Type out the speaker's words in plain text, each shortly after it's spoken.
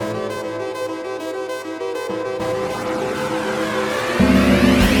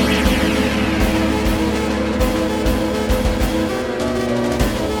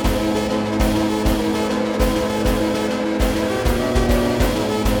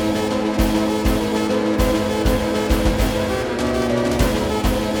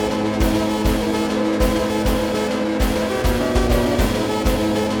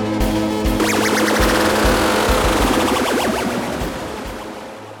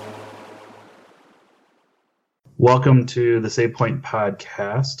Welcome to the Save Point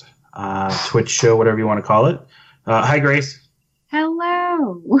podcast, Twitch show, whatever you want to call it. Hi, Grace.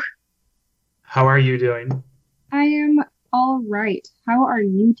 Hello. How are you doing? I am all right. How are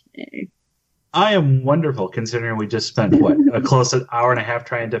you today? I am wonderful, considering we just spent, a close an hour and a half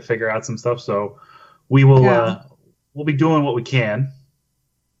trying to figure out some stuff. So we will we'll be doing what we can.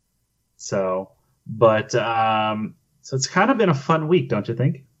 So it's kind of been a fun week, don't you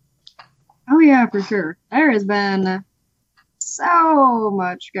think? Oh, yeah, for sure. There has been so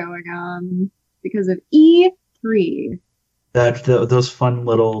much going on because of E3. Those fun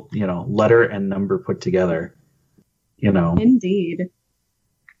little, letter and number put together, Indeed.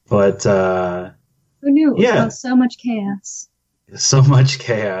 But who knew? Yeah, so much chaos. So much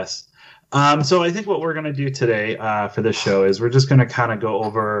chaos. So I think what we're going to do today for this show is we're just going to kind of go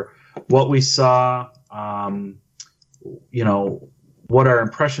over what we saw, what our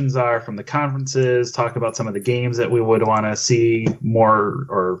impressions are from the conferences, talk about some of the games that we would want to see more,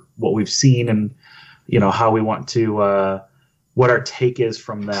 or what we've seen, and how we want to what our take is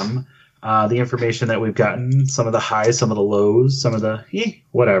from them, the information that we've gotten, some of the highs, some of the lows, some of the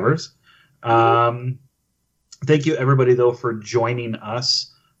whatevers. Thank you everybody though for joining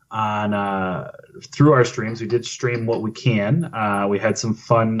us on through our streams. We did stream what we can. We had some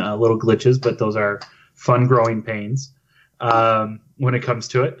fun little glitches, but those are fun growing pains when it comes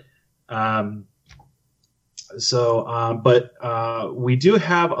to it. But we do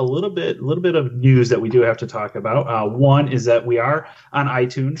have a little bit of news that we do have to talk about. One is that we are on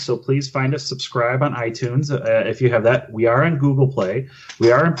iTunes, so please find us, subscribe on iTunes if you have that. We are on Google Play.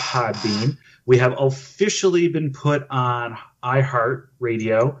 We are on Podbean. We have officially been put on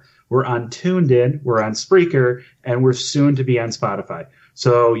iHeartRadio. We're on TuneIn. We're on Spreaker, and we're soon to be on Spotify.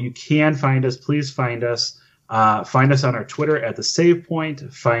 So you can find us. Please find us. Find us on our Twitter at The Save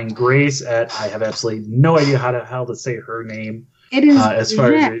Point. Find Grace at, I have absolutely no idea how the hell to say her name. It is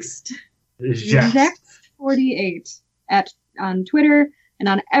Jext48 on Twitter, and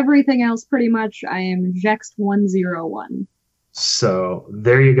on everything else pretty much I am Jext101. So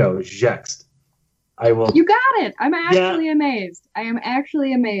there you go, Jext. You got it. I'm actually amazed. I am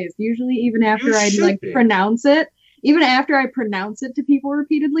actually amazed. Usually even after I pronounce it. Even after I pronounce it to people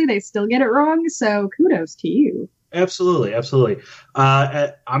repeatedly, they still get it wrong. So kudos to you. Absolutely.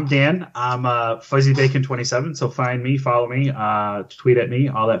 I'm Dan. I'm FuzzyBacon27. So find me, follow me, tweet at me,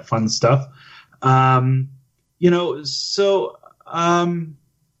 all that fun stuff. I don't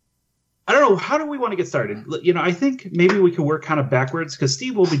know. How do we want to get started? I think maybe we could work kind of backwards because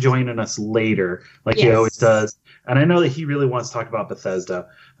Steve will be joining us later, he always does. And I know that he really wants to talk about Bethesda.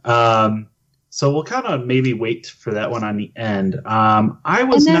 So we'll kind of maybe wait for that one on the end.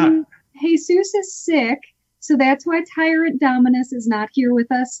 Jesus is sick, so that's why Tyrant Dominus is not here with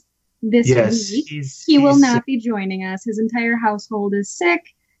us this week. He will not be joining us. His entire household is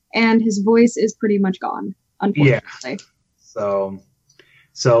sick, and his voice is pretty much gone, unfortunately. Yeah.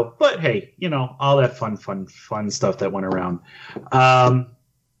 So, but hey, all that fun stuff that went around.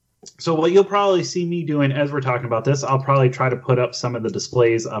 So what you'll probably see me doing as we're talking about this, I'll probably try to put up some of the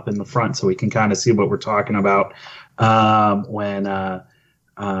displays up in the front so we can kind of see what we're talking about when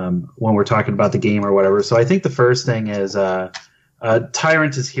we're talking about the game or whatever. So I think the first thing is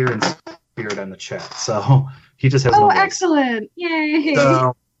Tyrant is here in spirit on the chat, so he just has. Oh, excellent! Yay!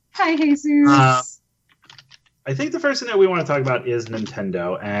 So, hi, Jesus. I think the first thing that we want to talk about is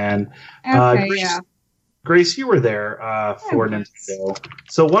Nintendo, and Grace, you were there for Nintendo.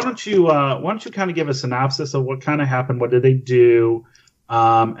 So why don't you kind of give a synopsis of what kind of happened, what did they do,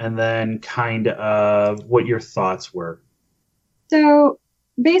 and then kind of what your thoughts were. So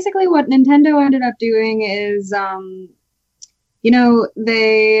basically what Nintendo ended up doing is,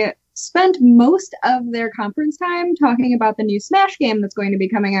 they spent most of their conference time talking about the new Smash game that's going to be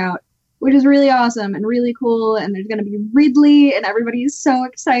coming out, which is really awesome and really cool. And there's going to be Ridley, and everybody is so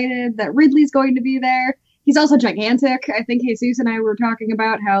excited that Ridley's going to be there. He's also gigantic. I think Jesus and I were talking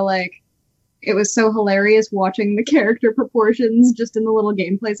about how, it was so hilarious watching the character proportions just in the little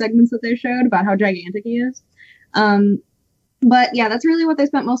gameplay segments that they showed about how gigantic he is. But yeah, that's really what they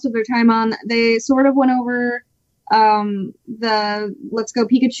spent most of their time on. They sort of went over the Let's Go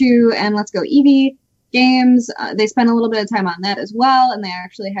Pikachu and Let's Go Eevee games. They spent a little bit of time on that as well, and they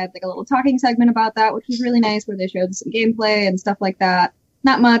actually had a little talking segment about that, which was really nice, where they showed some gameplay and stuff like that.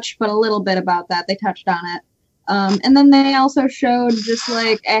 Not much, but a little bit about that. They touched on it. And then they also showed just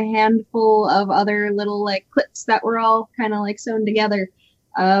a handful of other little clips that were all kind of sewn together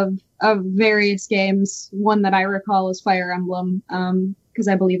of various games. One that I recall is Fire Emblem, because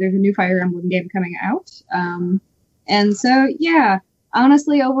I believe there's a new Fire Emblem game coming out. And so, yeah,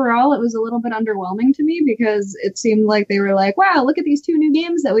 honestly, overall, it was a little bit underwhelming to me because it seemed like they were like, wow, look at these two new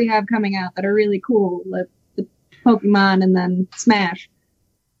games that we have coming out that are really cool, like the Pokemon and then Smash.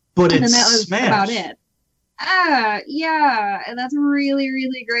 But And then it's that was Smash. about it. Yeah, and that's really,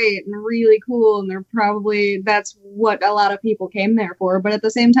 really great and really cool, and that's what a lot of people came there for. But at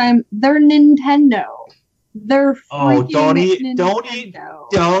the same time, they're Nintendo. They're Oh, freaking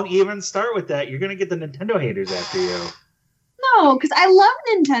don't even start with that. You're gonna get the Nintendo haters after you. No, because I love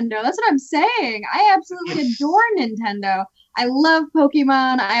Nintendo. That's what I'm saying. I absolutely adore Nintendo. I love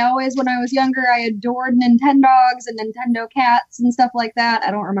Pokemon. When I was younger, I adored Nintendogs and Nintendo Cats and stuff like that.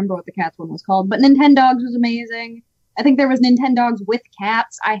 I don't remember what the Cats one was called, but Nintendogs was amazing. I think there was Nintendogs with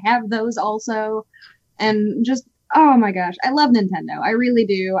cats. I have those also. And just, oh my gosh, I love Nintendo. I really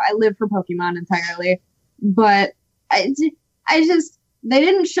do. I live for Pokemon entirely. But I just, they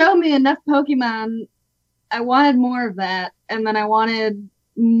didn't show me enough Pokemon. I wanted more of that. And then I wanted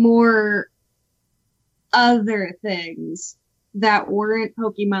more other things that weren't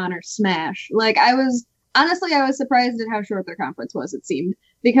Pokemon or Smash. Like, I was surprised at how short their conference was, it seemed.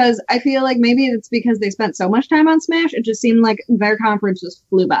 Because I feel like maybe it's because they spent so much time on Smash, it just seemed like their conference just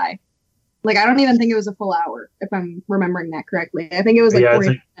flew by. Like, I don't even think it was a full hour, if I'm remembering that correctly. I think it was like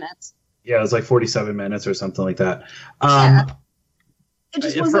 40 minutes. Yeah, it was like 47 minutes or something like that. It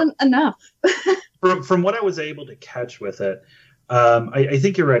just wasn't enough. From what I was able to catch with it, I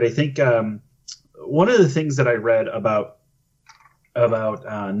think you're right. I think one of the things that I read about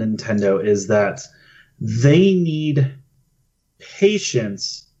Nintendo is that they need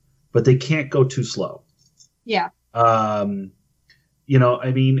patience, but they can't go too slow. Yeah. I mean,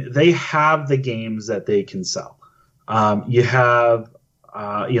 they have the games that they can sell. You have,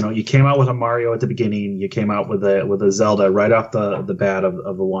 you came out with a Mario at the beginning. You came out with a Zelda right off the bat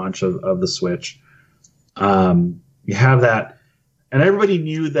of the launch of the Switch. You have that, and everybody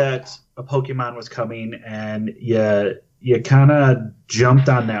knew that a Pokemon was coming, and you kind of jumped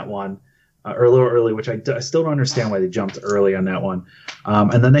on that one early, which I still don't understand why they jumped early on that one.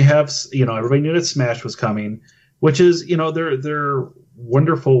 And then they have, everybody knew that Smash was coming, which is, they're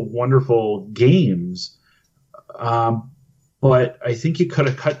wonderful, wonderful games. But I think you could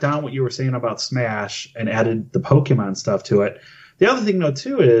have cut down what you were saying about Smash and added the Pokemon stuff to it. The other thing, though,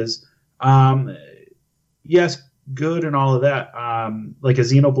 too, is, yes, good and all of that. Like a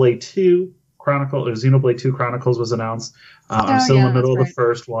Xenoblade 2 Chronicles was announced. I'm still in the middle of the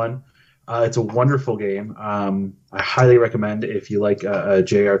first one. It's a wonderful game. I highly recommend if you like a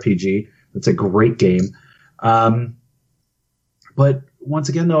JRPG. It's a great game. But once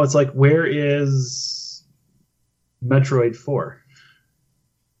again, though, it's like, where is Metroid 4?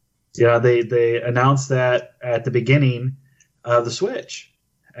 Yeah, they announced that at the beginning of the Switch,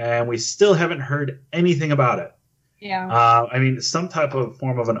 and we still haven't heard anything about it. Yeah. I mean, some type of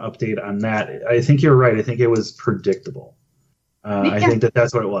form of an update on that. I think you're right. I think it was predictable. I think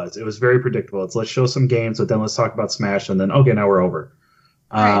that's what it was. It was very predictable. It's let's show some games, but then let's talk about Smash, and then, okay, now we're over.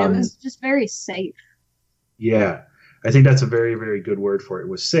 Right, it was just very safe. Yeah. I think that's a very, very good word for it. It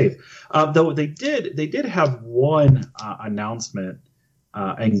was safe. Though they did have one announcement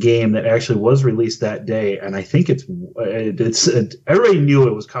and game that actually was released that day, and I think it's everybody knew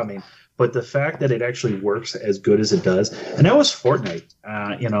it was coming, but the fact that it actually works as good as it does, and that was Fortnite.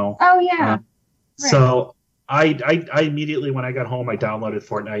 Oh yeah. Right. So I immediately, when I got home, I downloaded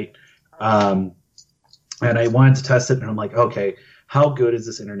Fortnite, and I wanted to test it, and I'm like, okay, how good is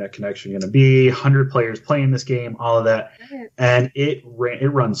this internet connection going to be? 100 players playing this game, all of that. And it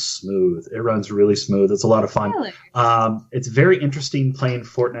runs smooth. It runs really smooth. It's a lot of fun. Really? It's very interesting playing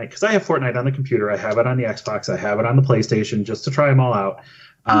Fortnite because I have Fortnite on the computer. I have it on the Xbox. I have it on the PlayStation just to try them all out.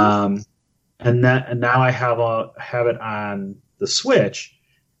 And now I have it on the Switch,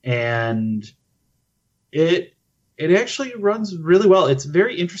 and it actually runs really well. It's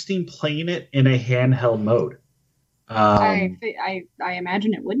very interesting playing it in a handheld mode. I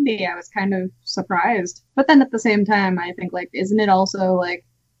imagine it would be. I was kind of surprised, but then at the same time, I think isn't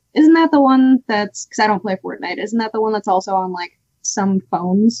that the one that's, because I don't play Fortnite? Isn't that the one that's also on some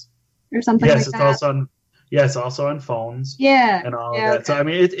phones or something? Yes, like that? It's also on phones. Yeah, and all of that. Okay. So I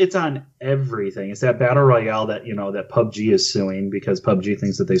mean, it's on everything. It's that battle royale that that PUBG is suing because PUBG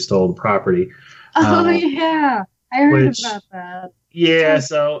thinks that they stole the property. Oh yeah, I heard about that. Yeah,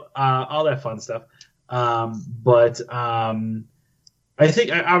 so all that fun stuff. But I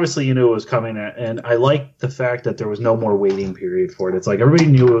think obviously you knew it was coming, and I liked the fact that there was no more waiting period for it. It's like everybody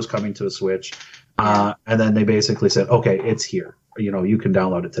knew it was coming to a Switch, and then they basically said, "Okay, it's here. You can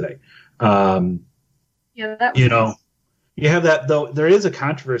download it today." Yeah, that was nice. You have that, though. There is a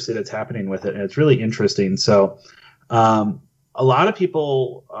controversy that's happening with it, and it's really interesting. So, a lot of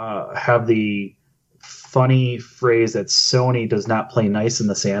people have the funny phrase that Sony does not play nice in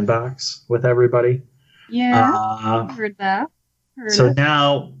the sandbox with everybody. Yeah, Uh, heard that. Heard so it.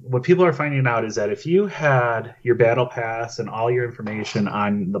 now what people are finding out is that if you had your battle pass and all your information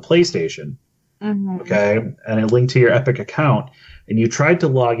on the PlayStation, Mhm. okay, and a link to your Epic account, and you tried to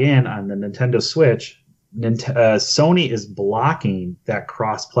log in on the Nintendo Switch, Sony is blocking that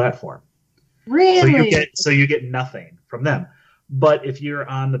cross-platform. Really? So you get nothing from them. But if you're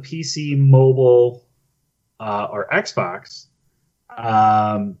on the PC, mobile, or Xbox,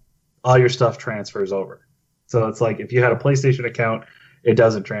 all your stuff transfers over. So it's like if you had a PlayStation account, it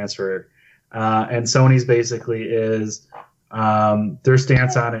doesn't transfer. And Sony's basically is their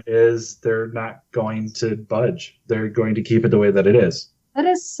stance on it is they're not going to budge. They're going to keep it the way that it is. That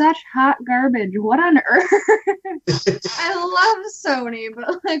is such hot garbage. What on earth? I love Sony,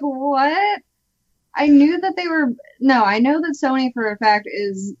 but like, what? I knew that they were. No, I know that Sony for a fact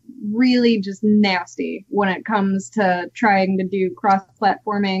is really just nasty when it comes to trying to do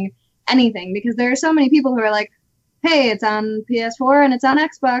cross-platforming anything, because there are so many people who are like, hey, it's on PS4 and it's on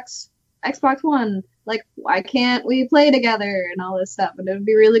Xbox One. Like, why can't we play together and all this stuff? And it would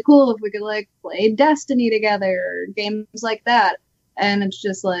be really cool if we could like play Destiny together or games like that. And it's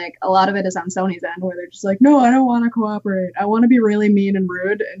just like a lot of it is on Sony's end where they're just like, no, I don't want to cooperate. I want to be really mean and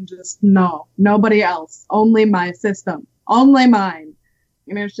rude and just no, nobody else. Only my system. Only mine.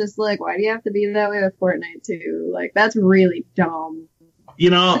 And it's just like, why do you have to be that way with Fortnite too? Like, that's really dumb. You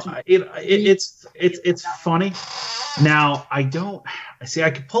know, it's funny. Now I don't see.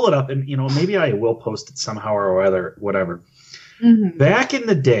 I could pull it up, and you know, maybe I will post it somehow or other, whatever. Mm-hmm. Back in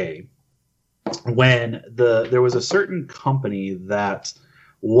the day, when there was a certain company that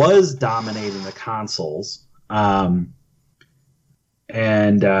was dominating the consoles, and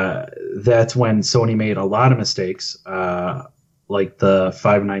that's when Sony made a lot of mistakes, like the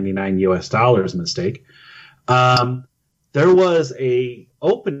 $5.99 US mistake. There was a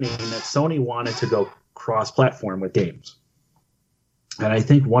opening that Sony wanted to go cross-platform with games, and I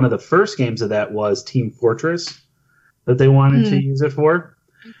think one of the first games of that was Team Fortress that they wanted to use it for.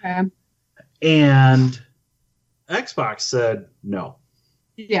 Okay. And Xbox said no.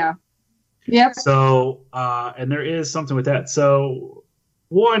 Yeah. Yep. So, and there is something with that. So,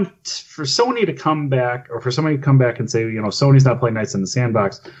 one, for Sony to come back, or for somebody to come back and say, you know, Sony's not playing nice in the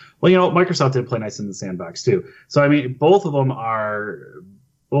sandbox. Well, you know, Microsoft didn't play nice in the sandbox too. So, I mean, both of them are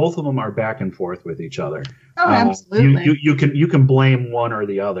back and forth with each other. Oh, absolutely. You can blame one or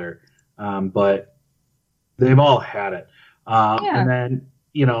the other, but they've all had it. And then,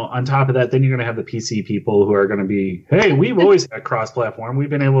 you know, on top of that, then you're going to have the PC people who are going to be, hey, we've always had cross-platform. We've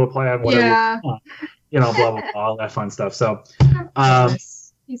been able to play on whatever we want. You know, blah, blah, blah, all that fun stuff. So,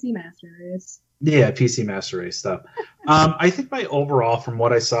 PC Master Race. Yeah, PC Master Race stuff. I think my overall, from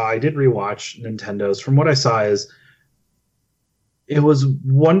what I saw, I did rewatch Nintendo's. From what I saw is, it was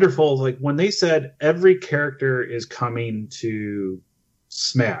wonderful. Like when they said every character is coming to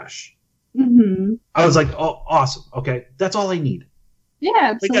Smash, I was like, oh, awesome. Okay, that's all I need. Yeah,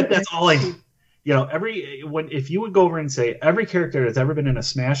 absolutely. Like that's all I need. You know, if you would go over and say every character that's ever been in a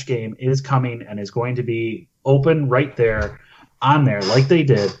Smash game is coming and is going to be open right there on there, like they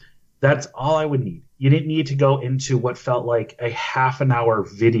did, that's all I would need. You didn't need to go into what felt like a half an hour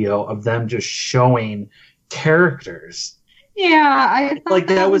video of them just showing characters. Yeah, I thought like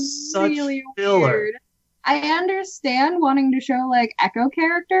that was such really filler. Weird. I understand wanting to show like Echo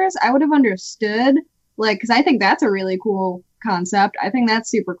characters. I would have understood, like, because I think that's a really cool concept. I think that's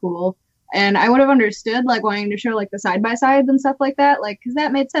super cool. And I would have understood like wanting to show like the side by sides and stuff like that, like, because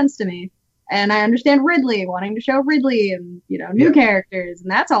that made sense to me. And I understand Ridley wanting to show Ridley and, you know, new characters, and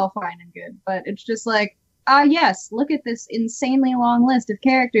that's all fine and good. But it's just like, yes, look at this insanely long list of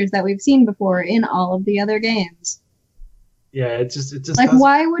characters that we've seen before in all of the other games. Yeah, it just like,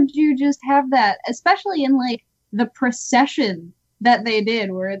 why would you just have that, especially in like the procession that they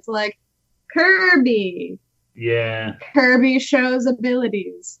did, where it's like Kirby. Yeah. Kirby shows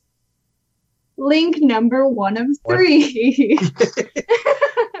abilities. Link number 1 of 3.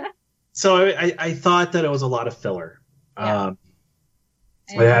 So I thought that it was a lot of filler. Yeah.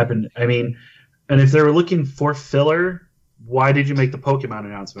 What happened? I mean, and if they were looking for filler, why did you make the Pokemon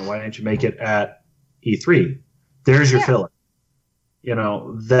announcement? Why didn't you make it at E3? There's your filler. You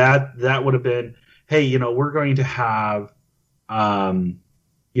know, that would have been, hey, you know, we're going to have,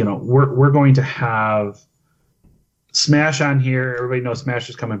 you know, we're going to have Smash on here. Everybody knows Smash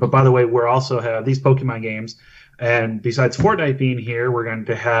is coming. But by the way, we're also have these Pokemon games. And besides Fortnite being here, we're going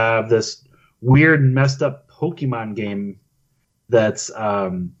to have this weird, messed up Pokemon game that's,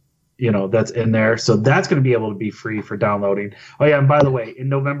 that's in there. So that's going to be able to be free for downloading. Oh yeah, and by the way, in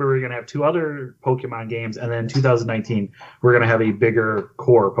November we're going to have 2 other Pokemon games, and then 2019 we're going to have a bigger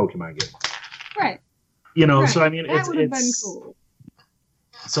core Pokemon game. Right. Right. So I mean, that would have been cool.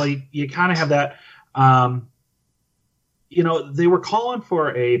 So you kind of have that. They were calling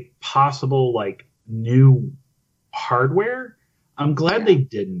for a possible new hardware. I'm glad they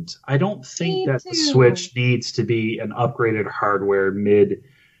didn't. I don't think that the Switch needs to be an upgraded hardware mid.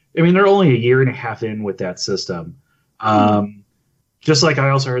 I mean, they're only a year and a half in with that system. Just like I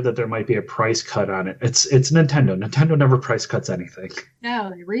also heard that there might be a price cut on it. It's Nintendo. Nintendo never price cuts anything. No,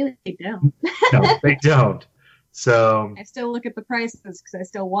 they really don't. No, they don't. So I still look at the prices because I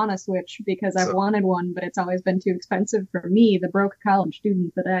still want a Switch because I've wanted one, but it's always been too expensive for me, the broke college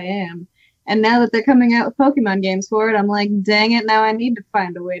student that I am. And now that they're coming out with Pokemon games for it, I'm like, dang it, now I need to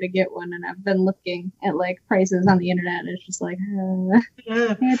find a way to get one. And I've been looking at prices on the internet, and it's just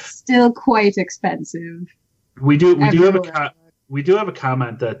it's still quite expensive. We do have a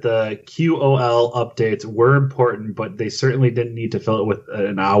comment that the QOL updates were important, but they certainly didn't need to fill it with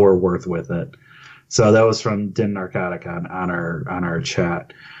an hour worth with it. So that was from Din Narcotic on our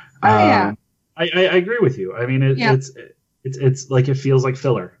chat. Oh yeah, I agree with you. I mean, it's like it feels like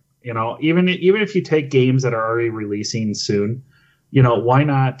filler. Even if you take games that are already releasing soon, why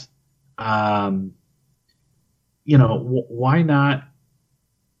not? Why not?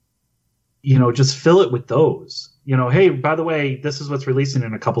 Just fill it with those. Hey, by the way, this is what's releasing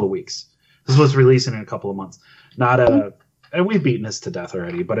in a couple of weeks. This is what's releasing in a couple of months. And we've beaten this to death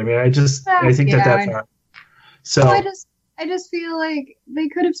already. But I mean, I think that's not. So I just feel like they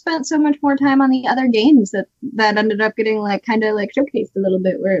could have spent so much more time on the other games that ended up getting kind of showcased a little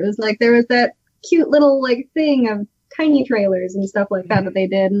bit, where it was there was that cute little thing of tiny trailers and stuff like that they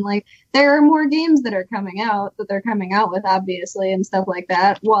did, and there are more games that are coming out that they're coming out with, obviously, and stuff like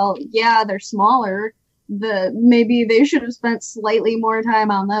that. Well, yeah, they're smaller. Maybe they should have spent slightly more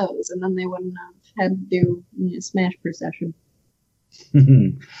time on those, and then they wouldn't have had to do Smash per session.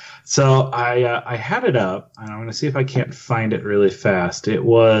 So I had it up, and I'm going to see if I can't find it really fast. It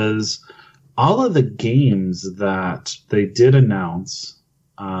was all of the games that they did announce.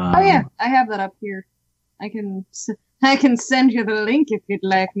 Oh yeah, I have that up here. I can send you the link if you'd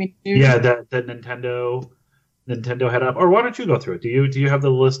like me to. Yeah, that Nintendo had up. Or why don't you go through it? Do you have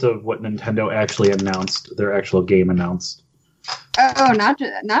the list of what Nintendo actually announced? Their actual game announced. Oh, not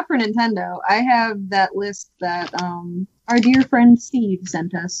for Nintendo. I have that list that our dear friend Steve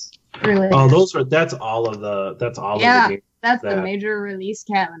sent us earlier. Oh, that's all of the games. That's the major release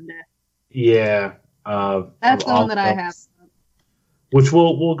calendar. Yeah. That's the one that I have. Which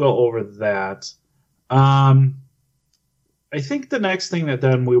we'll go over that. I think the next thing that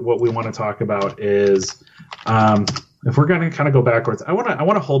what we want to talk about is if we're going to kind of go backwards. I want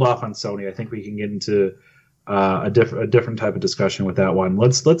to hold off on Sony. I think we can get into a different type of discussion with that one.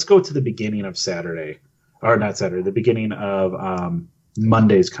 Let's go to the beginning of Saturday, or not Saturday, the beginning of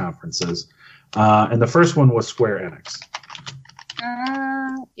Monday's conferences, and the first one was Square Enix.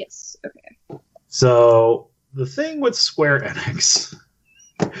 Yes. Okay. So the thing with Square Enix,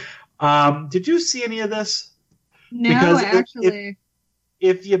 did you see any of this? No, because actually.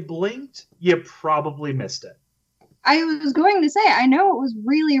 If you blinked, you probably missed it. I was going to say, I know it was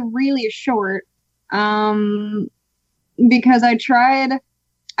really, really short. Because I tried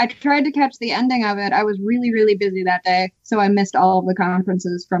to catch the ending of it. I was really, really busy that day, so I missed all of the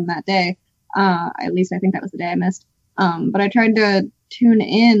conferences from that day. At least I think that was the day I missed. But I tried to tune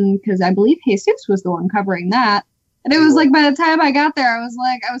in because I believe Jesus was the one covering that. And it was by the time I got there, I was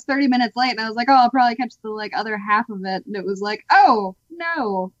 30 minutes late, and I was like, oh, I'll probably catch the other half of it. And it was like, oh,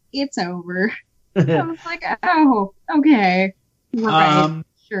 no, it's over. I was like, oh, okay. Right,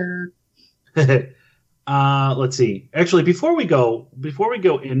 sure. Let's see. Actually, before we go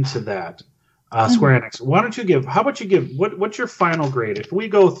into that, Square Enix, what's your final grade? If we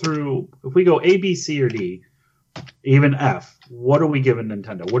go A, B, C, or D, even F, what are we giving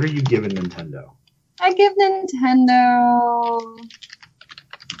Nintendo? What are you giving Nintendo? I give Nintendo.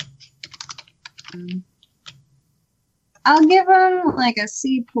 I'll give them a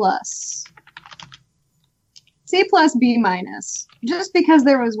C+. C+, B-, just because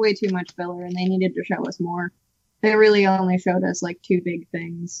there was way too much filler and they needed to show us more. They really only showed us 2 big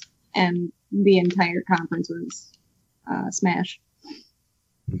things, and the entire conference was Smash.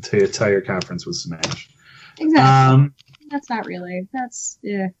 The entire conference was Smash. Exactly. That's not really. That's,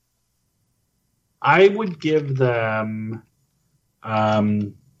 yeah. I would give them... I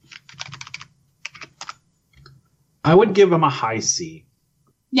would give them a high C.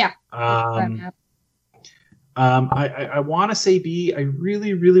 Yeah. I want to say B. I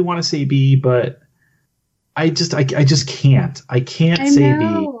really, really want to say B, but I just can't. I can't say B.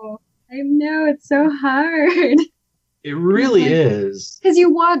 I know it's so hard. It really is. Because you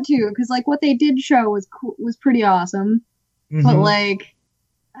want to, because like what they did show was was pretty awesome, but like,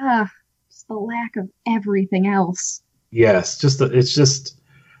 just the lack of everything else. Yes, it's just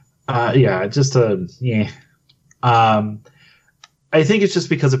yeah. I think it's just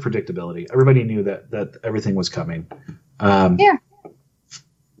because of predictability. Everybody knew that everything was coming. Yeah.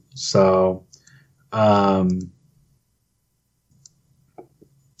 So, oh,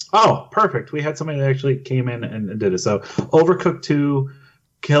 perfect. We had somebody that actually came in and did it. So, Overcooked 2,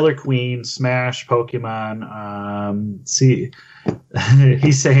 Killer Queen, Smash, Pokemon. C.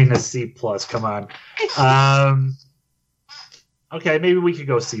 He's saying a C plus. Come on. Okay, maybe we could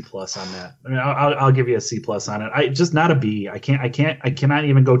go C plus on that. I mean, I'll give you a C plus on it. Just not a B. I cannot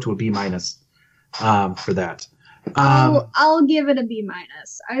even go to a B minus for that. I'll give it a B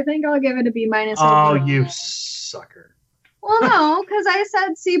minus. I think I'll give it a B minus. Oh, you sucker! Well, no, because I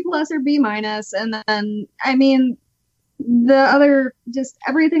said C plus or B minus, and then I mean the other, just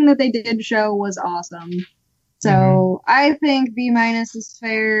everything that they did show was awesome. So I think B minus is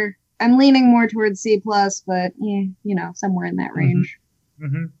fair. I'm leaning more towards C plus, but yeah, somewhere in that range.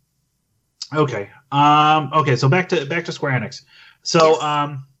 Okay. Okay. So back to Square Enix.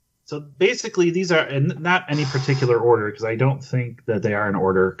 So so basically these are in not any particular order, because I don't think that they are in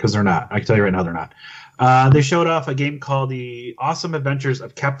order, because they're not. I can tell you right now they're not. They showed off a game called The Awesome Adventures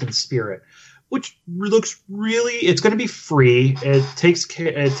of Captain Spirit, which looks really. It's going to be free. It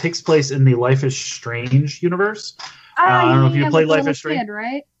takes place in the Life is Strange universe. I don't know if you play Life is Strange,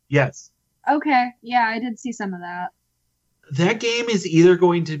 right? Yes. Okay. Yeah, I did see some of that. That game is either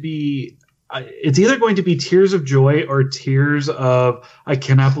going to be tears of joy or tears of I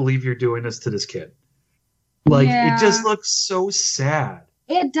cannot believe you're doing this to this kid. Like It just looks so sad.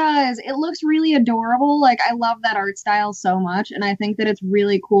 It does. It looks really adorable. Like I love that art style so much, and I think that it's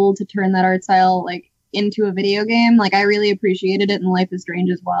really cool to turn that art style like into a video game. Like I really appreciated it in Life is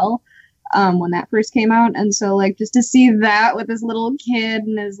Strange as well. When that first came out, and so like just to see that with this little kid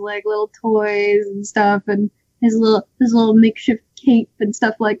and his like little toys and stuff, and his little makeshift cape and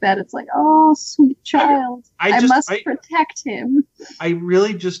stuff like that, it's like, oh, sweet child, I must protect him. I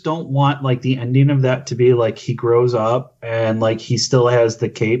really just don't want like the ending of that to be like he grows up and like he still has the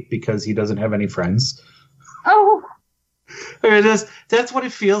cape because he doesn't have any friends. Oh, I mean, that's what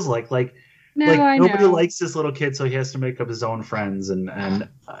it feels like. Like nobody know. likes this little kid, so he has to make up his own friends and.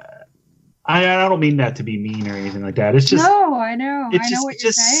 I don't mean that to be mean or anything like that. It's just no, I know. I know what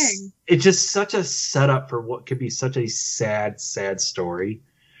you're saying. It's just such a setup for what could be such a sad, sad story.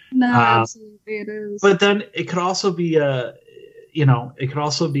 No, absolutely it is. But then it could also be a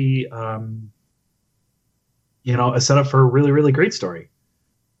setup for a really, really great story.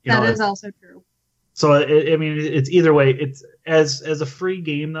 That is also true. So I mean, it's either way. It's as a free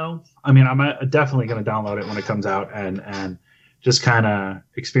game though. I mean, I'm definitely going to download it when it comes out and just kind of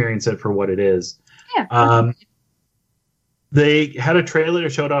experience it for what it is. Yeah. They had a trailer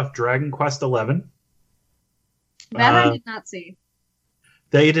that showed off Dragon Quest XI. That I did not see.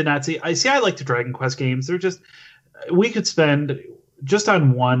 They did not see. I like the Dragon Quest games. They're just, we could spend just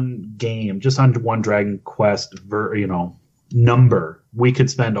on one game, just on one Dragon Quest number. We could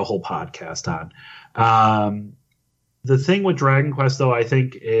spend a whole podcast on. The thing with Dragon Quest though, I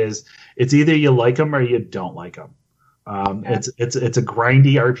think, is it's either you like them or you don't like them. It's a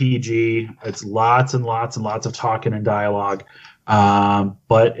grindy RPG. It's lots and lots and lots of talking and dialogue,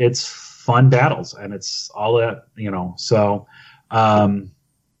 but it's fun battles, and it's all that So,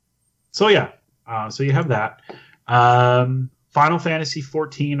 so yeah. So you have that. Final Fantasy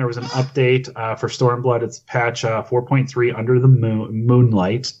 14. There was an update for Stormblood. It's patch 4.3 Under the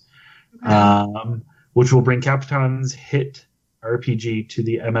Moonlight, which will bring Capcom's hit RPG to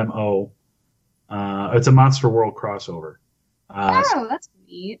the MMO. It's a Monster World crossover. That's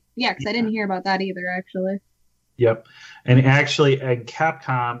neat. Yeah, because I didn't hear about that either, actually. Yep. And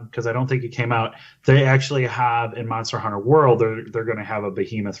Capcom, because I don't think it came out, they actually have in Monster Hunter World, they're going to have a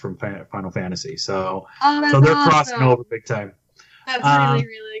behemoth from Final Fantasy. So, they're crossing over big time. That's really,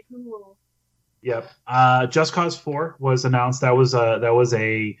 really cool. Yep. Just Cause 4 was announced. That was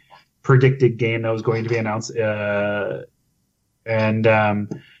a predicted game that was going to be announced.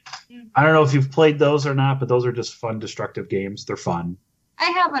 I don't know if you've played those or not, but those are just fun, destructive games. They're fun. I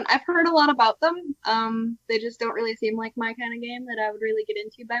haven't. I've heard a lot about them. They just don't really seem like my kind of game that I would really get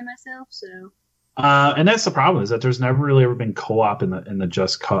into by myself. So. And that's the problem, is that there's never really ever been co-op in the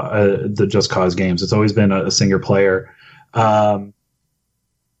Just Cause games. It's always been a single player.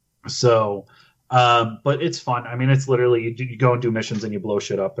 But it's fun. I mean, it's literally you go and do missions and you blow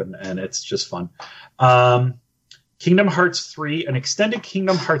shit up, and it's just fun. Kingdom Hearts 3, an extended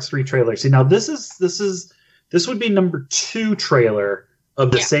Kingdom Hearts 3 trailer. See, now this would be number 2 trailer of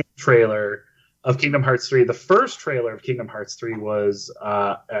the same trailer of Kingdom Hearts 3. The first trailer of Kingdom Hearts 3 was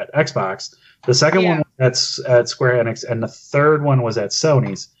at Xbox. The second one was at Square Enix, and the third one was at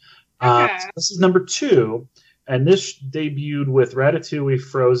Sony's. So this is number 2, and this debuted with Ratatouille,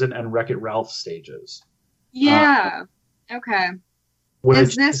 Frozen, and Wreck-It Ralph stages. Yeah. Okay.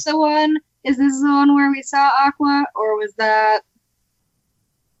 Is this the one? Is this the one where we saw Aqua, or was that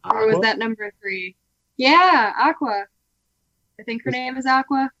number 3? Yeah, Aqua. I think her name is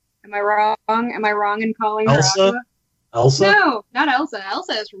Aqua. Am I wrong? Am I wrong in calling her Aqua? Elsa? No, not Elsa.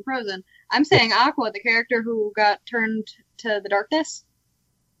 Elsa is from Frozen. I'm saying Aqua, the character who got turned to the darkness.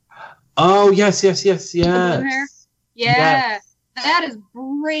 Oh, yes. Yeah, yes. That is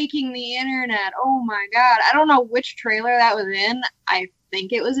breaking the internet. Oh my god. I don't know which trailer that was in. I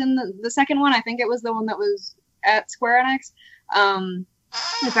think it was in the second one. I think it was the one that was at Square Enix.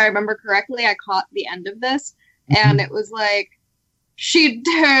 If I remember correctly, I caught the end of this, and it was like, she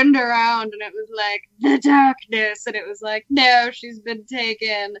turned around, and it was like, the darkness, and it was like, no, she's been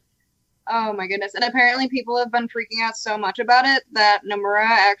taken. Oh my goodness. And apparently people have been freaking out so much about it that Nomura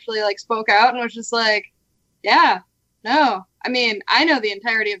actually like spoke out and was just like, yeah, no. I mean, I know the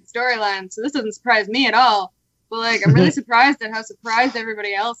entirety of the storyline, so this doesn't surprise me at all. But like, I'm really surprised at how surprised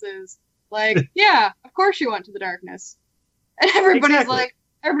everybody else is. Like, yeah, of course she went to the darkness. And everybody's like,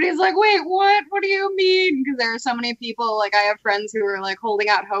 wait, what? What do you mean? Because there are so many people, like, I have friends who are, like, holding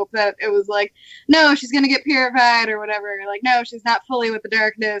out hope that it was, like, no, she's going to get purified or whatever. Like, no, she's not fully with the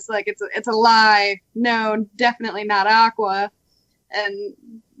darkness. Like, it's a lie. No, definitely not Aqua. And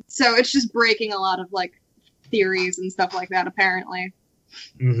so it's just breaking a lot of, like, theories and stuff like that, apparently.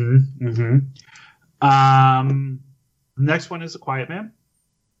 Next one is A Quiet Man,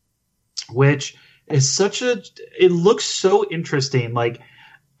 which is it looks so interesting. Like,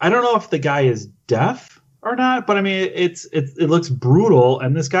 I don't know if the guy is deaf or not, but I mean, it looks brutal,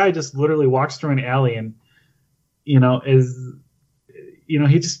 and this guy just literally walks through an alley and, he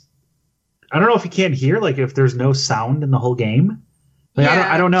just, I don't know if he can't hear, like if there's no sound in the whole game. Like,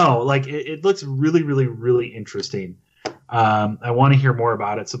 I don't know. Like, it looks really, really, really interesting. I want to hear more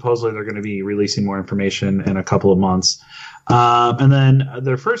about it. Supposedly they're going to be releasing more information in a couple of months. And then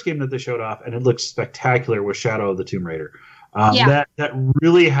their first game that they showed off, and it looks spectacular, was Shadow of the Tomb Raider. That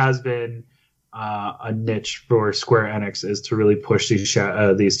really has been a niche for Square Enix, is to really push these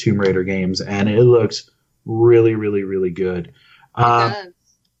Tomb Raider games, and it looks really, really, really good.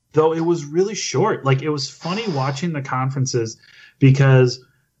 Though it was really short. Like, it was funny watching the conferences because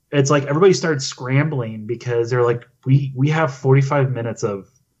it's like everybody started scrambling because they're like, we have 45 minutes of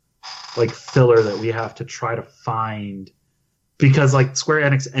like filler that we have to try to find, because like Square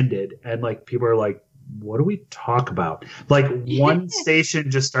Enix ended and like people are like, what do we talk about? Like, one station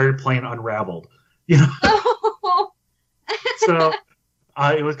just started playing Unraveled, So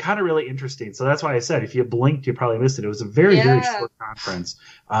it was kind of really interesting. So that's why I said, if you blinked, you probably missed it. It was a very, very short conference.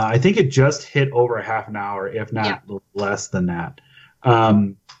 I think it just hit over a half an hour, if not less than that.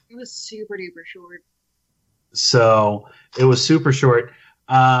 It was super duper short. So it was super short.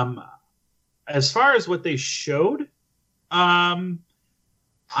 As far as what they showed, I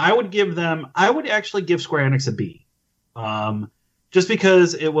would actually give Square Enix a B. Just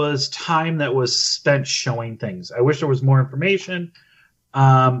because it was time that was spent showing things. I wish there was more information,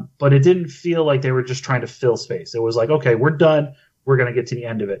 but it didn't feel like they were just trying to fill space. It was like, okay, we're done. We're going to get to the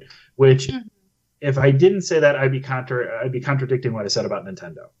end of it. Which, if I didn't say that, I'd be contradicting what I said about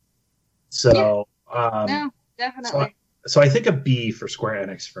Nintendo. So, no, definitely. So I think a B for Square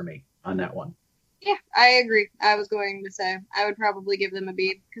Enix for me on that one. Yeah, I agree. I was going to say I would probably give them a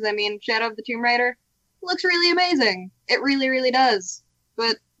B, because I mean, Shadow of the Tomb Raider looks really amazing. It really, really does.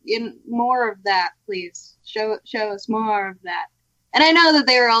 But more of that, please. Show us more of that. And I know that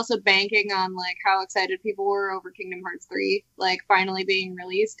they were also banking on like how excited people were over Kingdom Hearts 3, like finally being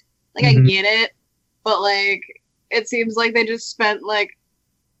released. Like, I get it, but like it seems like they just spent like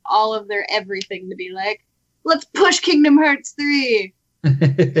all of their everything to be like, let's push Kingdom Hearts 3.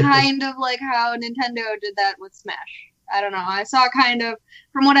 Kind of like how Nintendo did that with Smash. I don't know. I saw kind of,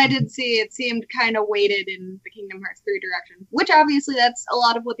 from what I did see, it seemed kind of weighted in the Kingdom Hearts 3 direction, which obviously that's a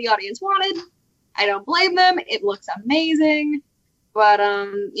lot of what the audience wanted. I don't blame them. It looks amazing. But,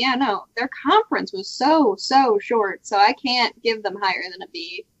 no, their conference was so short, so I can't give them higher than a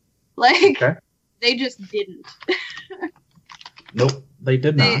B. Like, They just didn't. Nope, they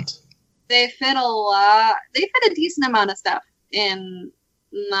did not. They fit a lot. They fit a decent amount of stuff in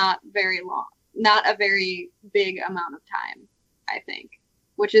not very long. not a very big amount of time, I think,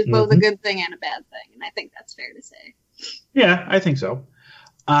 which is both a good thing and a bad thing, and I think that's fair to say. Yeah, I think so.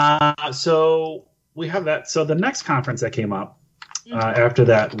 So we have that. So the next conference that came up after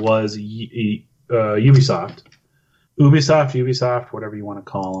that was Ubisoft. Ubisoft, whatever you want to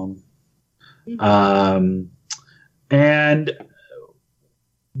call them. And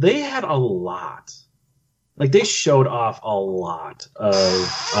they had a lot. Like, they showed off a lot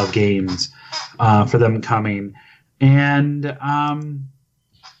of games for them coming. And I'm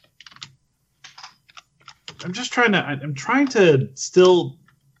trying to still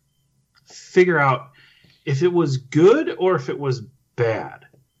figure out if it was good or if it was bad.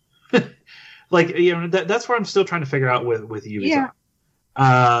 Like, that's where I'm still trying to figure out with Ubisoft.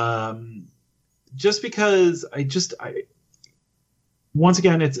 Yeah. Just because once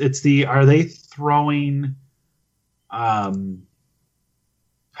again, it's the, are they throwing, how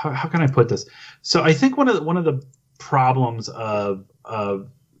can I put this? So I think one of the problems of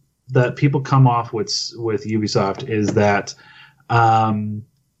that people come off with Ubisoft is that a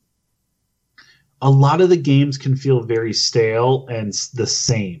lot of the games can feel very stale and the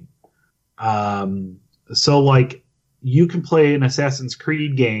same. So like, you can play an Assassin's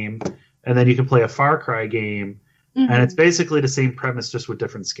Creed game and then you can play a Far Cry game, and it's basically the same premise, just with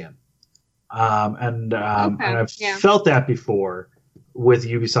different skin. And I've felt that before with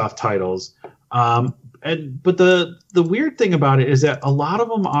Ubisoft titles. But the weird thing about it is that a lot of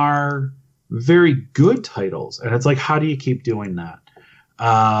them are very good titles, and it's like, how do you keep doing that?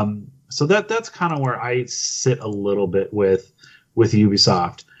 So that's kind of where I sit a little bit with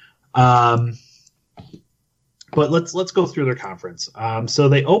Ubisoft. But let's go through their conference. So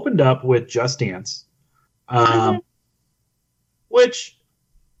they opened up with Just Dance, which,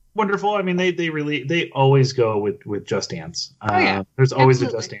 wonderful. I mean, they always go with Just Dance. There's always a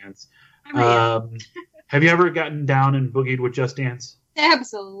Just Dance. Have you ever gotten down and boogied with Just Dance?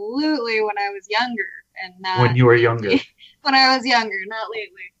 Absolutely, when I was younger, and not when you were younger. When I was younger, not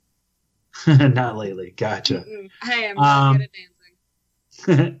lately. Not lately. Gotcha. I am not good at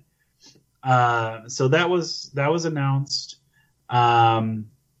dancing. So that was announced, and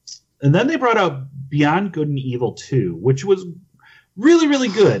then they brought out Beyond Good and Evil 2, which was really, really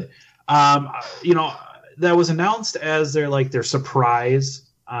good. That was announced as their surprise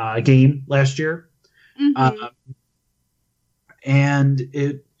game last year. And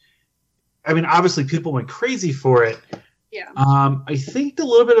obviously people went crazy for it. Yeah. I think a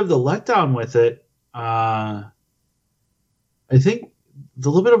little bit of the letdown with it, the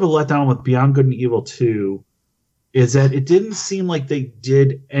little bit of a letdown with Beyond Good and Evil 2 is that it didn't seem like they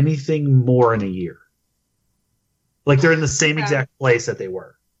did anything more in a year. Like, they're in the same exact place that they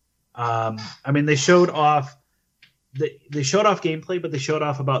were. They showed off they showed off gameplay, but they showed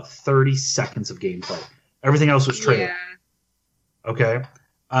off about 30 seconds of gameplay. Everything else was trailer. Yeah. Okay.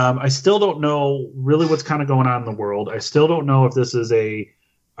 I still don't know really what's kind of going on in the world. I still don't know if this is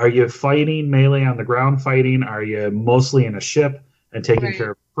are you fighting melee on the ground fighting? Are you mostly in a ship and taking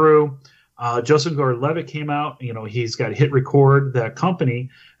care of crew? Joseph Gordon-Levitt came out. He's got Hit Record, that company,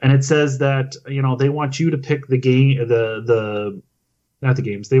 and it says that they want you to pick the game, not the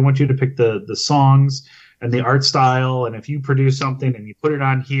games. They want you to pick the songs and the art style, and if you produce something and you put it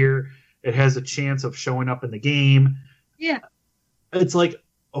on here, it has a chance of showing up in the game. Yeah, it's like,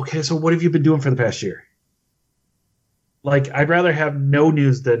 okay, so what have you been doing for the past year? Like, I'd rather have no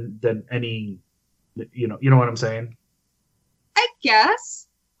news than any. You know what I'm saying? I guess.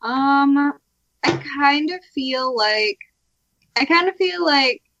 I kind of feel like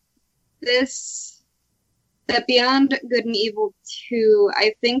that Beyond Good and Evil 2,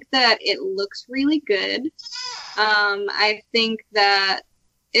 I think that it looks really good. I think that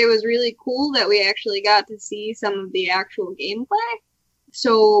it was really cool that we actually got to see some of the actual gameplay.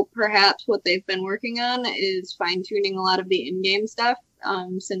 So perhaps what they've been working on is fine-tuning a lot of the in-game stuff.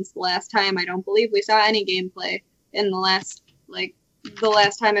 Since the last time, I don't believe we saw any gameplay in the last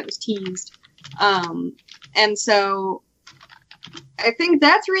time it was teased. And so I think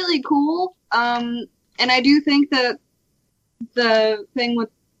that's really cool. And I do think that the thing with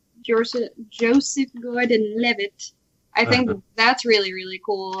Joseph Gordon-Levitt, I think that's really, really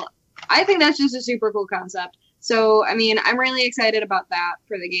cool. I think that's just a super cool concept. So, I'm really excited about that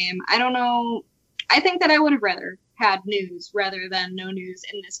for the game. I don't know. I think that I would have rather had news rather than no news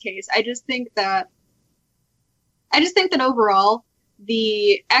in this case. I just think that overall,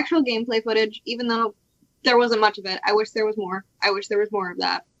 the actual gameplay footage, even though there wasn't much of it, I wish there was more. I wish there was more of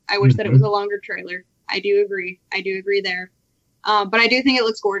that. I wish that it was a longer trailer. I do agree there. But I do think it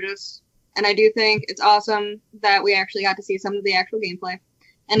looks gorgeous. And I do think it's awesome that we actually got to see some of the actual gameplay.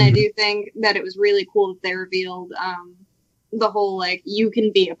 And I do think that it was really cool that they revealed the whole, like, you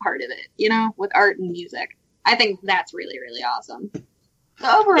can be a part of it, you know, with art and music. I think that's really, really awesome. So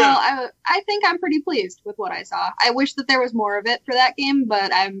overall, I think I'm pretty pleased with what I saw. I wish that there was more of it for that game,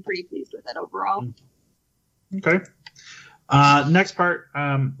 but I'm pretty pleased with it overall. Okay. Next part,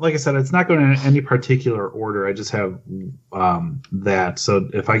 like I said, it's not going in any particular order. I just have that. So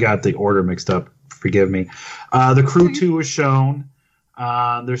if I got the order mixed up, forgive me. The Crew 2 was shown.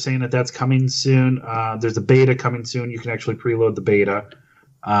 They're saying that that's coming soon. There's a beta coming soon. You can actually preload the beta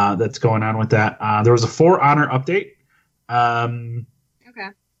that's going on with that. There was a For Honor update. Okay.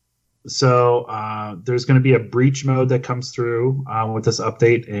 So there's going to be a breach mode that comes through with this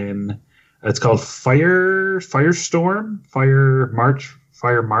update, and it's called Firestorm, Fire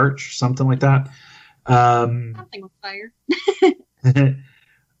March, something like that. Something with fire.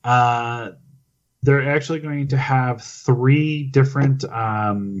 They're actually going to have 3 different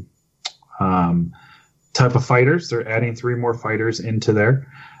type of fighters. They're adding 3 more fighters into there,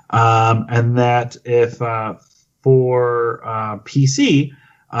 and that if for PC,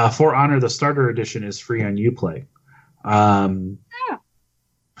 For Honor the Starter Edition is free on Uplay.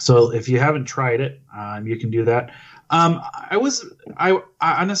 So if you haven't tried it, you can do that. I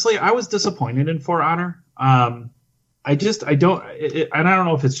honestly was disappointed in For Honor. I don't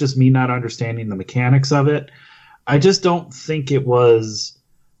know if it's just me not understanding the mechanics of it. I just don't think it was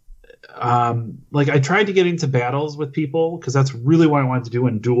like I tried to get into battles with people because that's really what I wanted to do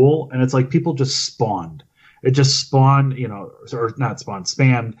in Duel, and it's like people just spawned. It just spawned, or not spawned,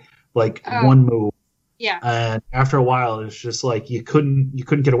 spammed like one move. Yeah. And after a while, it's just like you couldn't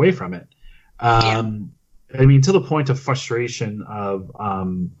get away from it. I mean, to the point of frustration of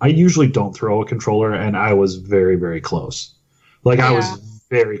I usually don't throw a controller, and I was very, very close. I was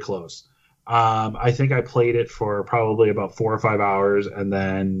very close. I think I played it for probably about 4 or 5 hours, and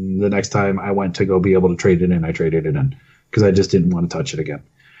then the next time I went to go be able to trade it in, I traded it in because I just didn't want to touch it again.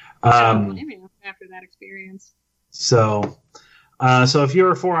 After that experience. So if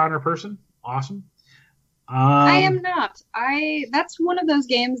you're a For Honor person, awesome. I am not. That's one of those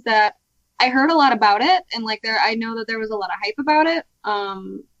games that I heard a lot about it, and I know that there was a lot of hype about it.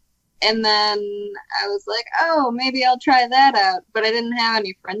 And then I was like, oh, maybe I'll try that out. But I didn't have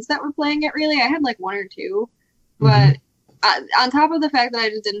any friends that were playing it really. I had 1 or 2. But on top of the fact that I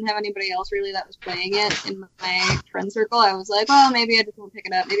just didn't have anybody else really that was playing it in my friend circle, I was like, well, maybe I just won't pick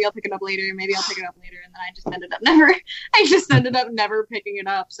it up. Maybe I'll pick it up later. Maybe I'll pick it up later. And then I just ended up never picking it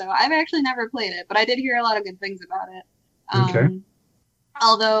up. So I've actually never played it, but I did hear a lot of good things about it. Okay.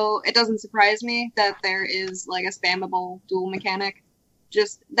 Although it doesn't surprise me that there is a spammable duel mechanic.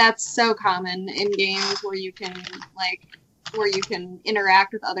 Just that's so common in games where you can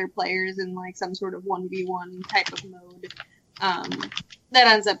interact with other players in some sort of 1v1 type of mode. That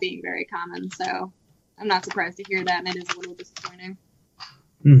ends up being very common, so I'm not surprised to hear that, and it is a little disappointing.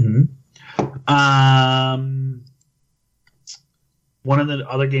 One of the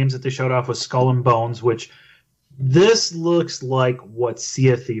other games that they showed off was Skull and Bones, which this looks like what Sea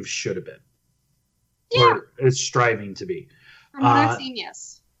of Thieves should have been. Yeah. Or is striving to be. From what I've seen,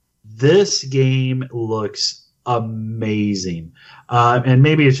 yes. This game looks amazing. And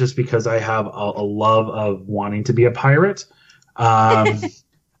maybe it's just because I have a love of wanting to be a pirate. If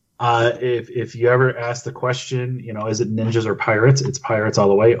you ever ask the question, is it ninjas or pirates? It's pirates all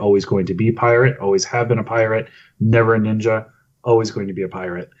the way. Always going to be pirate. Always have been a pirate. Never a ninja. Always going to be a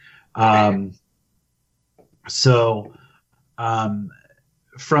pirate.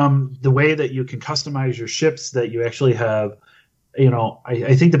 From the way that you can customize your ships, that you actually have,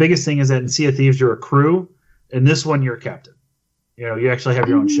 I think the biggest thing is that in Sea of Thieves you're a crew. In this one you're a captain. You actually have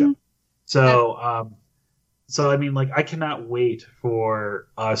your own ship. So I mean, I cannot wait for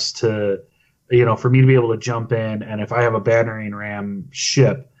us to, for me to be able to jump in, and if I have a battering ram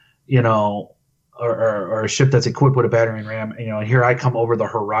ship, or a ship that's equipped with a battering ram, and here I come over the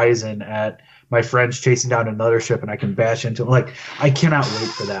horizon at my friends chasing down another ship, and I can bash into them. I cannot wait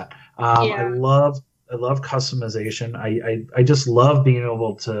for that. I love customization. I just love being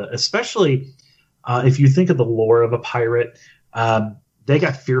able to, especially if you think of the lore of a pirate, they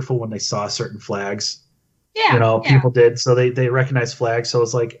got fearful when they saw certain flags. People did. So they recognize flags. So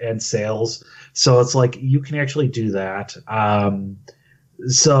it's and sails. So it's you can actually do that.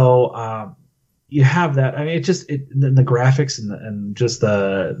 You have that. I mean, the graphics and just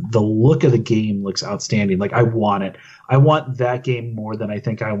the look of the game looks outstanding. I want it. I want that game more than I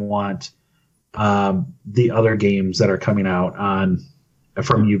think I want the other games that are coming out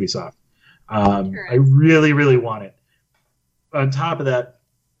from Ubisoft. I really, really want it. On top of that,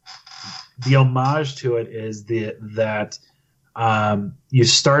 the homage to it is that You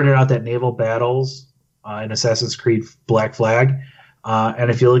started out that naval battles in Assassin's Creed Black Flag. And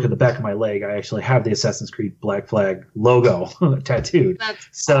if you look at the back of my leg, I actually have the Assassin's Creed Black Flag logo tattooed.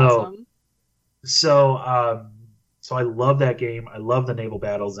 That's awesome. So I love that game. I love the naval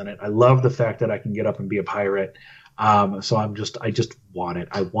battles in it. I love the fact that I can get up and be a pirate. So I just want it.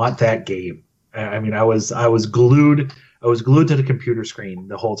 I want that game. I mean, I was glued. I was glued to the computer screen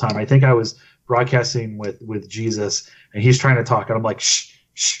the whole time. I think I was broadcasting with Jesus, and he's trying to talk, and I'm like, shh,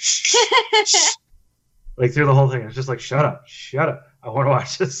 shh, shh, shh. Like through the whole thing. It's just like, shut up. I want to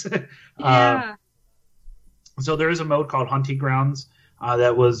watch this. Yeah. So there is a mode called Hunting Grounds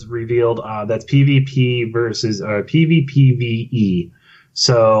that was revealed. That's PvP versus PvPvE.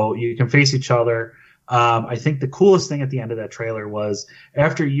 So you can face each other. I think the coolest thing at the end of that trailer was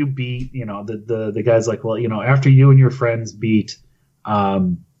after you beat, the guy's like, well, after you and your friends beat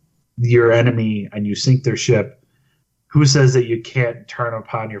your enemy and you sink their ship, who says that you can't turn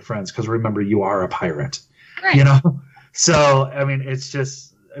upon your friends? Because remember, you are a pirate. Right. So I mean, it's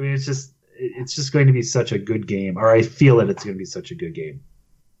just going to be such a good game, or I feel that it's going to be such a good game.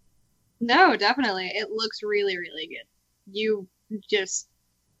 No, definitely, it looks really, really good. You just.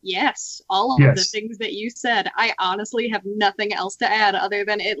 Yes, all of the things that you said. I honestly have nothing else to add other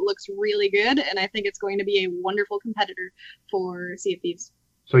than it looks really good, and I think it's going to be a wonderful competitor for Sea of Thieves.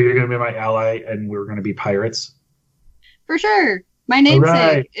 So you're going to be my ally, and we're going to be pirates? For sure. My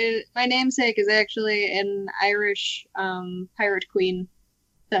namesake is actually an Irish pirate queen.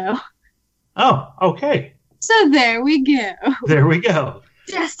 So. Oh, okay. So there we go. There we go.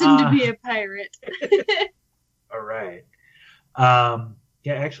 Destined to be a pirate. All right.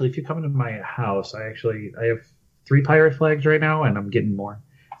 Yeah, actually, if you come into my house, I have 3 pirate flags right now, and I'm getting more.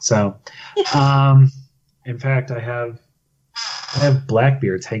 So, in fact, I have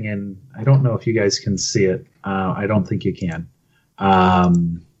Blackbeards hanging. I don't know if you guys can see it. I don't think you can. No,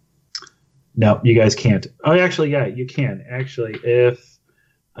 you guys can't. Oh, actually, yeah, you can. Actually, if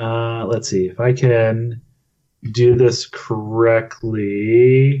let's see if I can do this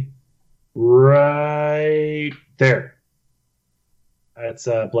correctly. Right there. That's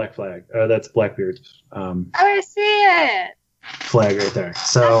Black Flag. That's Blackbeard's. I see it. Flag right there.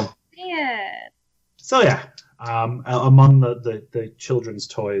 So. I see it. So yeah, among the children's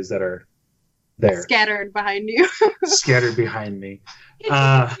toys that are there, scattered behind you. Scattered behind me.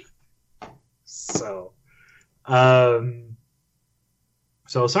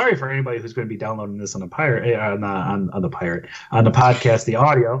 So sorry for anybody who's going to be downloading this on the podcast, the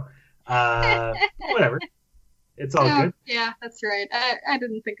audio. Whatever. It's all good. Yeah, that's right. I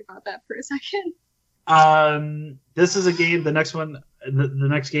didn't think about that for a second. This is a game. The next one, the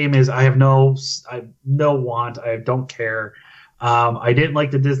next game is I have no want. I don't care. I didn't like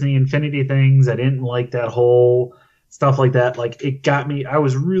the Disney Infinity things. I didn't like that whole stuff like that. Like it got me. I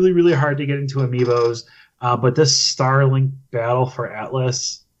was really, really hard to get into Amiibos. But this Starlink Battle for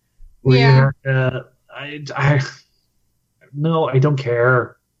Atlas, I don't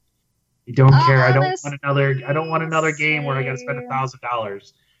care. I don't care. I don't want another game where I got to spend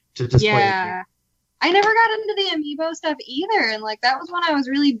 $1,000 to just play a game. I never got into the Amiibo stuff either, and that was when I was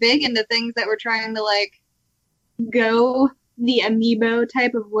really big into things that were trying to go the Amiibo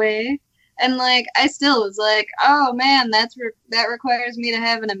type of way. And I still was like, oh man, that requires me to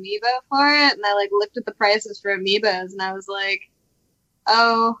have an Amiibo for it. And I looked at the prices for Amiibos, and I was like,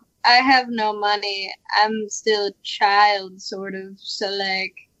 oh, I have no money. I'm still a child, sort of. So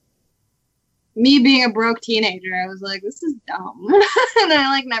me being a broke teenager, I was like, this is dumb. And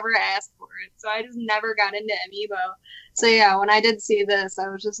I never asked for it. So I just never got into Amiibo. So yeah, when I did see this, I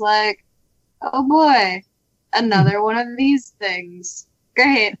was just like, oh boy, another one of these things.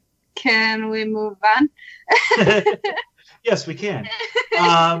 Great. Can we move on? Yes, we can.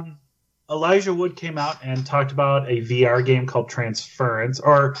 Elijah Wood came out and talked about a VR game called Transference,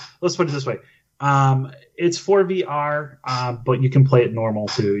 or let's put it this way. It's for VR, but you can play it normal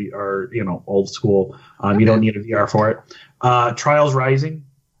too, or old school. You don't need a VR for it. Trials Rising,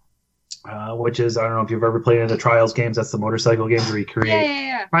 which is, I don't know if you've ever played any of the Trials games. That's the motorcycle games where you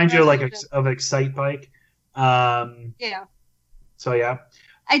create, find you of Excite Bike. Yeah. So yeah.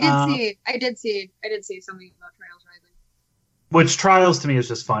 I did see something about Trials Rising. Which Trials to me is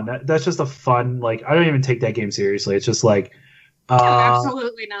just fun. That's just a fun, I don't even take that game seriously. It's just no,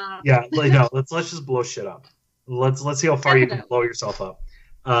 absolutely not. Yeah, no, let's just blow shit up. Let's see how far you can blow yourself up.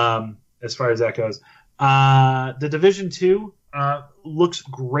 As far as that goes. The Division 2 looks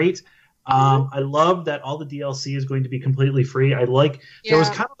great. I love that all the DLC is going to be completely free. There was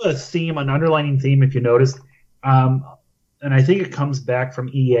kind of a theme, an underlining theme, if you noticed. And I think it comes back from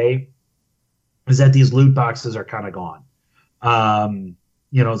EA, is that these loot boxes are kind of gone.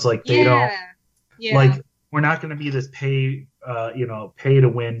 It's like they don't Yeah. like we're not going to be this pay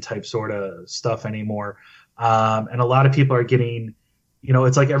to win type sort of stuff anymore. And a lot of people are getting,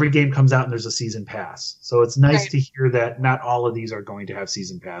 it's like every game comes out and there's a season pass. So it's nice Right. to hear that not all of these are going to have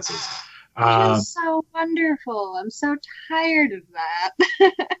season passes. It is so wonderful. I'm so tired of that.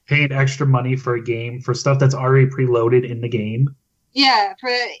 Paying extra money for a game for stuff that's already preloaded in the game. Yeah, for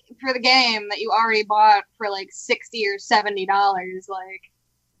the game that you already bought for like $60 or $70, like.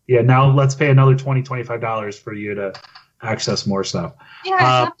 Yeah, now let's pay another $25 for you to access more stuff. Yeah,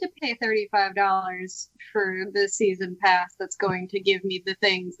 I have to pay $35 for the season pass that's going to give me the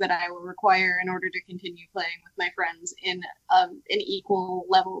things that I will require in order to continue playing with my friends in an equal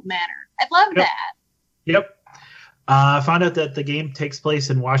level manner. I love that. Yep. I found out that the game takes place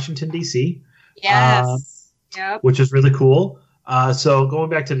in Washington, D.C. Yes. Yep. Which is really cool. So going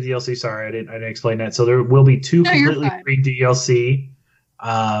back to the DLC, sorry, I didn't explain that. So there will be two completely free DLC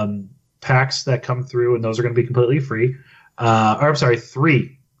packs that come through, and those are going to be completely free. Or I'm sorry,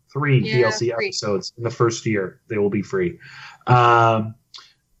 three DLC episodes in the first year. They will be free.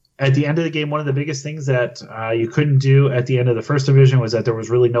 At the end of the game, one of the biggest things that you couldn't do at the end of the first division was that there was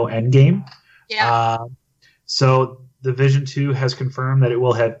really no end game. Yeah. So Division 2 has confirmed that it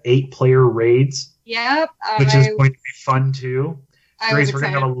will have 8-player raids. Yep. Which is going to be fun too. Grace, we're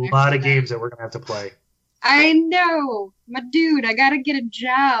going to have a lot of games that we're going to have to play. I know. My dude, I got to get a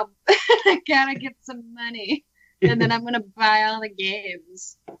job. I got to get some money. And then I'm going to buy all the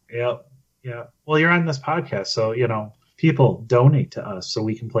games. Yep. Yeah. Well, you're on this podcast, so, people donate to us so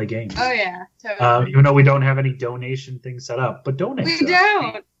we can play games. Oh, yeah. Totally. Even though we don't have any donation things set up, but donate we to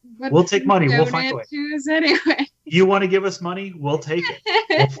don't. us. We'll take money. We'll find a way. To us anyway. You want to give us money? We'll take it.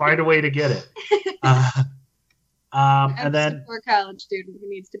 We'll find a way to get it. And then for a college student who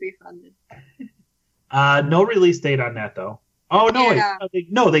needs to be funded. No release date on that, though. Oh no! Yeah.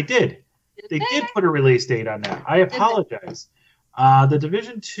 They did. They did put a release date on that. I apologize. The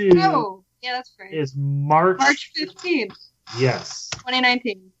Division 2 that's right. is March 15th. Yes.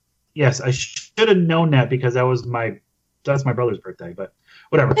 2019. Yes, I should have known that because that's my brother's birthday, but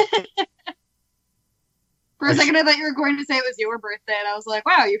whatever. For a second, I thought you were going to say it was your birthday, and I was like,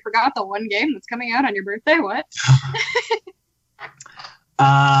 wow, you forgot the one game that's coming out on your birthday? What?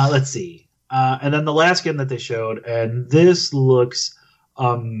 Let's see. And then the last game that they showed, and this looks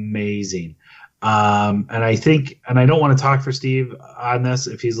amazing. And I don't want to talk for Steve on this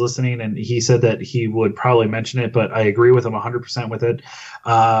if he's listening, and he said that he would probably mention it, but I agree with him 100% with it.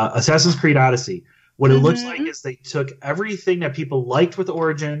 Assassin's Creed Odyssey. What it looks like is they took everything that people liked with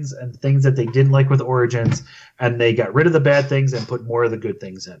Origins and things that they didn't like with Origins, and they got rid of the bad things and put more of the good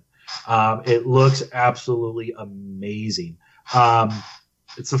things in. It looks absolutely amazing.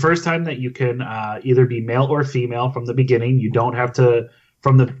 It's the first time that you can either be male or female from the beginning. You don't have to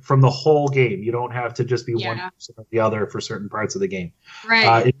from the whole game. You don't have to just be one person or the other for certain parts of the game.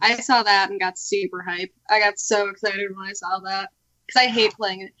 Right. I saw that and got super hyped. I got so excited when I saw that. Because I hate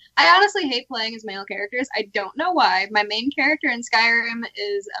playing it. I honestly hate playing as male characters. I don't know why. My main character in Skyrim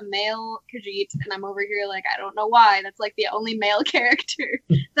is a male Khajiit, and I'm over here like, I don't know why. That's like the only male character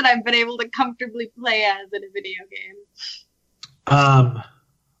that I've been able to comfortably play as in a video game.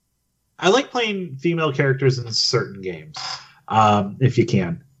 I like playing female characters in certain games, if you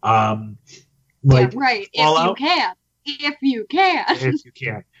can. Right. Fallout, if you can. If you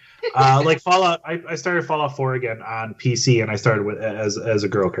can. Like Fallout, I started Fallout 4 again on PC, and I started with as a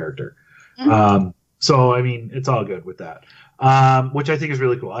girl character. Mm-hmm. So I mean, it's all good with that, which I think is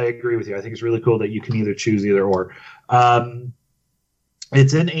really cool. I agree with you. I think it's really cool that you can either choose either or.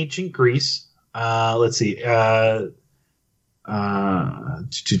 It's in ancient Greece. Let's see.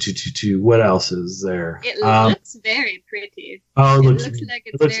 What else is there? It looks very pretty. Oh, it looks like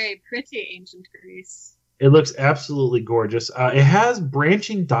it's very pretty ancient Greece. It looks absolutely gorgeous. It has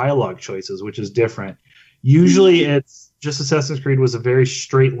branching dialogue choices, which is different. Usually it's just Assassin's Creed was a very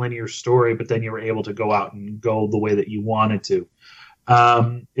straight linear story, but then you were able to go out and go the way that you wanted to.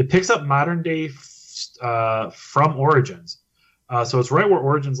 It picks up modern day from Origins. So it's right where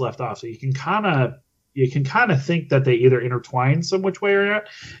Origins left off. So you can kind of think that they either intertwine some which way or not.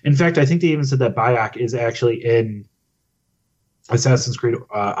 In fact, I think they even said that Bayek is actually in Assassin's Creed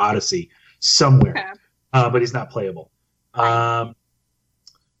Odyssey somewhere. Okay. But he's not playable. The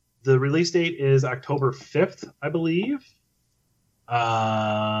release date is October 5th, I believe.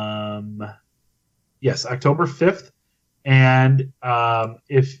 Yes, October 5th. And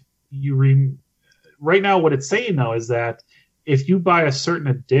if you right now, what it's saying though is that if you buy a certain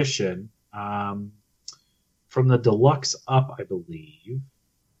edition from the deluxe up, I believe.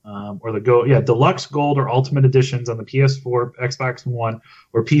 or the deluxe, gold, or ultimate editions on the PS4, Xbox One,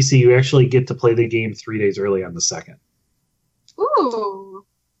 or PC, you actually get to play the game 3 days early on the 2nd. Ooh.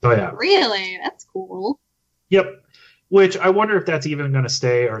 Oh yeah. Really? That's cool. Yep. Which I wonder if that's even going to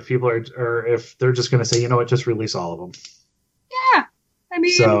stay, or if people are, or if they're just going to say, you know what, just release all of them. Yeah. I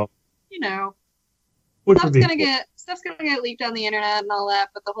mean, So, you know, which stuff's would be gonna get leaked on the internet and all that,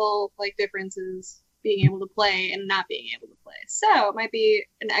 but the whole like difference is being able to play and not being able to play. So it might be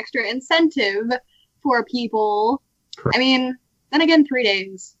an extra incentive for people. Correct. I mean, then again, 3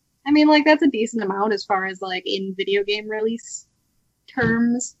 days. I mean, like that's a decent amount as far as like in video game release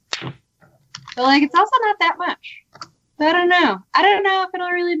terms. But like, it's also not that much. So I don't know. I don't know if it'll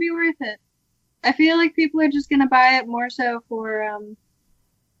really be worth it. I feel like people are just gonna buy it more so for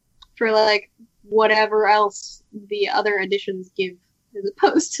like whatever else the other editions give, as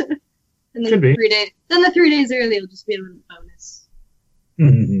opposed to, and then the 3 days. Then the 3 days early will just be a bonus.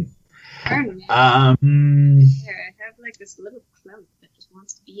 Mm-hmm. I don't know. Here, I have like this little cloud that just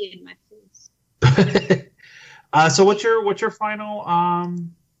wants to be in my face. So what's your final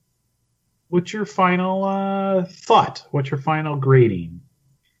thought? What's your final grading?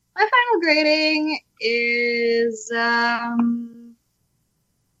 My final grading is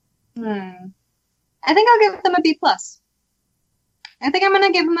I think I'll give them a B plus. I think I'm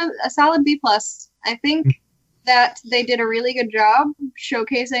gonna give them a solid B plus. I think that they did a really good job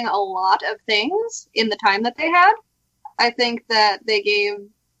showcasing a lot of things in the time that they had. I think that they gave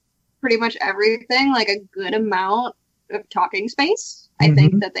pretty much everything like a good amount of talking space. I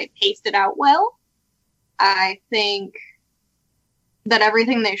think that they paced it out well. I think that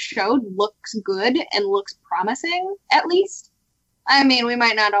everything they showed looks good and looks promising, at least. I mean, we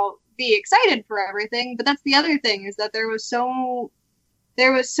might not all be excited for everything, but that's the other thing, is that there was so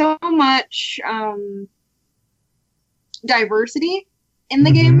much diversity in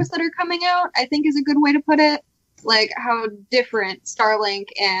the games that are coming out, I think is a good way to put it. Like how different Starlink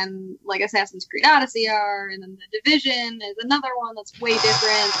and like Assassin's Creed Odyssey are, and then The Division is another one that's way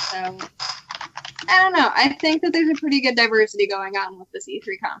different. So I don't know. I think that there's a pretty good diversity going on with this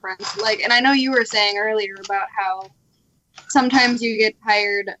E3 conference. Like, and I know you were saying earlier about how sometimes you get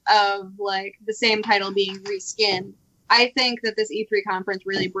tired of like the same title being reskinned. I think that this E3 conference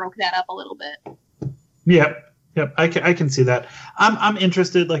really broke that up a little bit. Yep. I can see that. I'm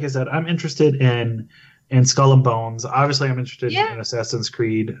interested. Like I said, I'm interested in Skull and Bones. Obviously, I'm interested in Assassin's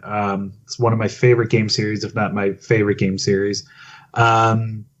Creed. It's one of my favorite game series, if not my favorite game series.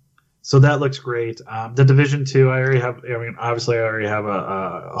 So that looks great. The Division 2, obviously I already have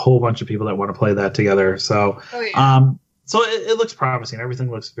a whole bunch of people that want to play that together. So, so it looks promising. Everything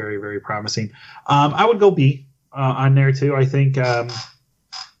looks very, very promising. I would go B on there too. I think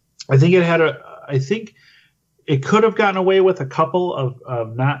it could have gotten away with a couple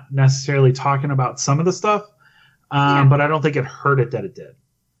of not necessarily talking about some of the stuff, but I don't think it hurt it that it did.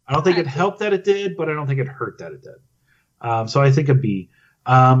 I don't think it helped that it did, but I don't think it hurt that it did. So I think a B.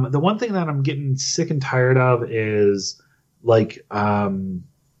 The one thing that I'm getting sick and tired of is like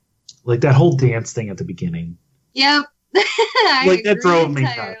that whole dance thing at the beginning. Yep. Like that drove me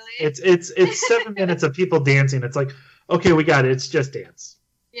nuts. It's 7 minutes of people dancing. It's like, okay, we got it. It's just dance.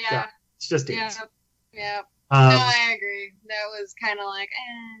 Yeah, it's just dance. Yep. No, I agree. That was kind of like,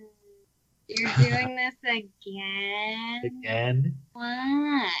 you're doing this again? Again?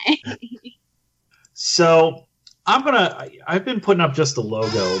 Why? So I've been putting up just the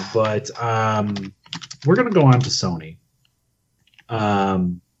logo, but we're gonna go on to Sony.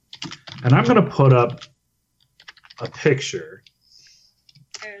 And I'm gonna put up a picture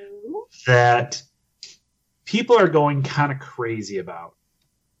that people are going kind of crazy about.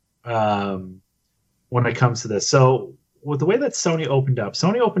 When it comes to this. So with the way that Sony opened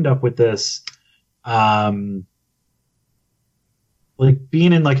up with this, like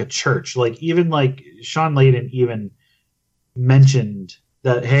being in like a church, like even like Sean Layden even mentioned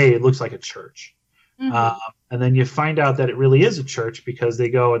that, hey, it looks like a church. And then you find out that it really is a church because they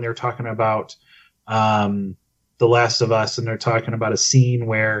go and they're talking about The Last of Us, and they're talking about a scene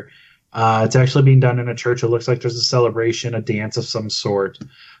where it's actually being done in a church. It looks like there's a celebration, a dance of some sort.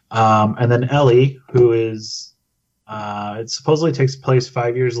 And then Ellie, who is, it supposedly takes place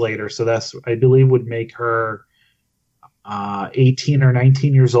 5 years later. So that's, I believe, would make her 18 or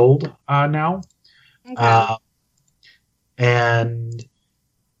 19 years old now. Okay. And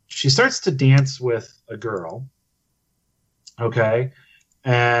she starts to dance with a girl. Okay.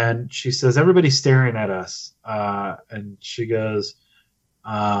 And she says, everybody's staring at us. And she goes,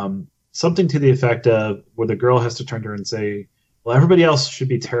 something to the effect of where the girl has to turn to her and say, well, everybody else should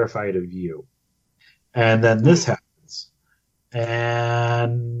be terrified of you. And then this happens.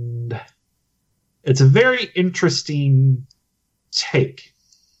 And it's a very interesting take.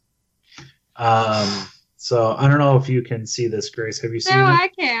 So I don't know if you can see this, Grace. Have you seen it? No, I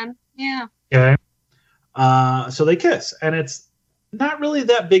can. Yeah. Okay. So they kiss, and it's not really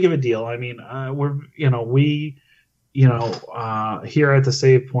that big of a deal. I mean, here at the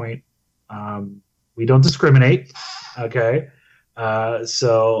Save Point, we don't discriminate. Okay.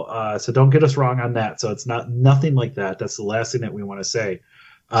 So don't get us wrong on that. So it's nothing like that. That's the last thing that we want to say.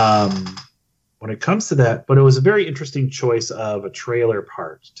 When it comes to that, but it was a very interesting choice of a trailer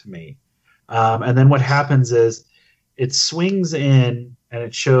part to me. And then what happens is it swings in and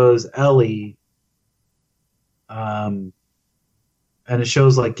it shows Ellie, and it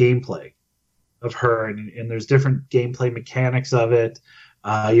shows like gameplay of her, and there's different gameplay mechanics of it.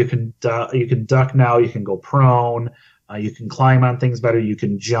 You can duck now, you can go prone, you can climb on things better, you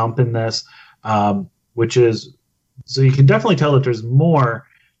can jump in this, which is, so you can definitely tell that there's more.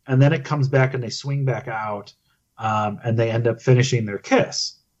 And then it comes back and they swing back out, and they end up finishing their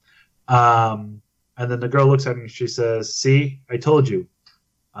kiss. And then the girl looks at me and she says, "See, I told you,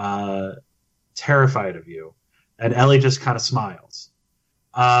 terrified of you." And Ellie just kind of smiles.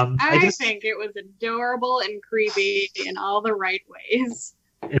 I think it was adorable and creepy in all the right ways.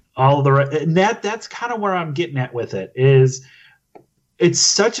 And that's kind of where I'm getting at with it, is it's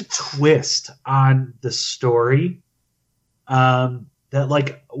such a twist on the story, that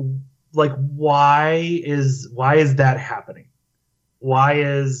like why is that happening? Why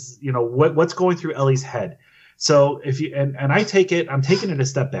is, what's going through Ellie's head? So if you, and I'm taking it a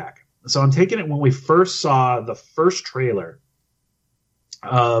step back. So I'm taking it when we first saw the first trailer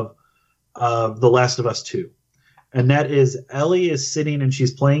of The Last of Us 2. And that is Ellie is sitting and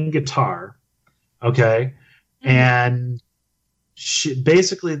she's playing guitar. Okay. Mm-hmm. And she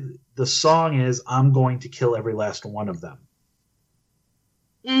basically, the song is, "I'm going to kill every last one of them."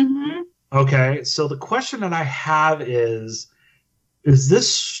 Mm-hmm. Okay. So the question that I have is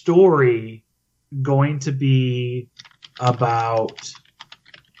this story going to be about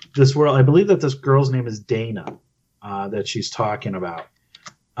this world? I believe that this girl's name is Dana, that she's talking about.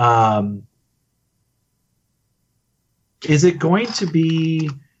 Is it going to be,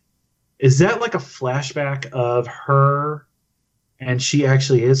 is that like a flashback of her and she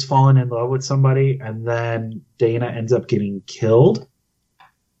actually is falling in love with somebody and then Dana ends up getting killed?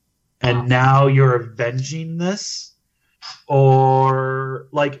 And now you're avenging this? Or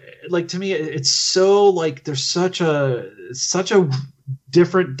like to me, it's so like there's such a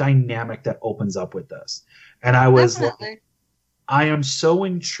different dynamic that opens up with this. And I was like, I am so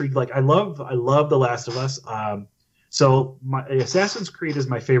intrigued. Like I love The Last of Us. So my Assassin's Creed is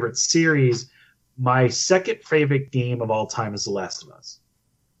my favorite series. My second favorite game of all time is The Last of Us.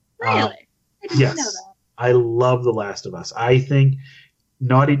 Really? I didn't know that. I love The Last of Us. I think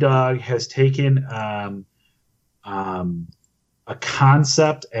Naughty Dog has taken a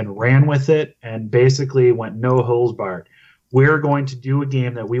concept and ran with it and basically went no holds barred. We're going to do a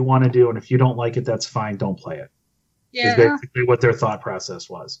game that we want to do, and if you don't like it, that's fine. Don't play it. Yeah. Is basically what their thought process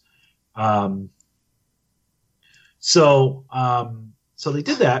was. So they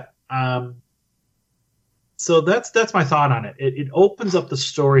did that. So that's my thought on it. It opens up the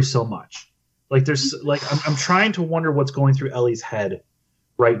story so much. Like there's like I'm trying to wonder what's going through Ellie's head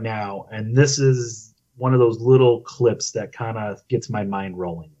right now, and this is one of those little clips that kind of gets my mind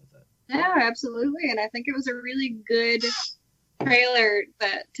rolling with it. Yeah, absolutely. And I think it was a really good trailer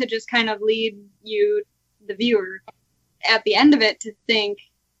to just kind of lead you, the viewer, at the end of it to think,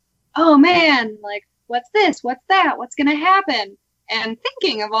 oh man, like, what's this? What's that? What's going to happen? And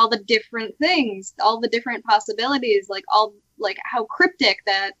thinking of all the different things, all the different possibilities, like how cryptic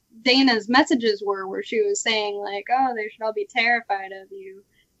that Dana's messages were, where she was saying like, oh, they should all be terrified of you.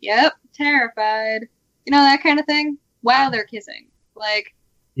 Yep, terrified. You know, that kind of thing, while they're kissing. Like,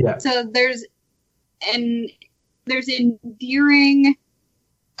 yeah. So there's endearing,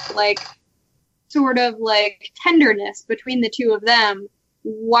 like, sort of like tenderness between the two of them,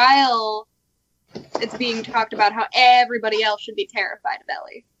 while it's being talked about how everybody else should be terrified of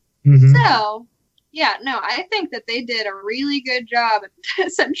Ellie. Mm-hmm. So, yeah, no, I think that they did a really good job at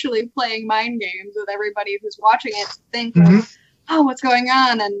essentially playing mind games with everybody who's watching it to think, like, oh, what's going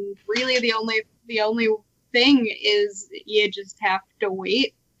on? And really the only thing is you just have to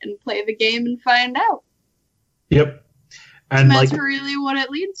wait and play the game and find out. Yep. And that's really what it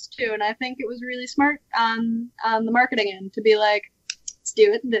leads to. And I think it was really smart on the marketing end to be like, let's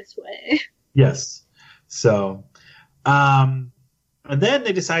do it this way. Yes. So, and then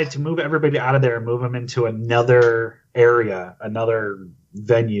they decided to move everybody out of there and move them into another area, another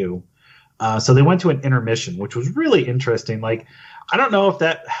venue. So they went to an intermission, which was really interesting. Like, I don't know if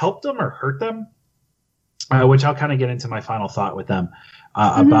that helped them or hurt them. which I'll kind of get into my final thought with them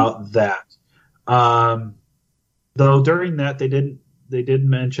Mhm. about that. Though during that they did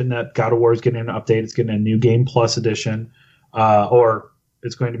mention that God of War is getting an update. It's getting a new Game Plus edition, or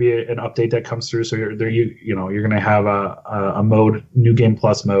it's going to be an update that comes through. So you're there, you're going to have a mode, new Game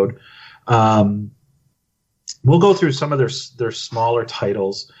Plus mode. We'll go through some of their smaller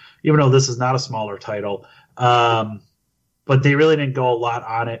titles, even though this is not a smaller title. But they really didn't go a lot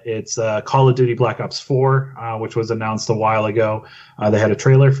on it. It's Call of Duty Black Ops 4, which was announced a while ago. They had a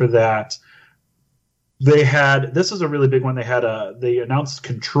trailer for that. This is a really big one. They announced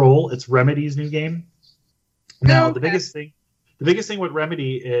Control. It's Remedy's new game. Now, Okay. the biggest thing with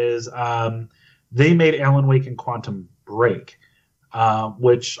Remedy is they made Alan Wake and Quantum Break,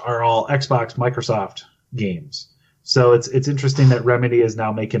 which are all Xbox, Microsoft games. So it's interesting that Remedy is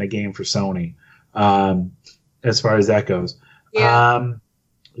now making a game for Sony, as far as that goes. Yeah.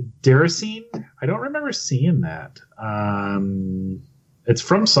 Deracine, I don't remember seeing that. It's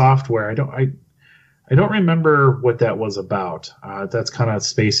from Software. I don't remember what that was about. That's kind of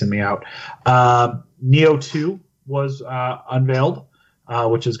spacing me out. Neo 2 was unveiled,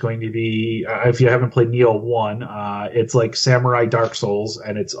 which is going to be, if you haven't played Neo 1, it's like Samurai Dark Souls,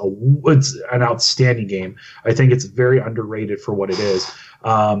 and it's an outstanding game. I think it's very underrated for what it is.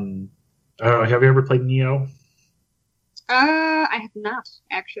 I don't know, have you ever played Neo? I have not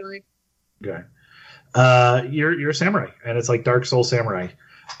actually. Okay. You're a samurai, and it's like Dark Souls Samurai.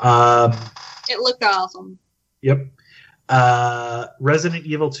 It looked awesome. Yep. Resident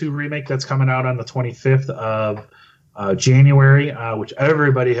Evil 2 remake that's coming out on the 25th of January, which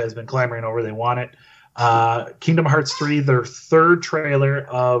everybody has been clamoring over. They want it. Kingdom Hearts 3, their third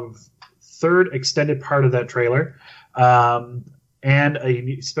extended part of that trailer. And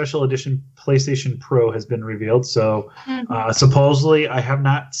a special edition PlayStation Pro has been revealed. So supposedly, I have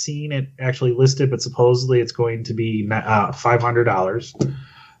not seen it actually listed, but supposedly it's going to be $500.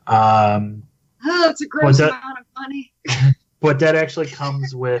 That's a gross amount of money. But that actually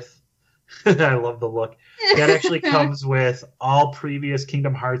comes with, I love the look. That actually comes with all previous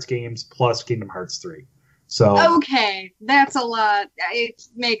Kingdom Hearts games plus Kingdom Hearts 3. So okay, that's a lot. It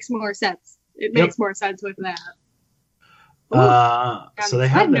makes more sense. It makes more sense with that. So they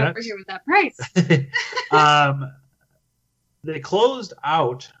have that. Over here with that price. They closed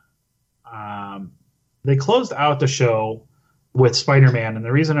out. They closed out the show with Spider-Man, and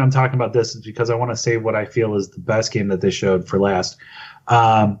the reason I'm talking about this is because I want to save what I feel is the best game that they showed for last.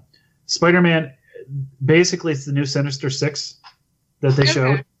 Spider-Man, basically, it's the new Sinister Six that they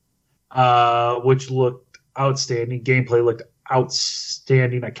showed, which looked outstanding. Gameplay looked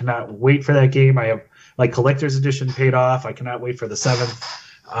outstanding. I cannot wait for that game. I have collector's edition paid off. I cannot wait for the 7th.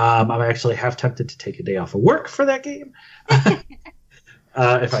 I'm actually half tempted to take a day off of work for that game.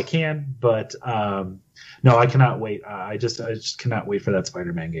 If I can, but no, I cannot wait. I just cannot wait for that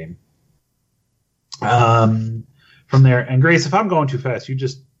Spider-Man game. From there, and Grace, if I'm going too fast, you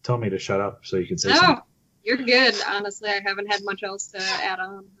just tell me to shut up so you can say something. No, you're good. Honestly, I haven't had much else to add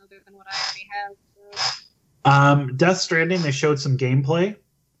on other than what I already have. So. Death Stranding, they showed some gameplay.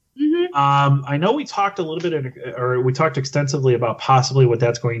 Mm-hmm. I know we talked a little bit, we talked extensively about possibly what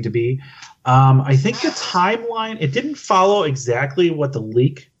that's going to be. I think the timeline, it didn't follow exactly what the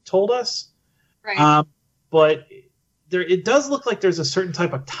leak told us. Right. But it does look like there's a certain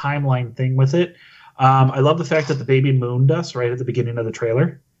type of timeline thing with it. I love the fact that the baby mooned us right at the beginning of the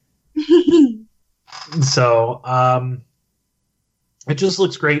trailer. So it just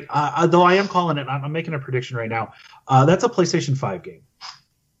looks great. Though I am calling it, I'm making a prediction right now. That's a PlayStation 5 game.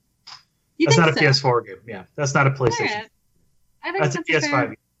 That's not a PS4 game. Yeah, that's not a PlayStation. Right. I think that's a PS5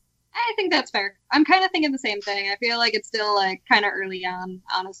 game. I think that's fair. I'm kind of thinking the same thing. I feel like it's still kind of early on,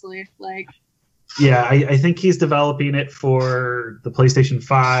 honestly. Yeah, I think he's developing it for the PlayStation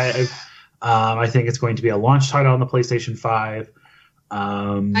 5. I think it's going to be a launch title on the PlayStation 5.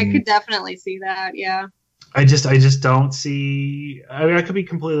 I could definitely see that. Yeah. I just don't see. I mean, I could be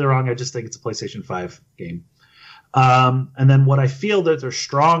completely wrong. I just think it's a PlayStation 5 game. And then what I feel that their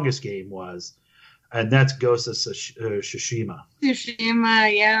strongest game was, and that's Ghost of Tsushima.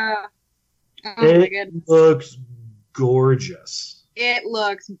 Tsushima, yeah. Oh my goodness. It looks gorgeous. It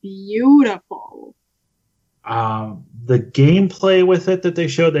looks beautiful. The gameplay with it that they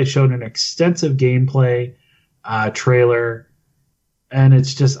showed an extensive gameplay trailer, and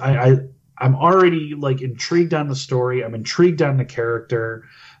it's just I'm already intrigued on the story. I'm intrigued on the character.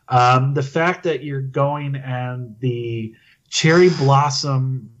 The fact that you're going and the cherry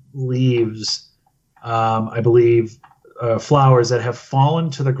blossom leaves, I believe, flowers that have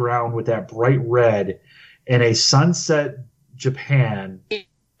fallen to the ground with that bright red in a sunset Japan,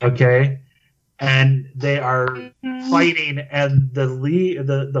 okay? and they are Mhm. fighting, and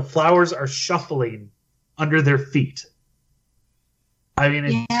the flowers are shuffling under their feet. I mean,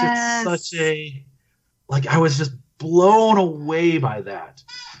 it's Yes. just such a I was just blown away by that.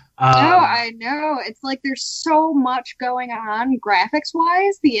 No, I know. It's like there's so much going on graphics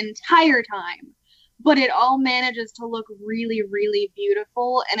wise the entire time, but it all manages to look really, really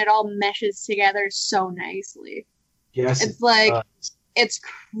beautiful, and it all meshes together so nicely. Yes, It's like it's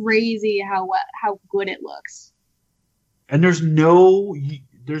crazy how good it looks. and there's no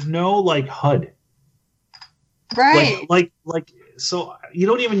like HUD. Right. Like so you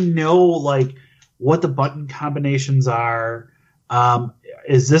don't even know like what the button combinations are.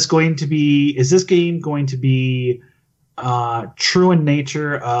 Is this game going to be true in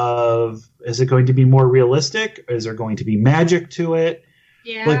nature of, is it going to be more realistic? Is there going to be magic to it?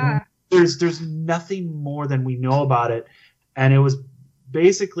 Yeah. Like there's nothing more than we know about it. And it was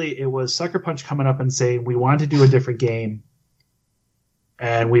Sucker Punch coming up and saying, we want to do a different game,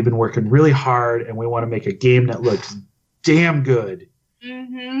 and we've been working really hard, and we want to make a game that looks damn good.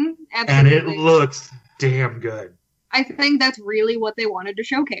 Mm-hmm. Absolutely. And it looks damn good. I think that's really what they wanted to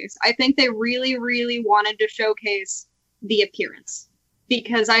showcase. I think they really, really wanted to showcase the appearance.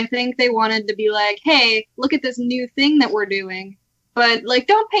 Because I think they wanted to be like, hey, look at this new thing that we're doing. But, like,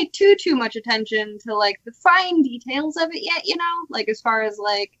 don't pay too much attention to, like, the fine details of it yet, you know? Like, as far as,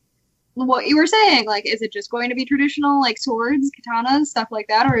 like, what you were saying. Like, is it just going to be traditional, like, swords, katanas, stuff like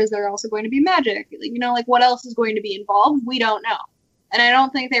that? Or is there also going to be magic? You know, like, what else is going to be involved? We don't know. And I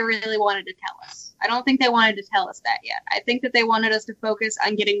don't think they really wanted to tell us. I don't think they wanted to tell us that yet. I think that they wanted us to focus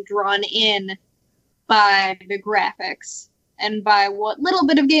on getting drawn in by the graphics and by what little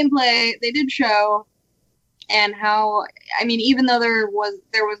bit of gameplay they did show, and how, I mean, even though there was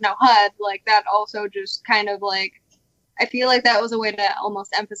no HUD, like, that also just kind of, like, I feel like that was a way to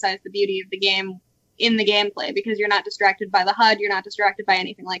almost emphasize the beauty of the game in the gameplay, because you're not distracted by the HUD, you're not distracted by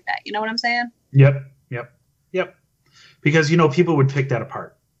anything like that. You know what I'm saying? Yep. Because, you know, people would pick that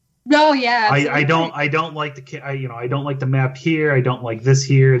apart. Oh yeah. I don't like I don't like the map here. I don't like this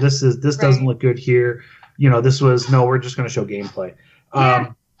here. This doesn't look good here. You know, we're just going to show gameplay.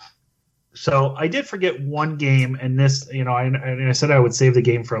 Yeah. So I did forget one game, and this, you know, I said I would save the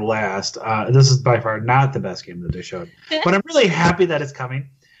game for last. This is by far not the best game that they showed, but I'm really happy that it's coming.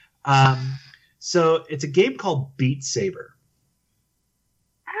 So it's a game called Beat Saber.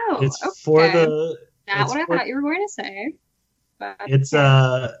 Oh, It's okay. for the. Not what I thought you were going to say. But It's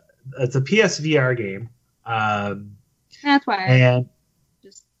a PSVR game. That's why And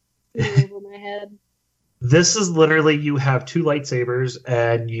just flew over my head. this is literally, you have two lightsabers,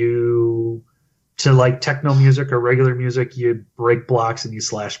 and to like techno music or regular music, you break blocks and you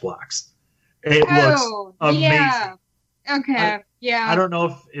slash blocks. It looks amazing. Yeah. Okay. I don't know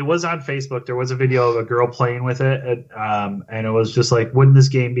if it was on Facebook. There was a video of a girl playing with it, and it was just like, wouldn't this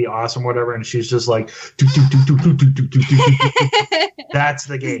game be awesome, whatever, and she's just like, that's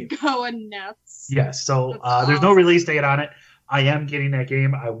the game. Going nuts. Yes, so That's there's no awesome. release date on it. I am getting that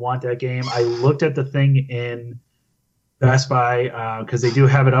game. I want that game. I looked at the thing in Best Buy, because they do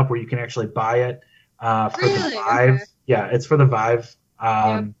have it up where you can actually buy it for Really? the Vive. Okay. Yeah, it's for the Vive.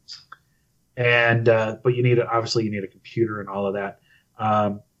 Yep. And but you need a computer and all of that.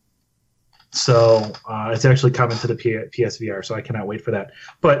 So it's actually coming to the PSVR, so I cannot wait for that.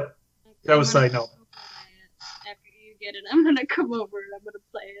 But that was side note. After you get it, I'm gonna come over and I'm gonna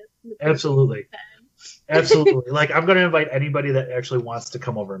play it. Absolutely. Absolutely. Like, I'm going to invite anybody that actually wants to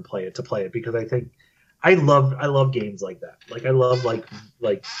come over and play it, because I think I love games like that. Like, I love like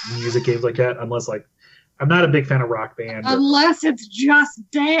music games like that. Unless, like, I'm not a big fan of Rock Band. Unless it's Just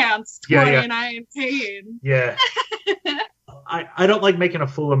Dance Yeah. 2019. Yeah. I don't like making a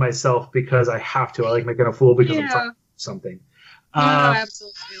fool of myself because I have to. I like making a fool because I'm trying to do something. No,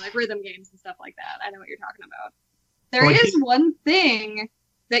 absolutely. Like rhythm games and stuff like that. I know what you're talking about. There is one thing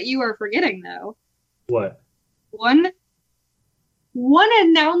that you are forgetting, though. What? One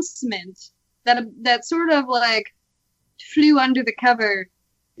announcement that sort of like flew under the cover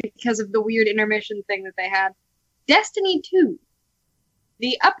because of the weird intermission thing that they had. Destiny 2.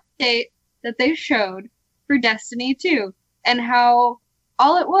 The update that they showed for Destiny 2, and how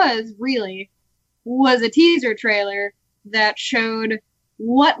all it was really was a teaser trailer that showed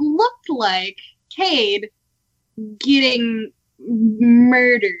what looked like Cade getting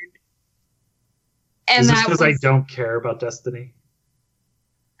murdered. And Is this that because was, I don't care about Destiny?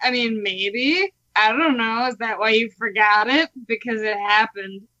 I mean, maybe. I don't know. Is that why you forgot it? Because it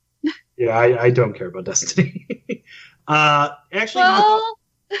happened. Yeah, I don't care about Destiny. Actually, Well,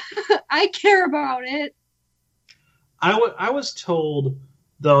 I care about it. I was told,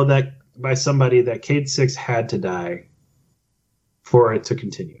 though, that by somebody that Cade 6 had to die for it to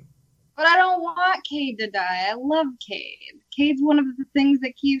continue. But I don't want Cade to die. I love Cade. Cade's one of the things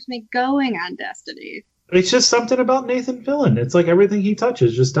that keeps me going on Destiny. It's just something about Nathan Fillion. It's like everything he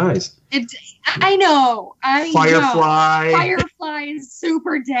touches just dies. I know. Firefly. Firefly is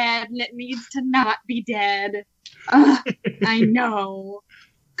super dead, and it needs to not be dead. I know.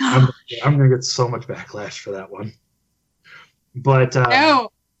 I'm going to get so much backlash for that one. But no,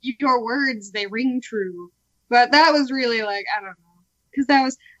 your words, they ring true. But that was really like, I don't know. Because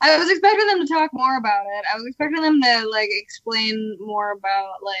I was expecting them to talk more about it. I was expecting them to, like, explain more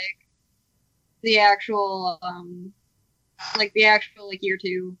about, like, the actual, year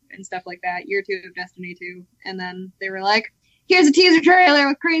 2 and stuff like that. Year 2 of Destiny 2. And then they were like, here's a teaser trailer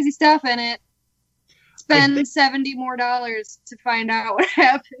with crazy stuff in it. Spend $70 more to find out what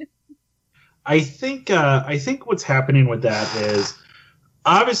happened. I think what's happening with that is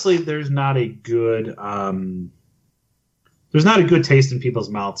obviously there's not a good taste in people's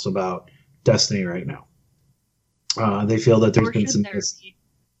mouths about Destiny right now. They feel that there's been some,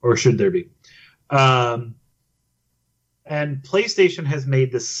 or should there be? And PlayStation has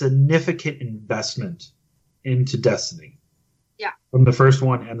made this significant investment into Destiny. Yeah. From the first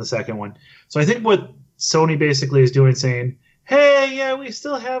one and the second one. So I think what Sony basically is doing, saying, hey, yeah, we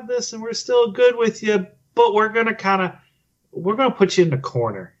still have this and we're still good with you, but we're going to put you in the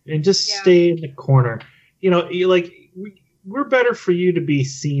corner and just stay in the corner. You know, we're better for you to be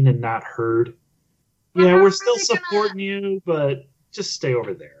seen and not heard. Yeah, we're still supporting you, but just stay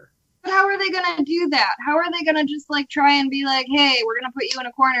over there. But how are they going to do that? How are they going to just, like, try and be like, hey, we're going to put you in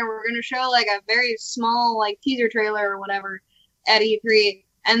a corner. We're going to show, like, a very small, like, teaser trailer or whatever at E3,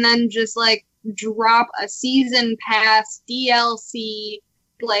 and then just, like, drop a season pass DLC,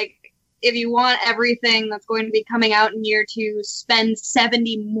 like, if you want everything that's going to be coming out in year 2, spend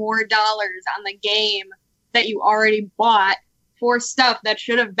 $70 more on the game that you already bought for stuff that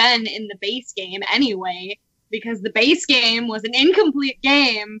should have been in the base game anyway, because the base game was an incomplete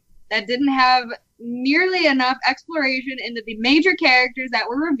game that didn't have nearly enough exploration into the major characters that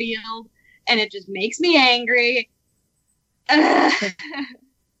were revealed, and it just makes me angry.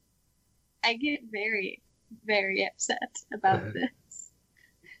 I get very, very upset about this.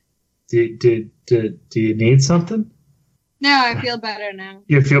 Do you need something? No, I feel better now.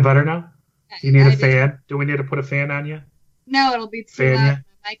 You feel better now? Do you need a fan? Do we need to put a fan on you? No, it'll be too loud.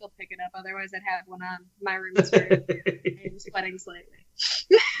 Mike will pick it up. Otherwise, I'd have one on. My room is very I'm sweating slightly.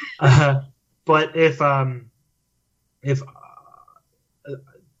 But if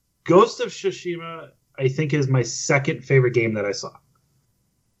Ghost of Tsushima, I think, is my second favorite game that I saw.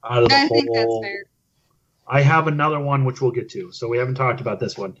 Out of the I think that's fair. I have another one which we'll get to, so we haven't talked about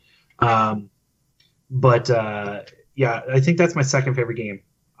this one. But I think that's my second favorite game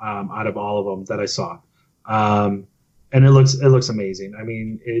out of all of them that I saw. And it looks amazing. I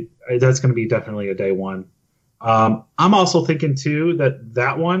mean, that's going to be definitely a day one. I'm also thinking too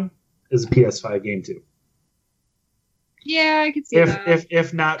that one is a PS5 game too. Yeah, I could see that.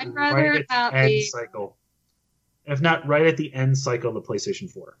 If not right at the end cycle. If not right at the end cycle of the PlayStation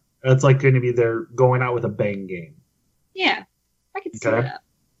 4. That's like going to be their going out with a bang game. Yeah, I could see that.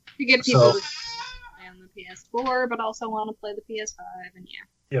 You get people who play on the PS4, but also want to play the PS5, and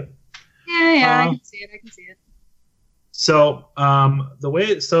Yep. Yeah, I can see it. So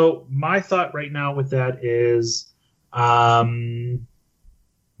my thought right now with that is, my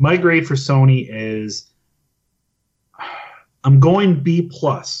grade for Sony is, I'm going B+.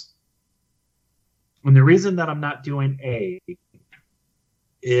 And the reason that I'm not doing A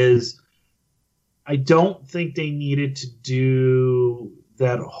is I don't think they needed to do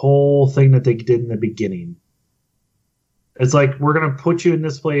that whole thing that they did in the beginning. It's like, we're going to put you in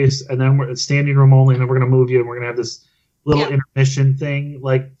this place, and then we're standing room only, and then we're going to move you, and we're going to have this little intermission thing.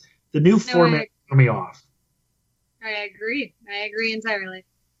 Like, the new format threw me off. I agree entirely.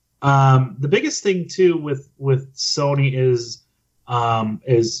 The biggest thing, too, with Sony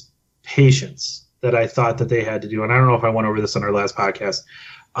is patience. That I thought that they had to do, and I don't know if I went over this on our last podcast.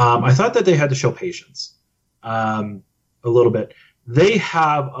 I thought that they had to show patience a little bit. They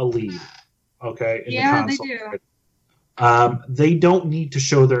have a lead, okay? In the console. They do. They don't need to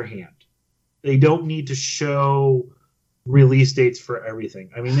show their hand. They don't need to show release dates for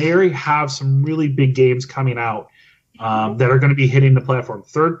everything. I mean, they already have some really big games coming out that are going to be hitting the platform.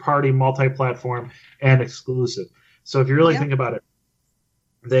 Third-party, multi-platform, and exclusive. So if you really think about it,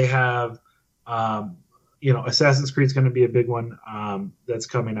 they have... Assassin's Creed is going to be a big one that's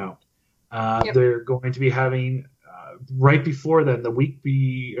coming out. They're going to be having right before then,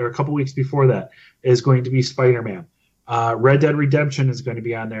 a couple weeks before that, is going to be Spider-Man. Red Dead Redemption is going to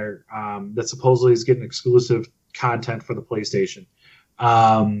be on there. That supposedly is getting exclusive content for the PlayStation.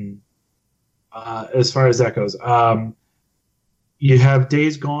 As far as that goes, you have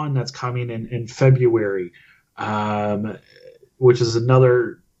Days Gone that's coming in February, which is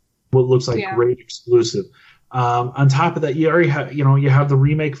another what looks like great exclusive. On top of that, you already have you have the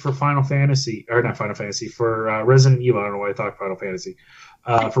remake for Final Fantasy, or not Final Fantasy, for Resident Evil. I don't know why I thought Final Fantasy.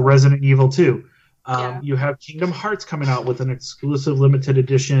 For Resident Evil 2. You have Kingdom Hearts coming out with an exclusive limited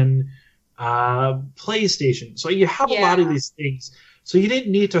edition PlayStation. So you have a lot of these things. So you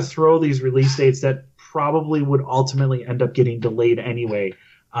didn't need to throw these release dates that probably would ultimately end up getting delayed anyway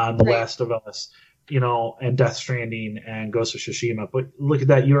on The Last of Us, and Death Stranding and Ghost of Tsushima. But look at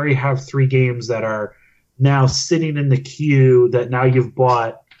that. You already have 3 games that are now sitting in the queue that now you've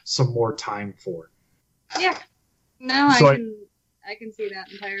bought some more time for. Yeah. No, so I can see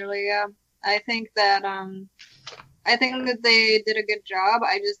that entirely. Yeah. I think that they did a good job.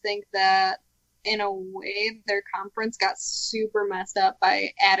 I just think that in a way their conference got super messed up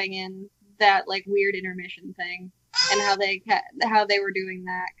by adding in that like weird intermission thing and how they were doing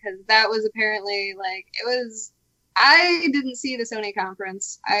that, because that was apparently like it was. I didn't see the Sony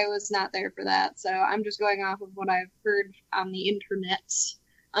conference. I was not there for that, so I'm just going off of what I've heard on the internet.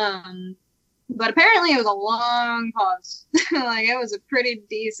 But apparently it was a long pause. Like, it was a pretty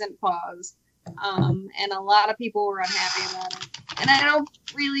decent pause. And a lot of people were unhappy about it. And I don't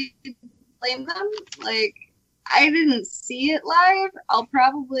really blame them. Like, I didn't see it live. I'll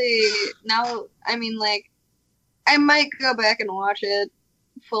probably now, I might go back and watch it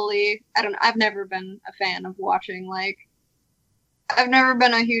fully. I've never been a fan of watching, I've never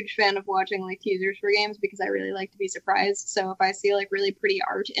been a huge fan of watching teasers for games because I really like to be surprised. So if I see really pretty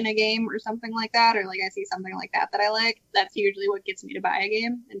art in a game or something like that, or I see something like that I like, that's usually what gets me to buy a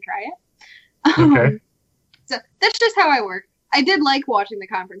game and try it. Okay. So that's just how I work. I did like watching the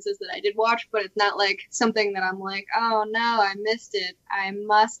conferences that I did watch, but it's not something that I'm oh no, I missed it. I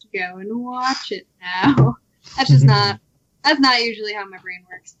must go and watch it now. That's just that's not usually how my brain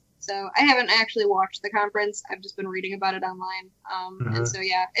works. So I haven't actually watched the conference. I've just been reading about it online. And so,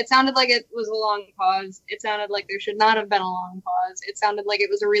 yeah, it sounded like it was a long pause. It sounded like there should not have been a long pause. It sounded like it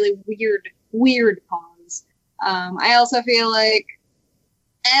was a really weird pause. I also feel like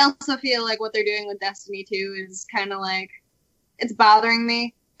what they're doing with Destiny 2 is kind of it's bothering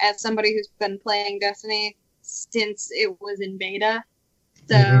me as somebody who's been playing Destiny since it was in beta.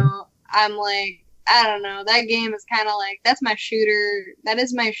 So I'm I don't know. That game is kind of that's my shooter. That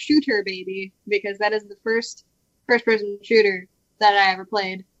is my shooter, baby, because that is the first-person shooter that I ever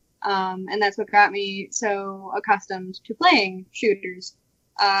played. And that's what got me so accustomed to playing shooters.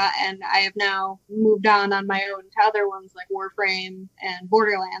 And I have now moved on my own to other ones like Warframe and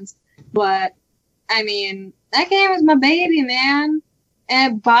Borderlands. But, that game is my baby, man.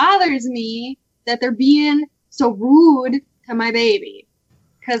 And it bothers me that they're being so rude to my baby.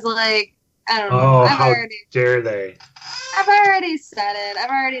 Because, I don't know. Oh, how dare they? I've already said it.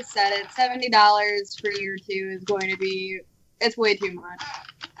 $70 for year 2 is going to be, it's way too much.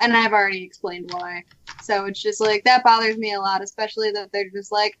 And I've already explained why. So it's just that bothers me a lot, especially that they're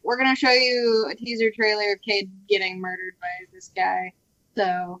just we're going to show you a teaser trailer of Cade getting murdered by this guy.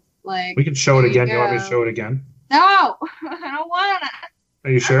 So, we can show it again. You want me to show it again? No! I don't want to.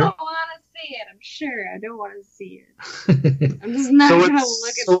 Are you sure? I don't want to see it. I'm sure. I don't want to see it. I'm just not going to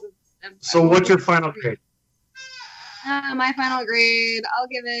look at it. So what's your final grade? My final grade, I'll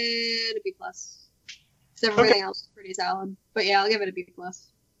give it a B+. So everything else is pretty solid. But yeah, I'll give it a B+.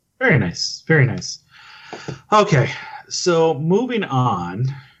 Very nice. Very nice. Okay, so moving on.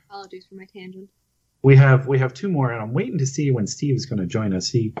 Apologies for my tangent. We have 2 more, and I'm waiting to see when Steve is going to join us.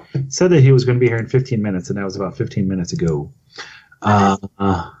 He said that he was going to be here in 15 minutes, and that was about 15 minutes ago.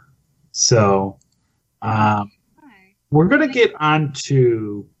 We're going to get on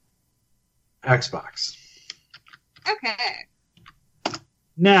to Xbox. Okay.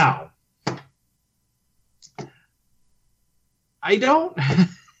 Now, I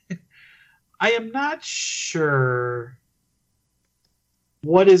am not sure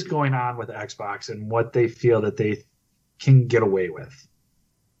what is going on with Xbox and what they feel that they can get away with.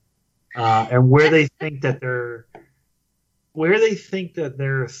 And where they think that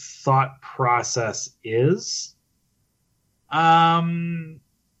their thought process is.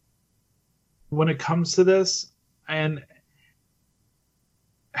 When it comes to this, and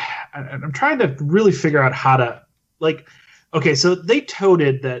I'm trying to really figure out how to okay, so they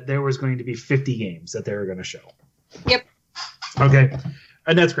toted that there was going to be 50 games that they were going to show. Yep. Okay,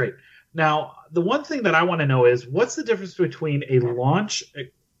 and that's great. Now, the one thing that I want to know is what's the difference between a launch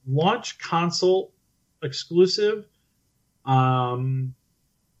console exclusive and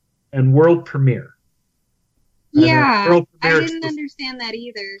world premiere. And Yeah, world I premiere didn't understand that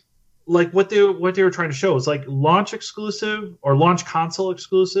either. like what they were trying to show is like launch exclusive or launch console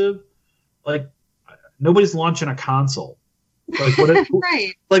exclusive. Like nobody's launching a console. Like what?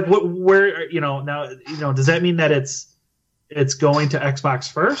 Right. Like what? Where now? Does that mean that it's going to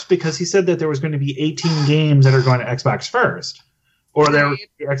Xbox first? Because he said that there was going to be 18 games that are going to Xbox first, or there were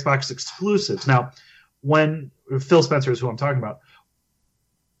Xbox exclusives. Now, when Phil Spencer is who I'm talking about,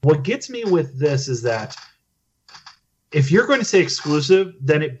 what gets me with this is that if you're going to say exclusive,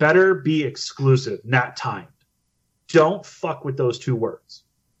 then it better be exclusive, not timed. Don't fuck with those two words.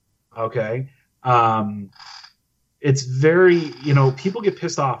 Okay? It's very, people get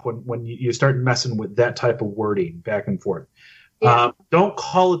pissed off when you start messing with that type of wording back and forth. Yeah. Don't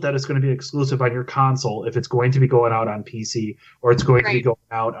call it that it's going to be exclusive on your console if it's going to be going out on PC or it's going to be going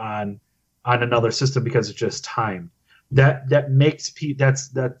out on another system because it's just timed. That makes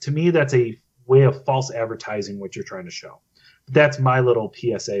that to me that's a way of false advertising what you're trying to show. That's my little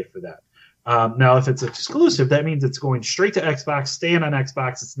PSA for that. Now, if it's exclusive, that means it's going straight to Xbox, staying on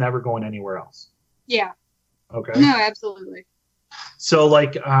Xbox. It's never going anywhere else. Yeah. Okay. No, absolutely. So,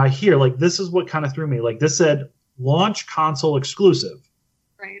 here, this is what kind of threw me. Like, this said, launch console exclusive.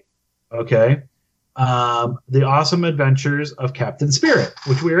 Right. Okay. The Awesome Adventures of Captain Spirit,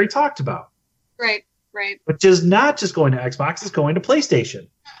 which we already talked about. Right. Which is not just going to Xbox, it's going to PlayStation.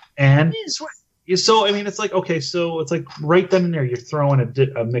 And so, I mean, it's like, okay, so it's like right then and there, you're throwing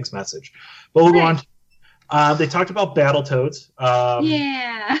a mixed message. But we'll go on. They talked about Battletoads.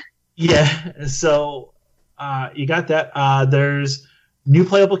 Yeah. Yeah. So you got that. There's new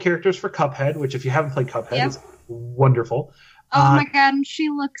playable characters for Cuphead, which if you haven't played Cuphead, is wonderful. Oh my god, and she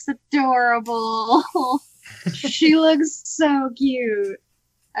looks adorable. She looks so cute.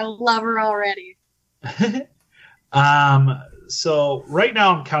 I love her already. So right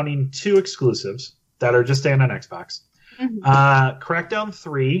now I'm counting 2 exclusives that are just staying on Xbox. Mm-hmm. Crackdown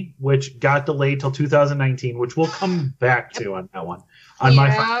 3, which got delayed till 2019, which we'll come back to on that one. On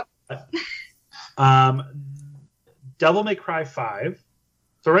my Devil May Cry 5.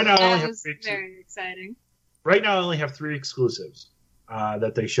 So right now I only have 3. Very exciting. Right now I only have 3 exclusives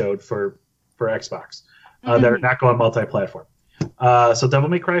that they showed for Xbox that are not going multi-platform. So Devil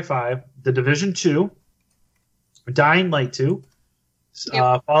May Cry 5, The Division 2, Dying Light 2,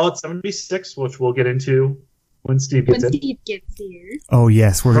 Fallout 76, which we'll get into when Steve gets here. Oh,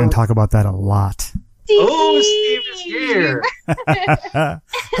 yes. We're going to talk about that a lot. Steve! Oh, Steve is here.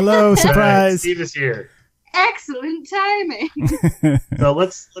 Hello, surprise. Right, Steve is here. Excellent timing. So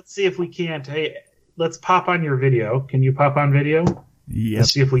let's see if we can't. Hey, let's pop on your video. Can you pop on video? Yep.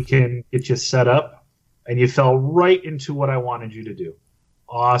 Let's see if we can get you set up. And you fell right into what I wanted you to do.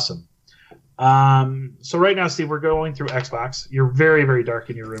 Awesome. So right now, Steve, we're going through Xbox. You're very, very dark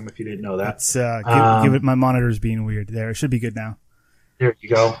in your room if you didn't know that. Give it my monitor's being weird there. It should be good now. There you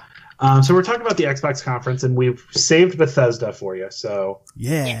go. So we're talking about the Xbox conference, and we've saved Bethesda for you. So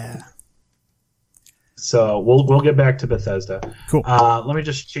yeah. So we'll get back to Bethesda. Cool. Let me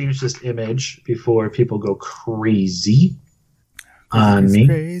just change this image before people go crazy on me.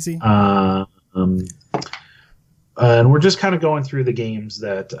 Crazy. And we're just kind of going through the games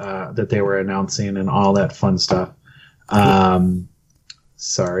that they were announcing and all that fun stuff.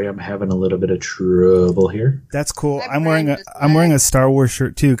 Sorry, I'm having a little bit of trouble here. That's cool. I'm wearing a Star Wars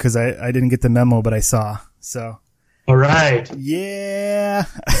shirt too because I didn't get the memo, but I saw. So. All right. Yeah.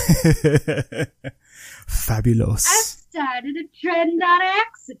 Fabulous. I've started a trend on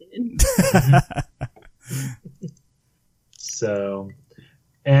accident. So,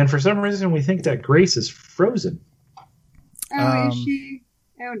 and for some reason we think that Grace is frozen. Oh, is she?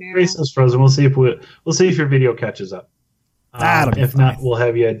 Oh no. Grace is frozen. We'll see if your video catches up. If not, we'll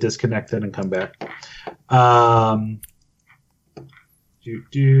have you disconnected and come back. Why don't you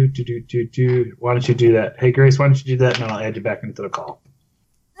do that? Hey, Grace, why don't you do that, and then I'll add you back into the call.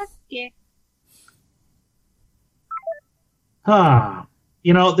 Okay.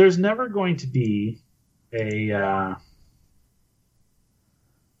 There's never going to be a...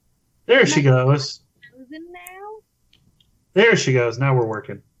 There she goes. There she goes. Now we're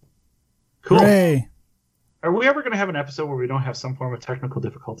working. Cool. Hooray. Are we ever going to have an episode where we don't have some form of technical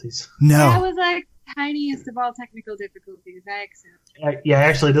difficulties? No. That was like tiniest of all technical difficulties. I accept. Yeah,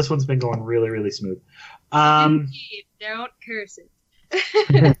 actually, this one's been going really, really smooth. Indeed, don't curse it.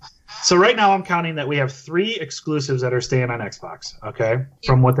 So right now I'm counting that we have 3 exclusives that are staying on Xbox, okay,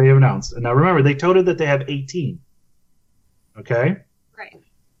 from what they have announced. And now remember, they told that they have 18. Okay?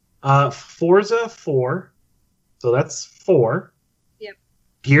 Right. Forza 4, so that's 4. Yep.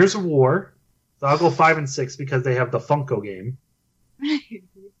 Gears of War, So I'll go 5 and 6 because they have the Funko game.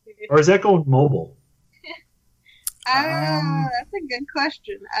 Or is that going mobile? That's a good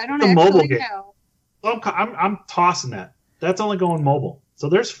question. I don't The actually mobile game. know. I'm tossing that. That's only going mobile. So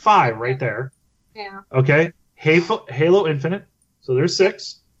there's 5 right there. Yeah. Okay. Halo Infinite. So there's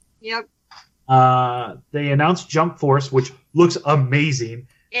 6. Yep. They announced Jump Force, which looks amazing.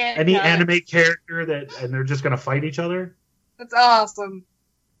 Any does. anime character and they're just going to fight each other. That's awesome.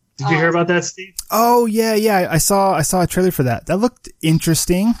 Did you hear about that, Steve? Oh yeah. I saw a trailer for that. That looked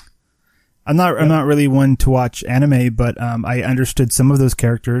interesting. I'm not really one to watch anime, but I understood some of those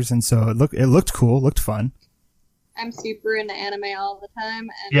characters, and so it looked cool, looked fun. I'm super into anime all the time,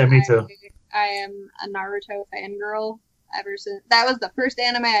 and Yeah, me too. I am a Naruto fangirl ever since. That was the first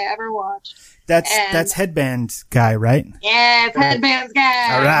anime I ever watched. That's Headband guy, right? Yeah, it's Headbands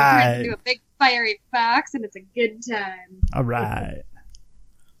guy. All right. He turns into a big fiery fox, and it's a good time. All right.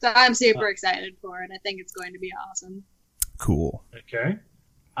 So I'm super excited for it. I think it's going to be awesome. Cool. Okay.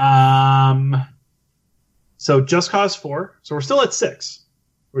 So Just Cause 4. So we're still at 6.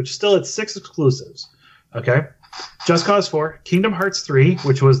 We're still at 6 exclusives. Okay. Just Cause 4, Kingdom Hearts 3,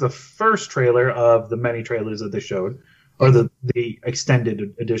 which was the first trailer of the many trailers that they showed, or the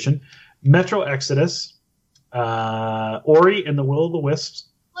extended edition. Metro Exodus, Ori and the Will of the Wisps.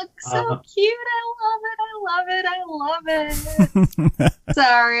 Looks so cute. I love it.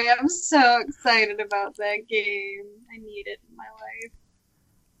 Sorry, I'm so excited about that game. I need it in my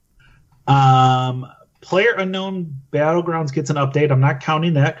life. PlayerUnknown Battlegrounds gets an update. I'm not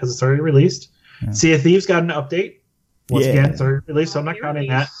counting that because it's already released. Yeah. Sea of Thieves got an update. Once again, it's already released, so I'm not counting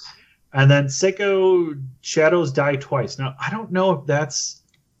that. And then Seiko Shadows Die Twice. Now, I don't know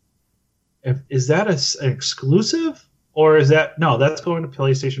is that an exclusive, or is that... No, that's going to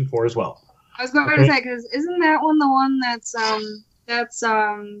PlayStation 4 as well. I was going to say, because isn't that one the one that's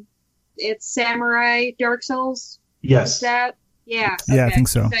it's Samurai Dark Souls? Yes. Is that? Yeah. Yeah, I think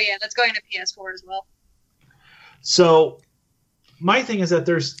so. So yeah, that's going to PS4 as well. So my thing is that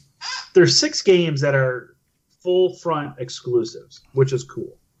there's 6 games that are full front exclusives, which is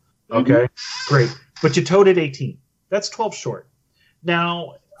cool. Okay, great. But you toted 18. That's 12 short.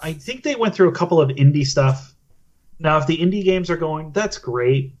 Now, I think they went through a couple of indie stuff. Now, if the indie games are going, that's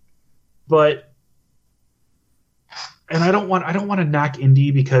great. But I don't want to knock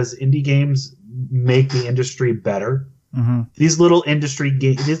indie because indie games make the industry better. Mm-hmm. These little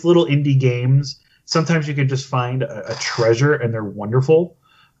indie games, sometimes you can just find a treasure and they're wonderful.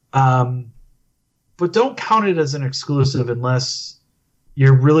 But don't count it as an exclusive unless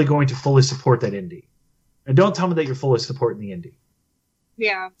you're really going to fully support that indie. And don't tell me that you're fully supporting the indie.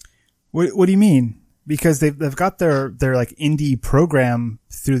 Yeah. What do you mean? Because they've got their like indie program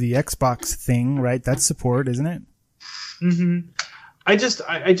through the Xbox thing, right? That's support, isn't it? Mm-hmm. I just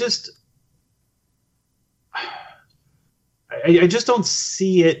don't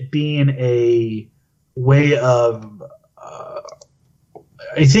see it being a way of.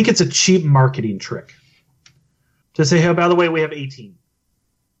 I think it's a cheap marketing trick to say, "Hey, by the way, we have 18."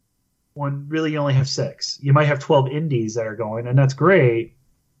 When really you only have 6. You might have 12 indies that are going, and that's great.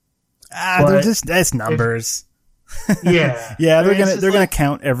 That's numbers. Yeah, yeah. They're gonna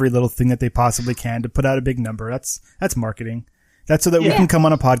count every little thing that they possibly can to put out a big number. That's marketing. That's so that we can come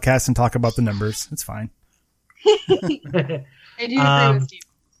on a podcast and talk about the numbers. It's fine. I do agree with Steve.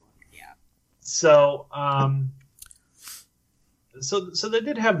 Yeah. So they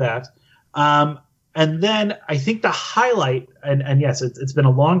did have that. And then I think the highlight, and yes, it's been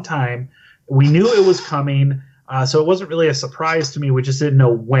a long time. We knew it was coming, so it wasn't really a surprise to me. We just didn't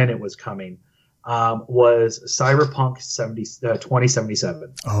know when it was coming. Was Cyberpunk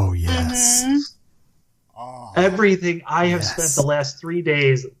 2077. Oh, yes. Mm-hmm. Oh, everything. I have spent the last 3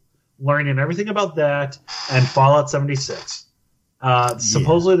 days learning everything about that and Fallout 76.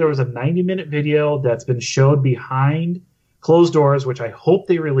 Supposedly there was a 90-minute video that's been showed behind closed doors, which I hope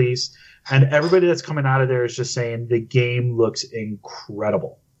they release. And everybody that's coming out of there is just saying the game looks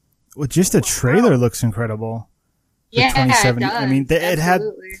incredible. Well, just the trailer looks incredible. Yeah, 2070. it does. I mean, it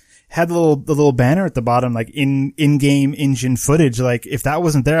had the little banner at the bottom, like in-game engine footage. Like if that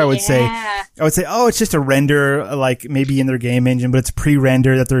wasn't there, I would say, oh, it's just a render, like maybe in their game engine, but it's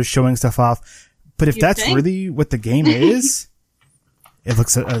pre-render that they're showing stuff off. But if that's really what the game is, it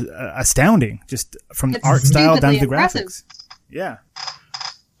looks astounding, just from the art style down to the graphics. Yeah.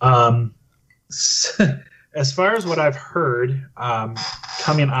 As far as what I've heard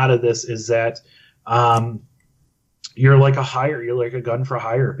coming out of this is that you're like a gun for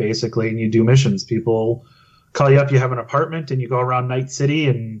hire, basically, and you do missions. People call you up, you have an apartment, and you go around Night City,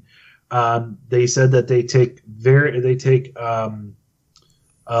 and they said that they take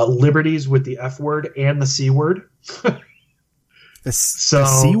liberties with the F word and the C word. The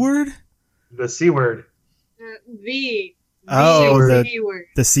C word? The C word.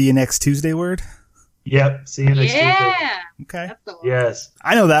 The See You Next Tuesday word? Yep, see you next Tuesday. Okay. That's the one. Yes.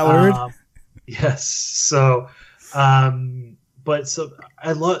 I know that word. Yes. So, I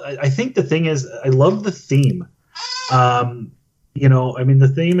think the thing is, I love the theme.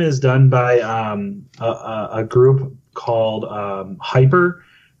 The theme is done by a group called Hyper,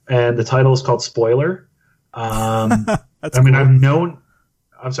 and the title is called Spoiler. That's cool.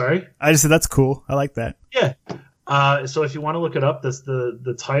 I'm sorry? I just said that's cool. I like that. Yeah. So if you want to look it up, that's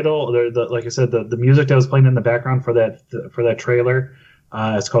the title. Like I said, the music that was playing in the background for that trailer.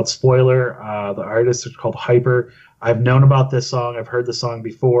 It's called Spoiler. The artist is called Hyper. I've known about this song. I've heard the song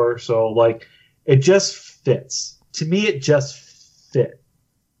before. So like, it just fits. To me, it just fit.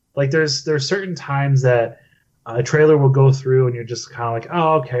 Like there's certain times that a trailer will go through and you're just kind of like,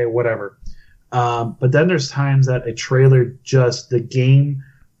 oh, okay, whatever. But then there's times that a trailer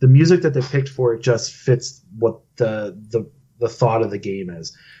the music that they picked for it just fits what the thought of the game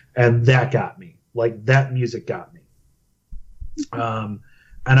is. And that got me. Like, that music got me. And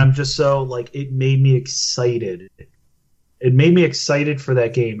I'm just so, like, it made me excited. It made me excited for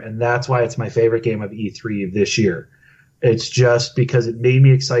that game, and that's why it's my favorite game of E3 this year. It's just because it made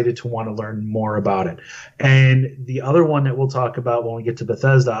me excited to want to learn more about it. And the other one that we'll talk about when we get to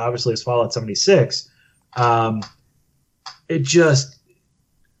Bethesda, obviously, is Fallout 76.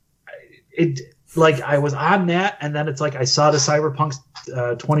 Like I was on that, and then it's like I saw the Cyberpunk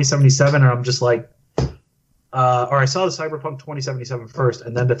 2077, and I'm just like, or I saw the Cyberpunk 2077 first,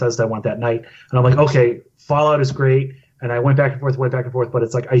 and then Bethesda went that night, and I'm like, okay, Fallout is great, and I went back and forth, but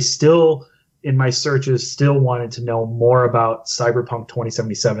it's like I still, in my searches, still wanted to know more about Cyberpunk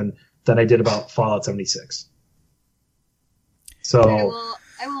 2077 than I did about Fallout 76. So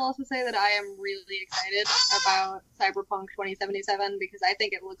I will also say that I am really excited about Cyberpunk 2077 because I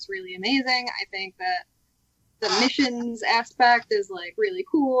think it looks really amazing. I think that the missions aspect is like really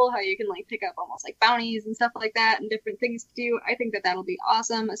cool, how you can like pick up almost like bounties and stuff like that and different things to do. I think that that'll be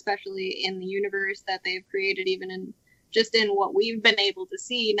awesome, especially in the universe that they've created, even in what we've been able to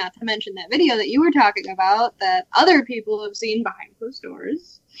see, not to mention that video that you were talking about that other people have seen behind closed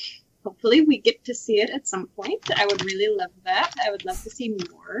doors. Hopefully we get to see it at some point. I would really love that. I would love to see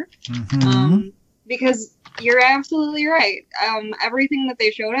more. Mm-hmm. Because you're absolutely right. Everything that they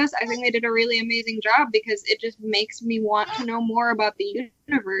showed us, I think they did a really amazing job because it just makes me want to know more about the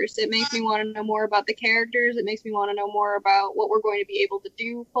universe. It makes me want to know more about the characters. It makes me want to know more about what we're going to be able to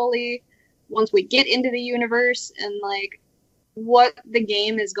do fully once we get into the universe and like what the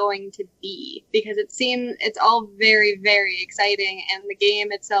game is going to be, because it's all very, very exciting, and the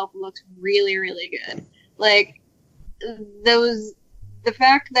game itself looks really, really good. Like the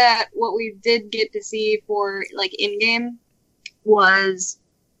fact that what we did get to see for like in-game was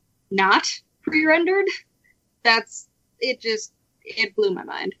not pre-rendered, it blew my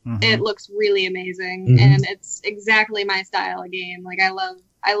mind. Mm-hmm. It looks really amazing, and it's exactly my style of game. Like I love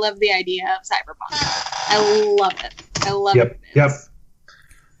the idea of Cyberpunk. I love it. I love it.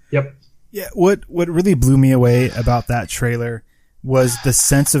 Yep. Yeah, what really blew me away about that trailer was the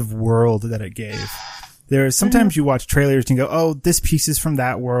sense of world that it gave. There's sometimes you watch trailers and you go, oh, this piece is from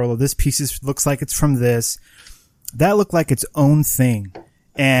that world, or this piece looks like it's from this. That looked like its own thing.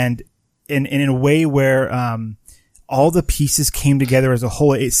 And in a way where all the pieces came together as a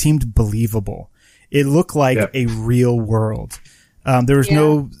whole, it seemed believable. It looked like a real world. There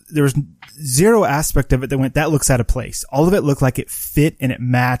was zero aspect of it that looks out of place. All of it looked like it fit and it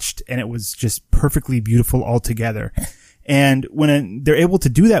matched, and it was just perfectly beautiful altogether. And when they're able to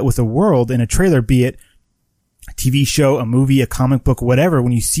do that with a world in a trailer, be it a TV show, a movie, a comic book, whatever,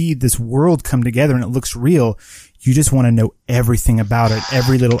 when you see this world come together and it looks real, you just want to know everything about it,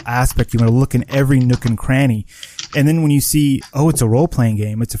 every little aspect. You want to look in every nook and cranny. And then when you see, oh, it's a role-playing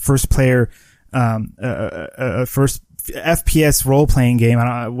game, it's a first-player, first FPS role-playing game,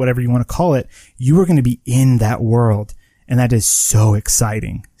 whatever you want to call it, you are going to be in that world. And that is so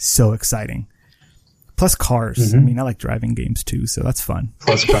exciting. So exciting. Plus cars. Mm-hmm. I mean, I like driving games too, so that's fun.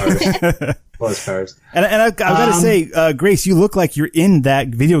 Plus cars. Plus cars. And I've got to say, Grace, you look like you're in that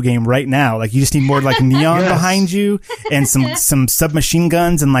video game right now. Like, you just need more like neon behind you and some submachine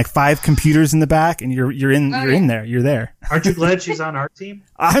guns and like 5 computers in the back, and you're in there. You're there. Aren't you glad she's on our team?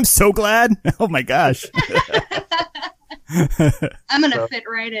 I'm so glad. Oh my gosh. I'm gonna fit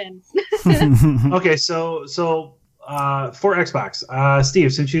right in. Okay, so for Xbox,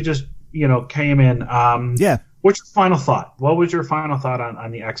 Steve, since you just came in, what's your final thought? What was your final thought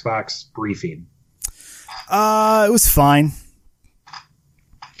on the Xbox briefing? It was fine.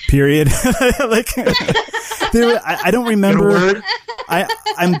 period. Like, I don't remember.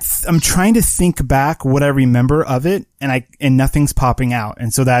 I'm trying to think back what I remember of it, and nothing's popping out,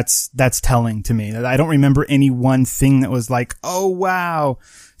 and so that's telling to me. I don't remember any one thing that was like, oh wow.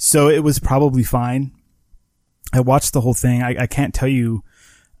 So it was probably fine. I watched the whole thing. I can't tell you.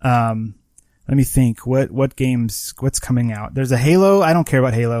 Let me think. What games? What's coming out? There's a Halo. I don't care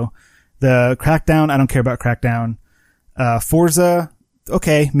about Halo. The Crackdown. I don't care about Crackdown. Forza.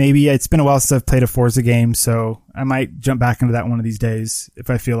 Okay, maybe. It's been a while since I've played a Forza game, so I might jump back into that one of these days if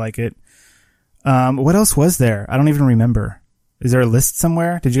I feel like it. What else was there? I don't even remember. Is there a list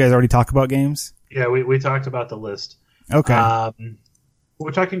somewhere? Did you guys already talk about games? Yeah, we talked about the list. Okay.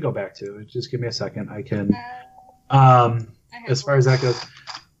 Which I can go back to. Just give me a second. I can. As far as that goes.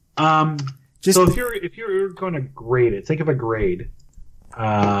 So if you're going to grade it, think of a grade.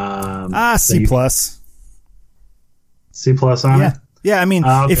 C plus. C plus on it? Yeah, I mean,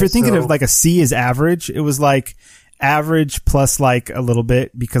 if you're thinking of like a C is average, it was like average plus like a little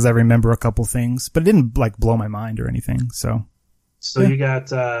bit because I remember a couple things, but it didn't like blow my mind or anything. So you got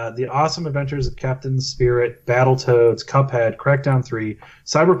The Awesome Adventures of Captain Spirit, Battletoads, Cuphead, Crackdown 3,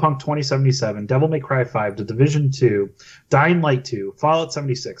 Cyberpunk 2077, Devil May Cry 5, The Division 2, Dying Light 2, Fallout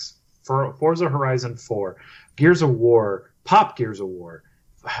 76, Forza Horizon 4, Gears of War, Pop Gears of War,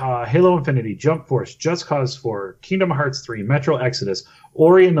 Halo Infinity, Jump Force, Just Cause 4, Kingdom Hearts 3, Metro Exodus,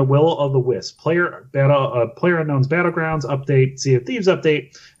 Ori and the Will of the Wisp, PlayerUnknown's Battlegrounds update, Sea of Thieves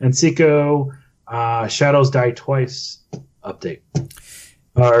update, and Seiko Shadows Die Twice update.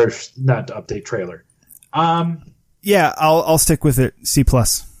 Or not update, trailer. Yeah, I'll stick with it. C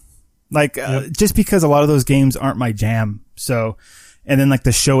plus. Like just because a lot of those games aren't my jam. So, and then like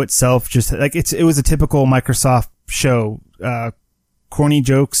the show itself, just like it was a typical Microsoft show. Corny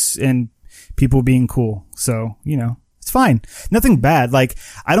jokes and people being cool. So, it's fine. Nothing bad. Like,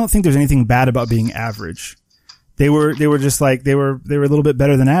 I don't think there's anything bad about being average. They were just like, they were a little bit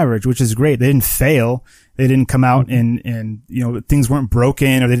better than average, which is great. They didn't fail. They didn't come out and things weren't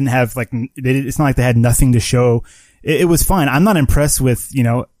broken or they didn't have like, it's not like they had nothing to show. It was fine. I'm not impressed with,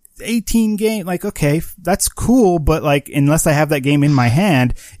 18 game. Like, okay, that's cool. But like, unless I have that game in my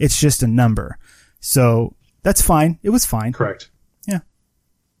hand, it's just a number. So that's fine. It was fine. Correct. Yeah.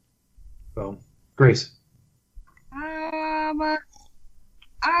 So, Grace. I'm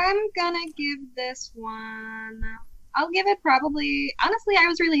gonna give this one. I'll give it probably. Honestly, I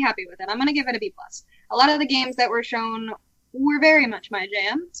was really happy with it. I'm gonna give it a B plus. A lot of the games that were shown were very much my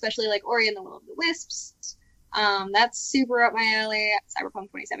jam, especially like Ori and the Will of the Wisps. That's super up my alley.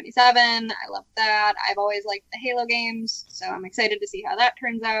 Cyberpunk 2077. I love that. I've always liked the Halo games, so I'm excited to see how that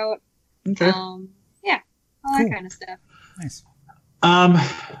turns out. Okay. Yeah, all that kind of stuff. Nice.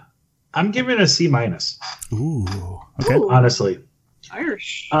 I'm giving it a C minus. Ooh. Okay. Honestly.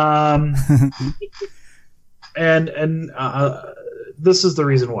 Irish. And this is the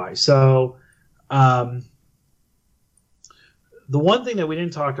reason why. So, the one thing that we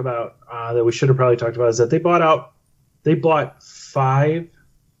didn't talk about that we should have probably talked about is that they bought 5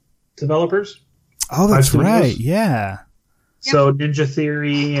 developers. Oh, that's right. Yeah. So Ninja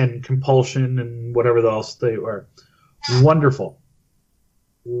Theory and Compulsion and whatever else they were. Wonderful.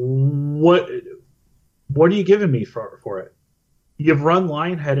 What are you giving me for it? You've run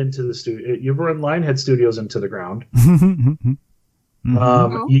Lionhead into the studio. You've run Lionhead Studios into the ground. Mm-hmm.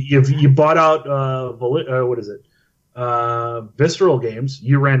 You bought out what is it? Visceral Games.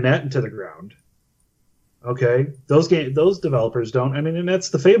 You ran that into the ground. Okay, those developers don't. I mean, and that's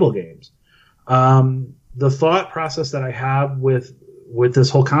the Fable games. The thought process that I have with this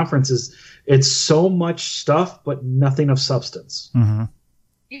whole conference is it's so much stuff, but nothing of substance. Mm-hmm.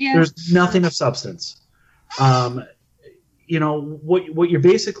 Yeah. There's nothing of substance. What you're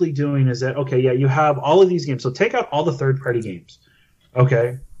basically doing is that, okay, yeah, you have all of these games. So take out all the third-party games.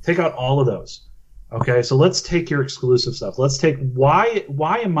 Okay? Take out all of those. Okay? So let's take your exclusive stuff. Let's take why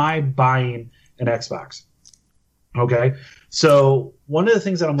am I buying an Xbox? Okay? So one of the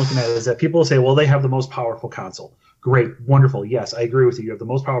things that I'm looking at is that people say, well, they have the most powerful console. Great, wonderful. Yes, I agree with you. You have the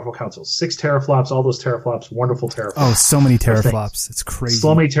most powerful console. 6 teraflops, all those teraflops, wonderful teraflops. Oh, so many teraflops. It's crazy.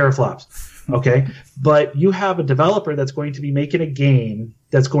 So many teraflops. Okay. But you have a developer that's going to be making a game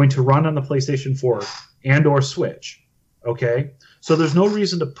that's going to run on the PlayStation 4 and or Switch. Okay. So there's no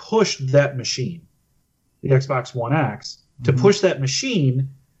reason to push that machine, the Xbox One X, to push that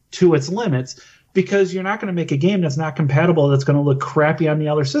machine to its limits, because you're not going to make a game that's not compatible, that's going to look crappy on the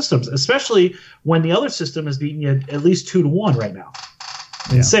other systems, especially when the other system is beating you at least 2-1 right now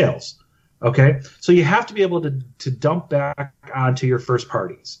in sales. Okay. So you have to be able to dump back onto your first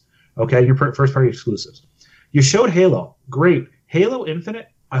parties. Okay, your first party exclusives. You showed Halo. Great. Halo Infinite,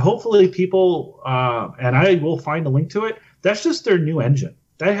 hopefully people, and I will find a link to it. That's just their new engine.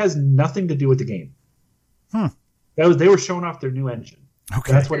 That has nothing to do with the game. They were showing off their new engine.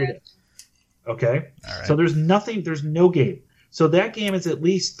 Okay. That's what it is. Okay. All right. So there's no game. So that game is at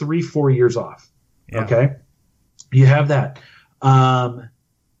least 3-4 years off. Yeah. Okay. You have that. And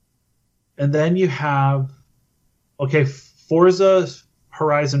then you have, Forza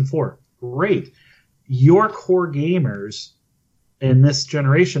Horizon 4. Great. Your core gamers in this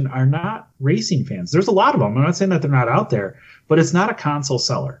generation are not racing fans. There's a lot of them. I'm not saying that they're not out there, but it's not a console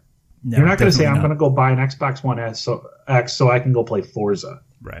seller. No, you're not going to say, I'm not. going to go buy an Xbox One X so I can go play Forza.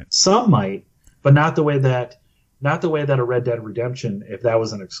 Right. Some might, but not the way that a Red Dead Redemption, if that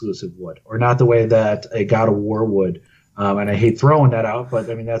was an exclusive, would, or not the way that a God of War would. And I hate throwing that out, but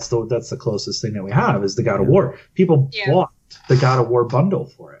I mean that's the closest thing that we have is the God of War. People bought the God of War bundle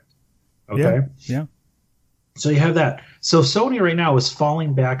for it. Okay. Yeah. So you have that. So Sony right now is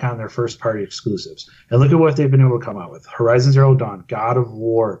falling back on their first party exclusives, and look at what they've been able to come out with: Horizon Zero Dawn, God of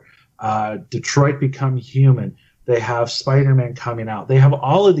War, Detroit Become Human. They have Spider-Man coming out. They have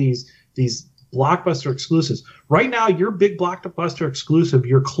all of these blockbuster exclusives. Right now, your big blockbuster exclusive,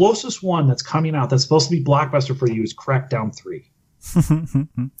 your closest one that's coming out that's supposed to be blockbuster for you is Crackdown 3.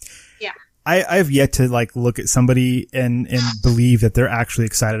 Yeah. I've yet to look at somebody and believe that they're actually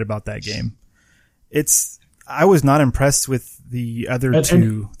excited about that game. I was not impressed with the other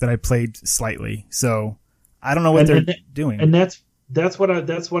two that I played slightly. So I don't know what they're doing. And that's what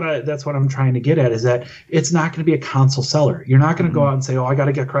I'm trying to get at, is that it's not going to be a console seller. You're not going to go out and say, "Oh, I got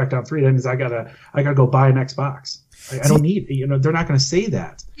to get Crackdown 3." That means I gotta go buy an Xbox. I don't need. They're not going to say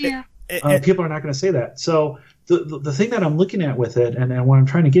that. Yeah. People are not going to say that. So the thing that I'm looking at with it, and what I'm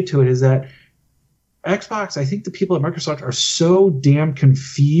trying to get to it, is that Xbox. I think the people at Microsoft are so damn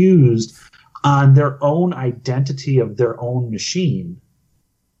confused on their own identity of their own machine,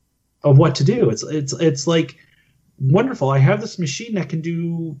 of what to do. It's like, wonderful, I have this machine that can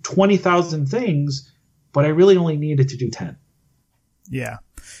do 20,000 things, but I really only need it to do 10. Yeah.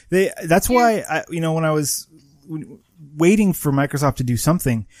 That's why when I was waiting for Microsoft to do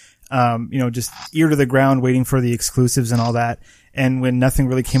something, just ear to the ground, waiting for the exclusives and all that. And when nothing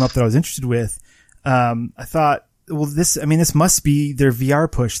really came up that I was interested with, I thought, well, this must be their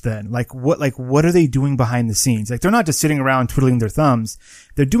VR push then. What are they doing behind the scenes? They're not just sitting around twiddling their thumbs.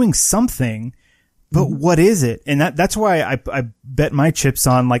 They're doing something. But what is it? And that's why I bet my chips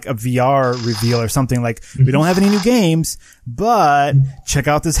on a VR reveal or something. We don't have any new games, but check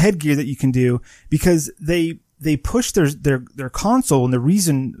out this headgear that you can do, because they push their console. And the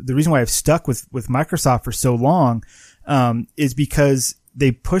reason why I've stuck with Microsoft for so long, is because they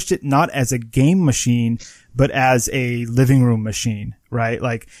pushed it not as a game machine, but as a living room machine, right?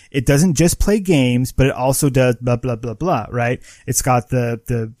 It doesn't just play games, but it also does blah, blah, blah, blah, right? It's got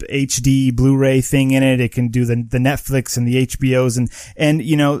the HD Blu-ray thing in it. It can do the Netflix and the HBOs and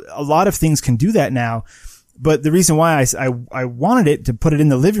a lot of things can do that now. But the reason why I wanted it to put it in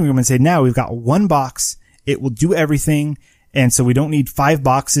the living room and say, now we've got one box. It will do everything. And so we don't need 5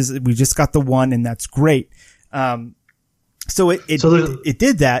 boxes. We just got the one, and that's great. So it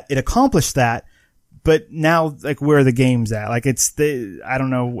did that. It accomplished that. But now, where are the games at? I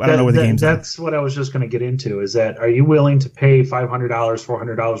don't know where the games are. That's what I was just going to get into, is that, are you willing to pay $500,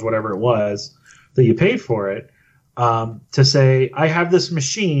 $400, whatever it was that you paid for it, to say, I have this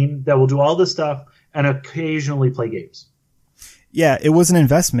machine that will do all this stuff and occasionally play games? Yeah, it was an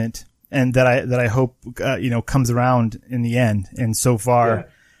investment, and that I hope, comes around in the end. And so far,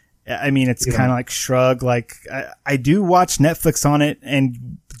 it's kind of like shrug. I do watch Netflix on it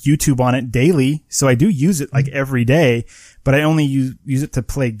and YouTube on it daily, so I do use it every day, but I only use it to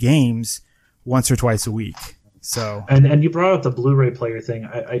play games once or twice a week. So and you brought up the Blu-ray player thing.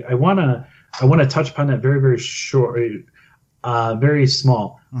 I wanna touch upon that very, very short, very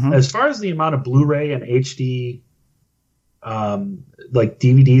small. Mm-hmm. As far as the amount of Blu-ray and HD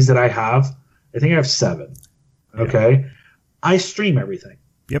DVDs that I have, I think I have 7. Okay, I stream everything.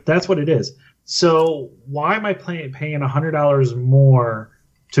 Yep, that's what it is. So why am I paying $100 more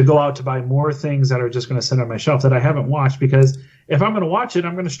to go out to buy more things that are just going to sit on my shelf that I haven't watched? Because if I'm going to watch it,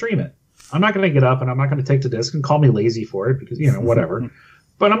 I'm going to stream it. I'm not going to get up and I'm not going to take the disc, and call me lazy for it, because whatever.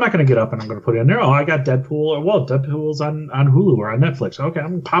 But I'm not going to get up and I'm going to put it in there. Oh, I got Deadpool, Deadpool's on Hulu or on Netflix. Okay, I'm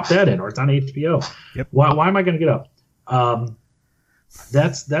going to pop that in, or it's on HBO. Yep. Why am I going to get up?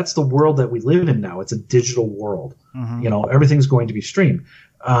 That's the world that we live in now. It's a digital world. Mm-hmm. Everything's going to be streamed.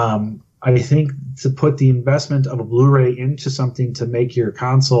 I think to put the investment of a Blu-ray into something to make your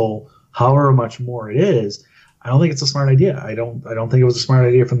console however much more it is, I don't think it's a smart idea. I don't think it was a smart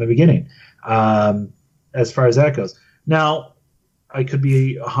idea from the beginning, as far as that goes. Now, I could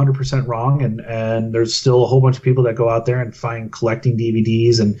be 100% wrong, and there's still a whole bunch of people that go out there and find collecting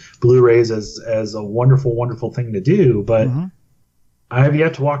DVDs and Blu-rays as a wonderful, wonderful thing to do. But I have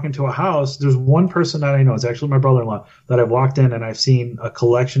yet to walk into a house. There's one person that I know, it's actually my brother-in-law, that I've walked in and I've seen a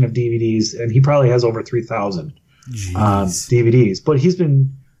collection of DVDs, and he probably has over 3,000 DVDs. But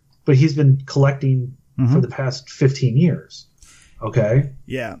he's been collecting for the past 15 years. Okay.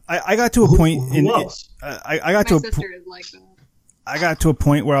 Yeah, I got to a point. I got to My sister is like that. I got to a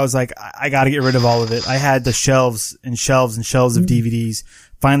point where I was like, I got to get rid of all of it. I had the shelves and shelves and shelves of DVDs.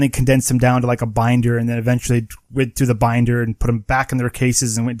 Finally condensed them down to like a binder, and then eventually went through the binder and put them back in their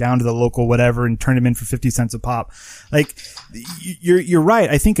cases and went down to the local whatever and turned them in for 50 cents a pop. Like, you're right.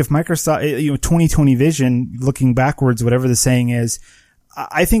 I think if Microsoft, 2020 vision, looking backwards, whatever the saying is,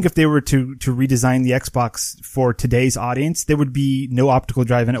 I think if they were to redesign the Xbox for today's audience, there would be no optical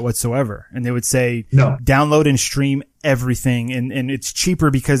drive in it whatsoever. And they would say, no, download and stream everything. And it's cheaper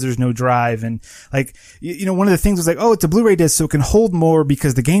because there's no drive. And like, one of the things was like, oh, it's a Blu-ray disc, so it can hold more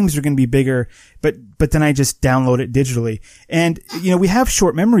because the games are going to be bigger. But then I just download it digitally. And, we have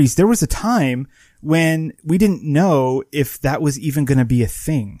short memories. There was a time when we didn't know if that was even going to be a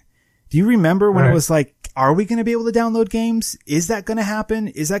thing. Do you remember when it was like, are we going to be able to download games? Is that going to happen?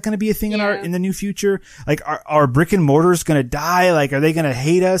 Is that going to be a thing in the new future? Like, are brick and mortars going to die? Like, are they going to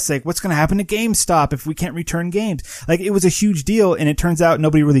hate us? Like, what's going to happen to GameStop if we can't return games? Like, it was a huge deal, and it turns out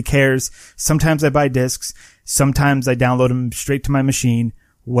nobody really cares. Sometimes I buy discs. Sometimes I download them straight to my machine,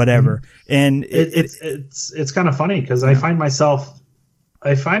 whatever. And it's kind of funny because I find myself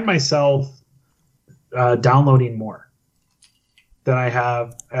downloading more than I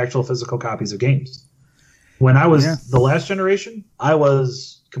have actual physical copies of games. When I was the last generation, I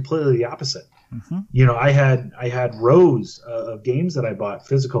was completely the opposite. I had rows of games that I bought,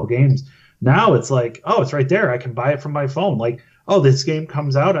 physical games. Now it's like, oh, it's right there. I can buy it from my phone. Like, oh, this game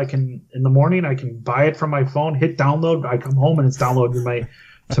comes out. In the morning, I can buy it from my phone, hit download. I come home and it's downloaded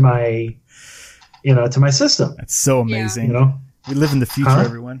to my system. That's so amazing. We live in the future,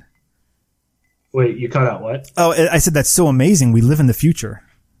 everyone. Wait, you cut out what? Oh, I said that's so amazing. We live in the future.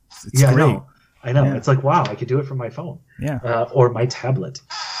 It's great. I know. Yeah. It's like, wow, I could do it from my phone. Yeah. Or my tablet.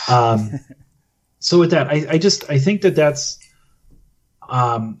 So with that, I think that's,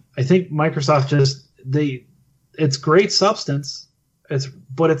 I think Microsoft it's great substance.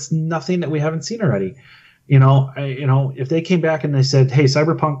 But it's nothing that we haven't seen already. If they came back and they said, hey,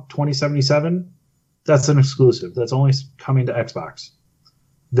 Cyberpunk 2077, that's an exclusive. That's only coming to Xbox.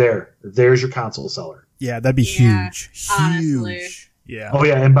 There's your console seller. Yeah, that'd be huge. Honestly. Huge. Yeah. Oh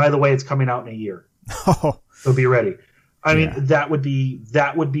yeah, and by the way, it's coming out in a year. So be ready. I mean, that would be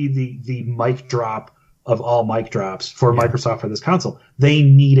the mic drop of all mic drops for Microsoft for this console. They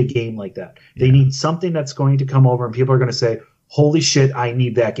need a game like that. They need something that's going to come over and people are going to say, "Holy shit, I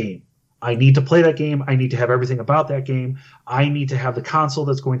need that game. I need to play that game. I need to have everything about that game. I need to have the console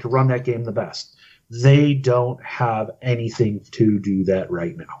that's going to run that game the best." They don't have anything to do that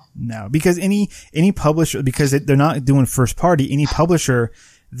right now. No, because any publisher, because they're not doing first party, any publisher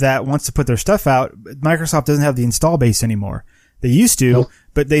that wants to put their stuff out, Microsoft doesn't have the install base anymore. They used to,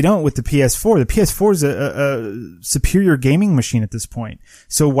 but they don't with the PS4. The PS4 is a superior gaming machine at this point.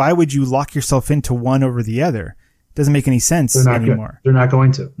 So why would you lock yourself into one over the other? It doesn't make any sense anymore. They're not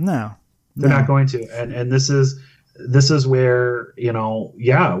going to. No. They're not going to. And this is where,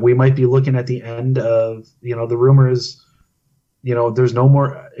 we might be looking at the end of, the rumor is, there's no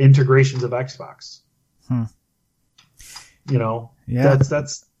more integrations of Xbox.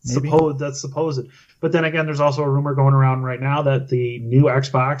 That's supposed. But then again, there's also a rumor going around right now that the new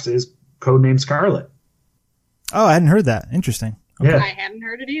Xbox is codenamed Scarlet. Oh, I hadn't heard that. Interesting. Okay. Yeah. I hadn't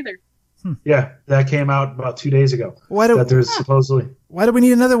heard it either. Yeah, that came out about 2 days ago. Why do we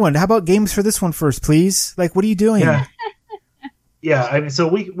need another one? How about games for this one first, please? Like, what are you doing? Yeah. I mean, so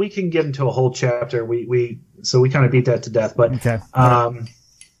we can get into a whole chapter. We kind of beat that to death, but okay.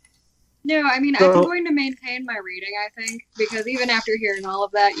 No, I mean, I'm going to maintain my rating, I think, because even after hearing all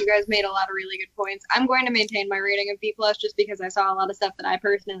of that, you guys made a lot of really good points. I'm going to maintain my rating of B+ just because I saw a lot of stuff that I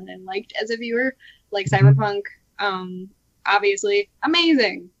personally liked as a viewer, like Cyberpunk, obviously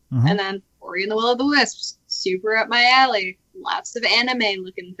amazing. And then Ori and the Will of the Wisps, super up my alley. Lots of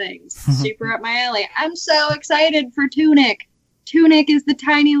anime-looking things, super up my alley. I'm so excited for Tunic. Tunic is the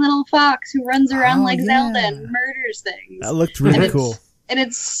tiny little fox who runs around like Zelda and murders things. That looked really cool. And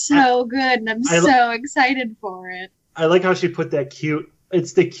it's so good, and I'm so excited for it. I like how she put that cute.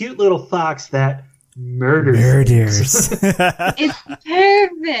 It's the cute little fox that murders. It's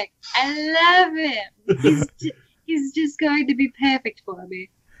perfect. I love him. He's just going to be perfect for me.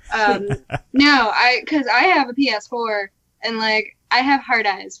 Because I have a PS4, and like I have hard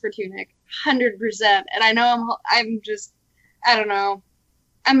eyes for Tunic, 100%. And I know I'm just, I don't know.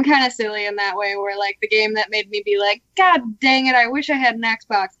 I'm kind of silly in that way, where like the game that made me be like, God dang it, I wish I had an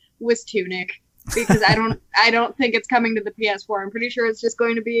Xbox was Tunic, because I don't think it's coming to the PS4. I'm pretty sure it's just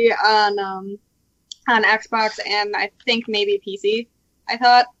going to be on Xbox and I think maybe PC. I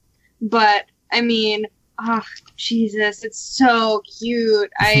thought, but I mean, oh Jesus, it's so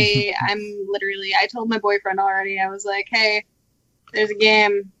cute. I told my boyfriend already. I was like, hey, there's a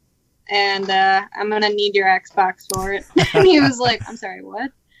game, and I'm gonna need your Xbox for it. And he was like, I'm sorry,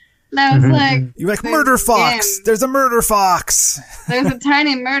 what? And I was like, you're like, Murder Fox. There's a Murder Fox. There's a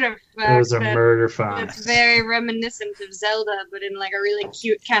tiny murder fox. There's a murder fox. It's very reminiscent of Zelda, but in like a really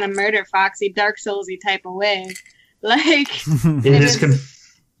cute kind of murder foxy, Dark Soulsy type of way. Like it is.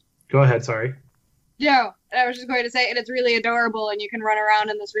 Go ahead. Sorry. No, I was just going to say, and it's really adorable, and you can run around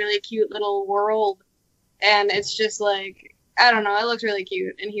in this really cute little world, and it's just like, I don't know, it looks really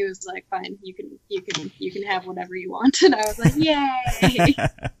cute. And he was like, fine, you can have whatever you want. And I was like, yay.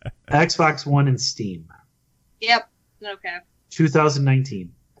 Xbox One and Steam. Yep. Okay.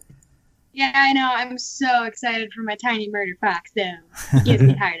 2019. Yeah, I know. I'm so excited for my tiny murder fox, though. It gives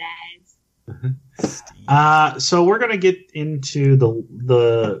me hard eyes. So we're gonna get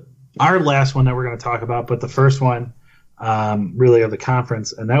into our last one that we're gonna talk about, but the first one, really of the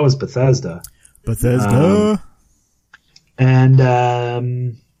conference, and that was Bethesda. And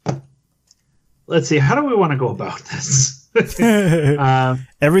let's see, how do we want to go about this?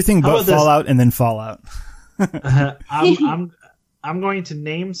 Everything but Fallout and then Fallout. I'm going to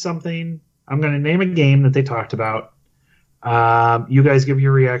name something. I'm going to name a game that they talked about. You guys give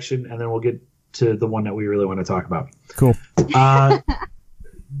your reaction, and then we'll get to the one that we really want to talk about. Cool.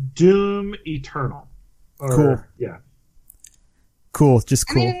 Doom Eternal. Cool. Yeah. Cool. Just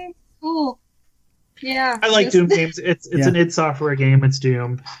cool. I mean, cool. Yeah. I like Doom games. It's an id Software game. It's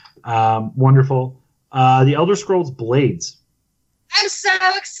Doom. Wonderful. The Elder Scrolls Blades. I'm so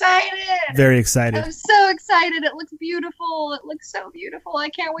excited. Very excited. I'm so excited. It looks beautiful. It looks so beautiful. I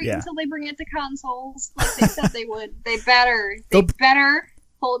can't wait until they bring it to consoles like they said they would. They better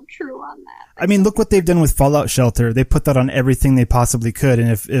hold true on that. I mean, look what they've done with Fallout Shelter. They put that on everything they possibly could. And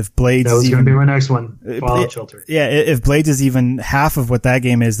if Blades that was going to be my next one, Fallout Shelter. Yeah, if Blades is even half of what that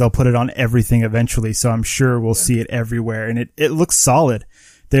game is, they'll put it on everything eventually. So I'm sure we'll see it everywhere. And it looks solid.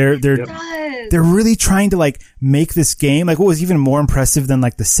 They're really trying to like make this game. Like what was even more impressive than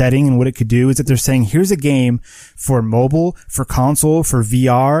like the setting and what it could do is that they're saying, here's a game for mobile, for console, for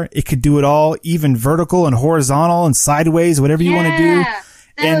VR. It could do it all, even vertical and horizontal and sideways, whatever you want to do.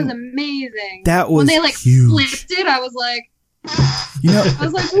 That was amazing. That was when they like huge. flipped it, I was like, I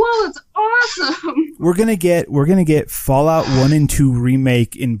was like, whoa, that's awesome. We're gonna get Fallout 1 and 2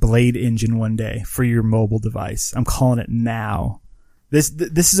 remake in Blade Engine one day for your mobile device. I'm calling it now.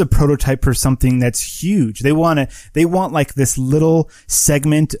 This is a prototype for something that's huge. They want like this little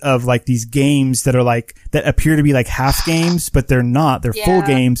segment of like these games that are like, that appear to be like half games, but they're not. They're full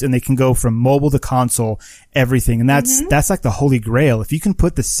games, and they can go from mobile to console, everything. And that's like the holy grail. If you can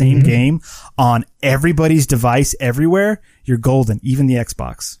put the same game on everybody's device everywhere, you're golden, even the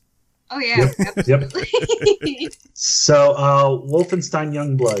Xbox. Oh yeah. Absolutely. Yep. So, Wolfenstein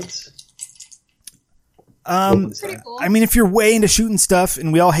Youngbloods. Pretty cool. I mean, if you're way into shooting stuff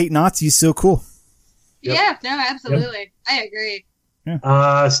and we all hate Nazis, so cool. Yep. Yeah, no, absolutely. Yep. I agree. Yeah.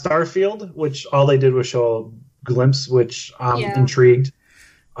 Starfield, which all they did was show a glimpse, which I'm intrigued.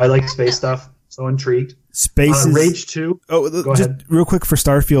 I like space stuff, so intrigued. Space is Rage 2. Oh, go ahead. Real quick for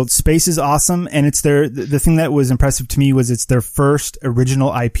Starfield. Space is awesome, and it's the thing that was impressive to me was it's their first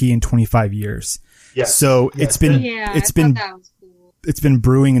original IP in 25 years. Yes. So yes. It's been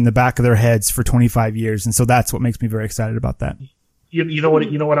brewing in the back of their heads for 25 years, and so that's what makes me very excited about that. You know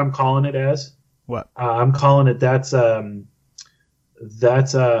what I'm calling it as? What? I'm calling it that's Todd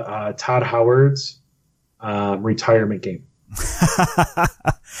Howard's retirement game.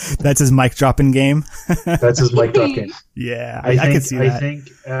 That's his mic dropping game. That's his mic drop game. Yeah, I can see that. I think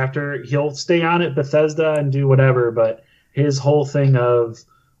after he'll stay on at Bethesda and do whatever, but his whole thing of,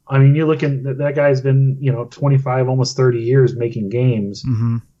 I mean, you look at that guy's been, 25, almost 30 years making games.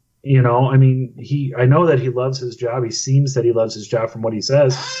 Mm-hmm. I mean, I know that he loves his job. He seems that he loves his job from what he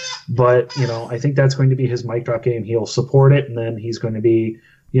says, but, I think that's going to be his mic drop game. He'll support it. And then he's going to be,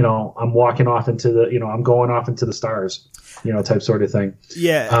 I'm walking off into the, I'm going off into the stars, type sort of thing.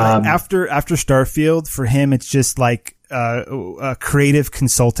 Yeah. After Starfield, for him, it's just like a creative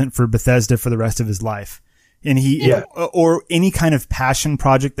consultant for Bethesda for the rest of his life. And or any kind of passion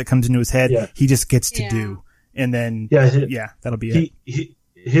project that comes into his head, he just gets to do. And then, that'll be it.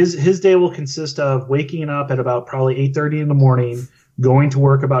 his day will consist of waking up at about probably 8:30 in the morning, going to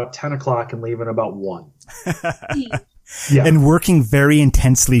work about 10 o'clock, and leaving about 1. Yeah. And working very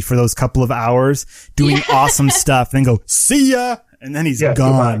intensely for those couple of hours, doing awesome stuff, then go, see ya! And then he's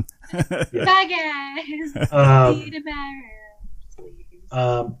gone. Bye, guys. See you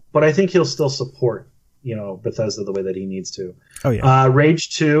tomorrow. But I think he'll still support, Bethesda the way that he needs to. Oh, yeah.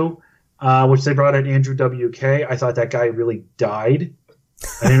 Rage 2, which they brought in Andrew WK. I thought that guy really died.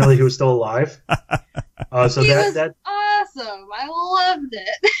 I didn't know that he was still alive. So he was awesome. I loved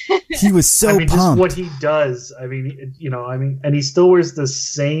it. He was so pumped. Just what he does. And he still wears the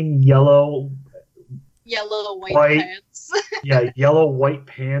same yellow white pants. Yeah, yellow white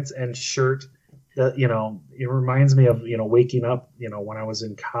pants and shirt. That it reminds me of waking up when I was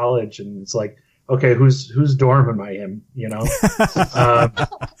in college, and it's like, okay, whose dorm am I in?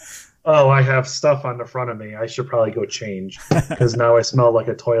 Oh, I have stuff on the front of me. I should probably go change because now I smell like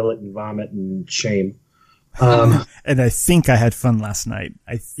a toilet and vomit and shame. And I think I had fun last night.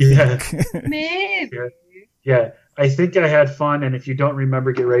 Maybe. Yeah, I think I had fun, and if you don't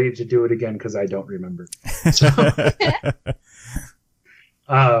remember, get ready to do it again because I don't remember. So,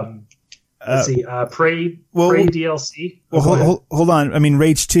 let's see. Prey DLC. Well, hold on. I mean,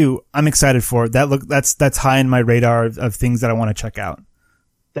 Rage 2. I'm excited for it. That's high in my radar of things that I want to check out.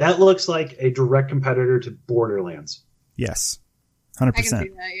 That looks like a direct competitor to Borderlands. Yes, 100%. I can see that.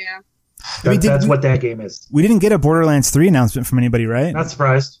 Yeah. That's what that game is. We didn't get a Borderlands 3 announcement from anybody, right? Not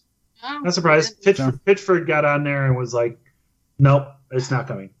surprised. Not surprised. Pitchford got on there and was like, "Nope, it's not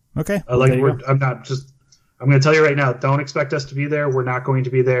coming." Okay. I'm going to tell you right now. Don't expect us to be there. We're not going to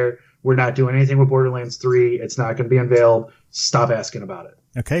be there. We're not doing anything with Borderlands 3. It's not going to be unveiled. Stop asking about it.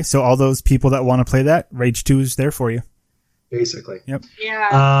 Okay. So all those people that want to play that, Rage 2 is there for you. Basically. Yep.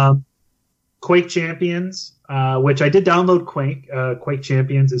 Yeah. Quake Champions, which I did download Quake. Quake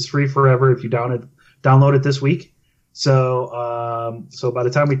Champions is free forever if you download it this week. So by the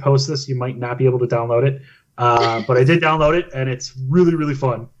time we post this, you might not be able to download it. But I did download it, and it's really, really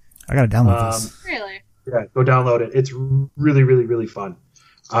fun. I got to download this. Really? Yeah, go download it. It's really, really, really fun.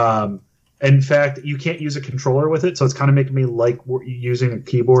 In fact, you can't use a controller with it, so it's kind of making me like using a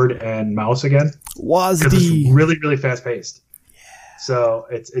keyboard and mouse again. Because it's really, really fast paced. Yeah. So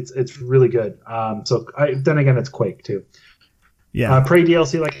it's really good. Then again, it's Quake too. Yeah. Prey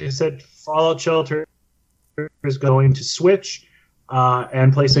DLC, like I said, Fallout Shelter is going to Switch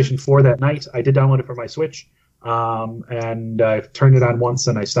and PlayStation 4 that night. I did download it for my Switch, and I've turned it on once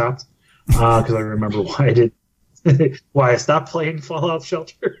and I stopped because I remember why I did. Why I stopped playing Fallout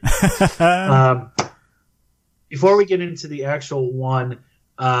Shelter. Before we get into the actual one,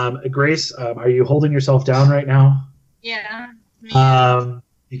 Grace, are you holding yourself down right now? Yeah.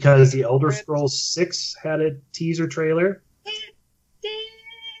 Because the Elder Scrolls 6 had a teaser trailer. It did,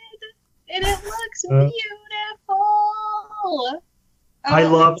 and it looks beautiful. I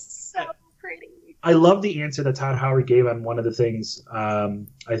love so pretty. I love the answer that Todd Howard gave on one of the things. I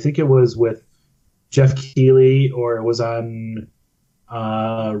think it was with Jeff Keighley, or it was on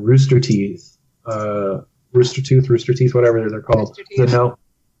Rooster Teeth, whatever they're called.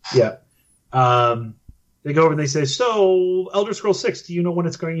 Yeah. They go over and they say, "So, Elder Scrolls 6, do you know when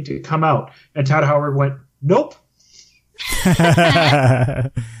it's going to come out?" And Todd Howard went, "Nope." Yeah.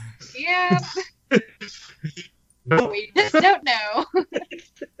 No. We just don't know.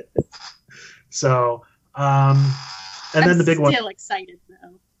 So, and then the big one. I'm still excited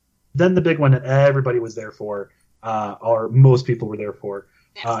though. Then the big one that everybody was there for, or most people were there for,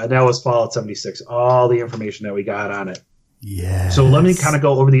 and that was Fallout 76. All the information that we got on it. Yeah. So let me kind of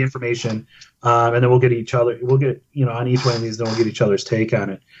go over the information, and then we'll get on each one of these, then we'll get each other's take on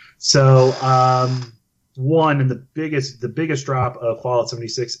it. So, one and the biggest drop of Fallout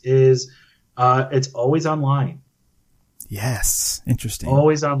 76 is it's always online. Yes. Interesting.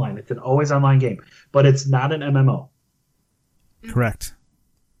 Always online. It's an always online game, but it's not an MMO. Correct.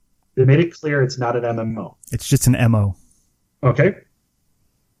 They made it clear it's not an MMO. It's just an MO. Okay.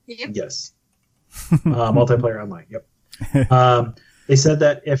 Yep. Yes. Multiplayer online. Yep. They said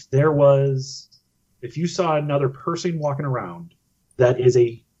that if you saw another person walking around, that is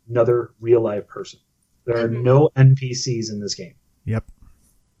another real live person. There are no NPCs in this game. Yep.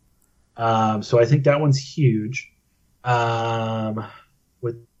 So I think that one's huge.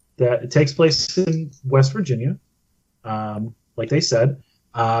 With that, it takes place in West Virginia. Like they said.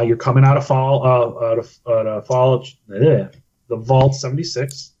 You're coming out of the Vault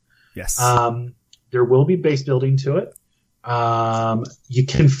 76. Yes. There will be base building to it. You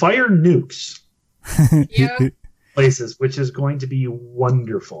can fire nukes Yeah. places, which is going to be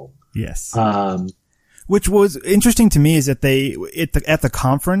wonderful. Yes. Which was interesting to me is that at the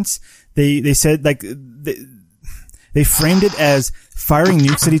conference, they said like, they framed it as firing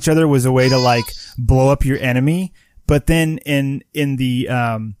nukes at each other was a way to like blow up your enemy. But then in the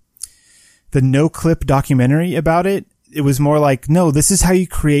no clip documentary about it, it was more like, no, this is how you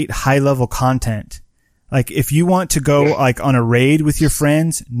create high level content. Like if you want to go like on a raid with your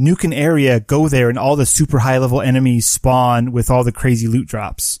friends, nuke an area, go there, and all the super high level enemies spawn with all the crazy loot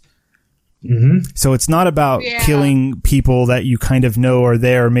drops. Mm-hmm. So it's not about killing people that you kind of know are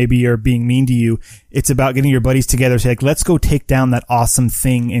there or maybe are being mean to you. It's about getting your buddies together. Say like, let's go take down that awesome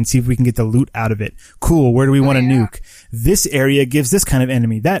thing and see if we can get the loot out of it. Cool. Where do we want to nuke? This area gives this kind of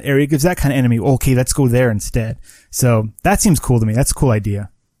enemy. That area gives that kind of enemy. Okay, let's go there instead. So that seems cool to me. That's a cool idea.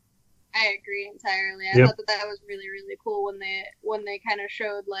 I agree entirely. I thought that was really, really cool when they kind of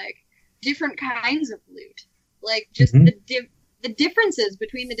showed like different kinds of loot, like just the differences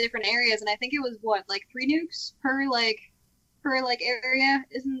between the different areas. And I think it was like 3 nukes per area,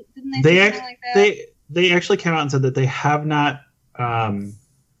 didn't they say something like that? They actually came out and said that they have not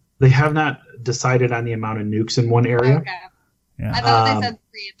decided on the amount of nukes in one area. Okay. Yeah. I thought they said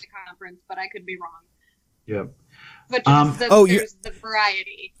 3 at the conference, but I could be wrong. Yep. But just there's the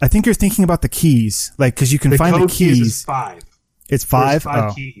variety. I think you're thinking about the keys, like because you can find the keys. Is 5. It's 5. There's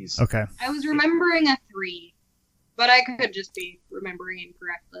 5 keys. Okay. I was remembering a 3, but I could just be remembering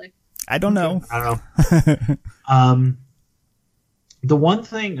incorrectly. I don't know. The one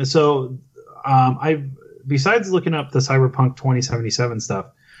thing, so I besides looking up the Cyberpunk 2077 stuff,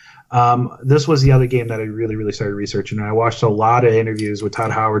 this was the other game that I really, really started researching, and I watched a lot of interviews with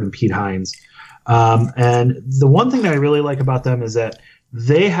Todd Howard and Pete Hines. And the one thing that I really like about them is that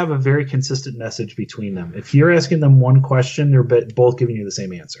they have a very consistent message between them. If you're asking them one question, they're both giving you the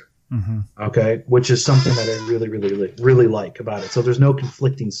same answer. Mm-hmm. Okay, which is something that I really, really, really like about it. So there's no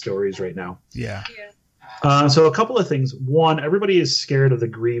conflicting stories right now. Yeah. So a couple of things. One, everybody is scared of the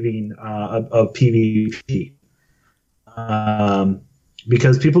grieving of PvP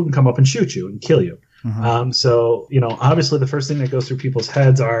because people can come up and shoot you and kill you. Mm-hmm. So, obviously the first thing that goes through people's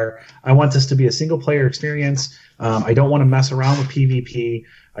heads are, I want this to be a single player experience. I don't want to mess around with PvP.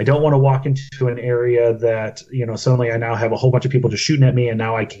 I don't want to walk into an area that, suddenly I now have a whole bunch of people just shooting at me and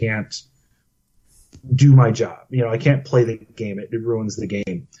now I can't do my job. I can't play the game. It ruins the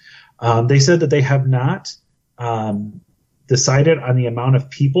game. They said that they have not decided on the amount of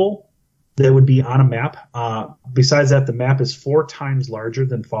people that would be on a map. Besides that, the map is 4 times larger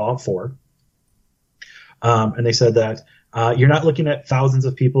than Fallout 4. And they said that you're not looking at thousands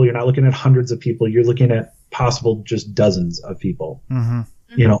of people, you're not looking at hundreds of people, you're looking at possible just dozens of people, on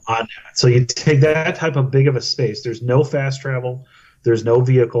that. So you take that type of big of a space. There's no fast travel, there's no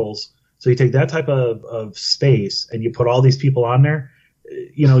vehicles. So you take that type of space and you put all these people on there.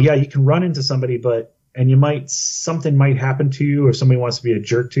 You can run into somebody, something might happen to you, or somebody wants to be a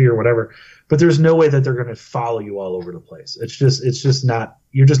jerk to you or whatever. But there's no way that they're going to follow you all over the place. It's just not.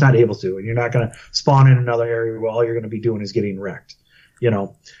 You're just not able to, and you're not going to spawn in another area where all you're going to be doing is getting wrecked.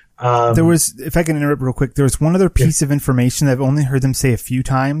 There was, if I can interrupt real quick, there was one other piece of information that I've only heard them say a few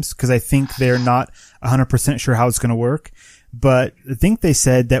times because I think they're not 100% sure how it's going to work. But I think they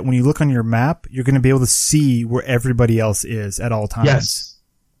said that when you look on your map, you're going to be able to see where everybody else is at all times.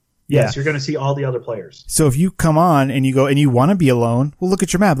 Yes, you're going to see all the other players. So if you come on and you go and you want to be alone, well, look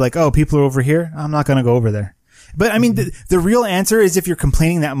at your map. Like, oh, people are over here. I'm not going to go over there. But I mean, the real answer is if you're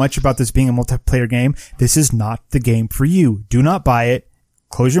complaining that much about this being a multiplayer game, this is not the game for you. Do not buy it.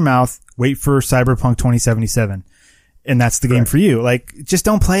 Close your mouth. Wait for Cyberpunk 2077. And that's the game for you. Like, just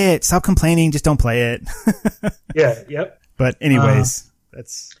don't play it. Stop complaining. Just don't play it. Yep. But anyways,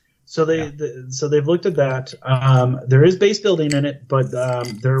 that's... So they've looked at that. There is base building in it, but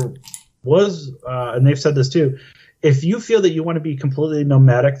there was, and they've said this too, if you feel that you want to be completely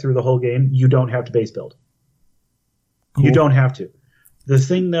nomadic through the whole game, you don't have to base build. Cool. You don't have to. The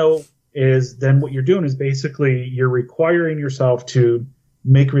thing, though, is then what you're doing is basically you're requiring yourself to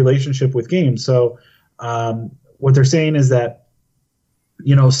make relationship with games. So what they're saying is that,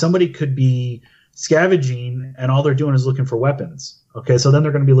 somebody could be scavenging and all they're doing is looking for weapons. Okay, so then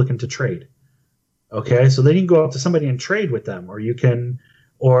they're going to be looking to trade. Okay, so then you can go up to somebody and trade with them, or you can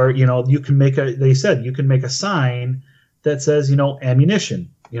make a sign that says, ammunition,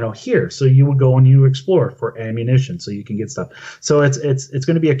 here. So you would go and you explore for ammunition so you can get stuff. So it's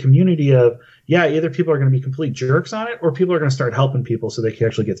going to be a community of, either people are going to be complete jerks on it or people are going to start helping people so they can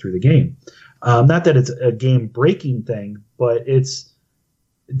actually get through the game. Not that it's a game breaking thing, but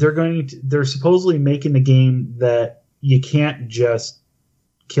they're supposedly making the game that you can't just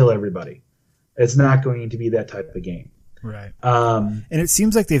kill everybody. It's not going to be that type of game. Right. And it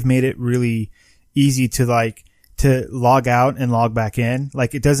seems like they've made it really easy to log out and log back in.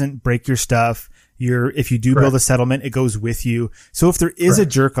 Like, it doesn't break your stuff. If you do build a settlement, it goes with you. So if there is a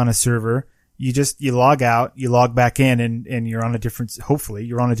jerk on a server, you log out, you log back in, and you're on a different server,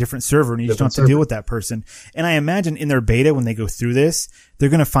 and you just don't have to deal with that person. And I imagine in their beta, when they go through this, they're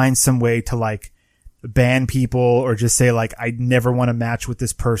going to find some way to like ban people or just say like, I never want to match with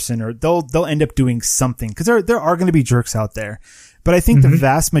this person, or they'll end up doing something, because there are going to be jerks out there. But I think the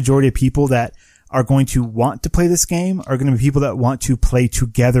vast majority of people that are going to want to play this game are going to be people that want to play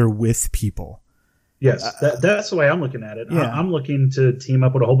together with people. Yes, that's the way I'm looking at it. Yeah. I'm looking to team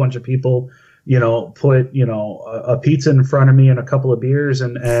up with a whole bunch of people, put, a pizza in front of me and a couple of beers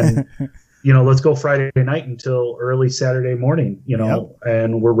and let's go Friday night until early Saturday morning,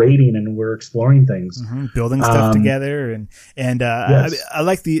 and we're raiding and we're exploring things. Building stuff together. Yes. I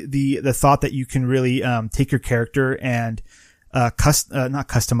like the thought that you can really take your character and not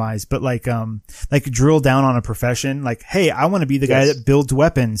customize, but like drill down on a profession. Like, hey, I want to be the guy that builds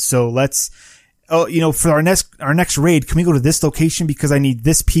weapons. So let's, for our next raid, can we go to this location because I need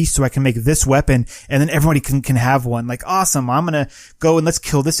this piece so I can make this weapon, and then everybody can have one. Like, awesome. I'm going to go and let's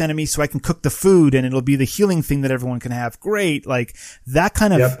kill this enemy so I can cook the food and it'll be the healing thing that everyone can have. Great. Like, that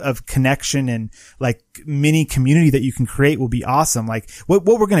kind of connection and like mini community that you can create will be awesome. Like, what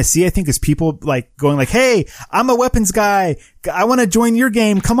we're going to see, I think, is people like going like, hey, I'm a weapons guy. I want to join your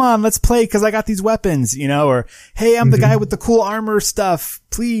game. Come on, let's play because I got these weapons, or hey, I'm the guy with the cool armor stuff.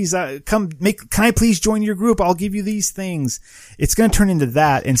 Please can I please join your group? I'll give you these things. It's going to turn into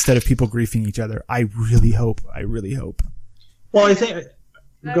that instead of people griefing each other. I really hope. Well, I think,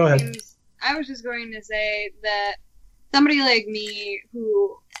 go ahead. I was just going to say that somebody like me,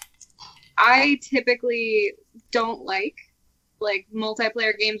 who I typically don't like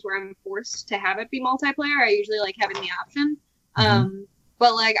multiplayer games where I'm forced to have it be multiplayer. I usually like having the option.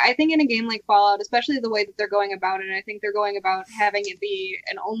 But like, I think in a game like Fallout, especially the way that they're going about it, I think they're going about having it be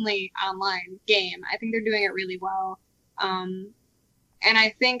an only online game. I think they're doing it really well. And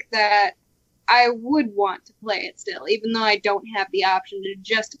I think that I would want to play it still, even though I don't have the option to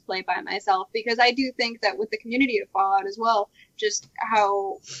just play by myself, because I do think that with the community of Fallout as well, just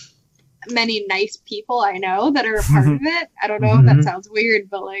how many nice people I know that are a part of it. I don't know if that sounds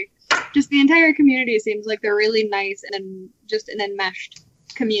weird, but like, just the entire community seems like they're really nice and just an enmeshed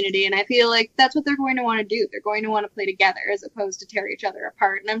community, and I feel like that's what they're going to want to do. They're going to want to play together as opposed to tear each other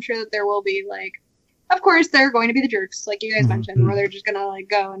apart. And I'm sure that there will be like, of course, there are going to be the jerks, like you guys mentioned, where they're just gonna like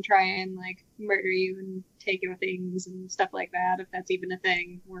go and try and like murder you and take your things and stuff like that, if that's even a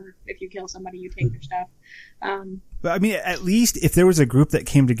thing, or if you kill somebody, you take their stuff. But I mean, at least if there was a group that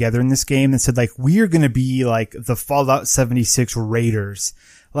came together in this game and said like, we're gonna be like the Fallout 76 Raiders,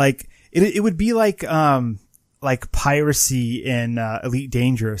 like it would be like piracy in Elite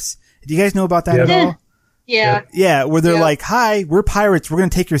Dangerous. Do you guys know about that at all? Yeah, where they're like, hi, we're pirates. We're going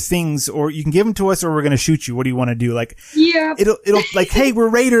to take your things, or you can give them to us, or we're going to shoot you. What do you want to do? Like, it'll like, hey, we're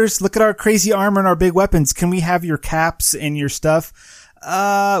raiders. Look at our crazy armor and our big weapons. Can we have your caps and your stuff?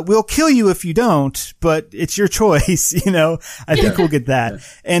 We'll kill you if you don't, but it's your choice. I think we'll get that.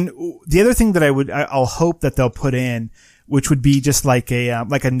 And the other thing that I'll hope that they'll put in, which would be just like a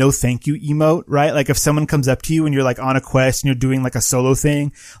no thank you emote, right? Like if someone comes up to you and you're like on a quest and you're doing like a solo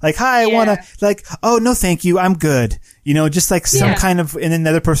thing, like, hi, I want to, like, oh, no thank you, I'm good. Just like some kind of, and then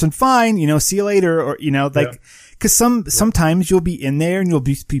the other person, fine, see you later, or, like, cause sometimes you'll be in there and you'll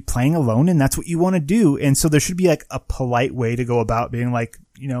be playing alone and that's what you want to do. And so there should be like a polite way to go about being like,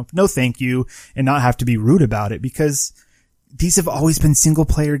 no thank you, and not have to be rude about it, because these have always been single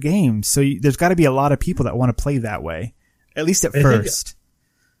player games. So there's got to be a lot of people that want to play that way. At least at first.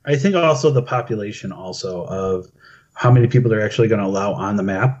 I think also the population also of how many people they're actually going to allow on the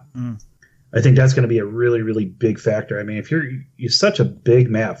map. I think that's going to be a really, really big factor. I mean, if you're such a big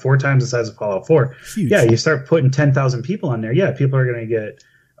map, 4 times the size of Fallout 4, huge. You start putting 10,000 people on there. Yeah, people are going to get,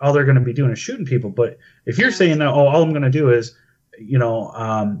 all they're going to be doing is shooting people. But if you're saying, all I'm going to do is,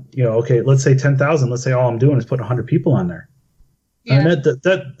 okay, let's say 10,000. Let's say all I'm doing is putting 100 people on there. Yeah.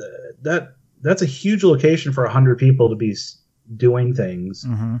 And that's a huge location for 100 people to be doing things.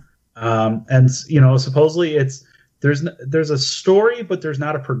 And supposedly there's a story, but there's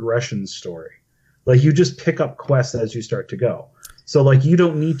not a progression story. Like, you just pick up quests as you start to go. So like, you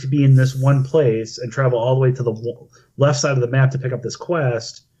don't need to be in this one place and travel all the way to the left side of the map to pick up this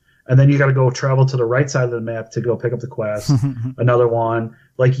quest. And then you got to go travel to the right side of the map to go pick up the quest, another one.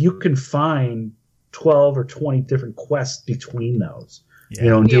 Like, you can find 12 or 20 different quests between those.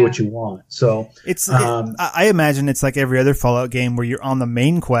 And do what you want. So it's, I imagine it's like every other Fallout game where you're on the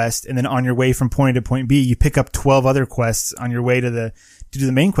main quest, and then on your way from point A to point B, you pick up 12 other quests on your way to to do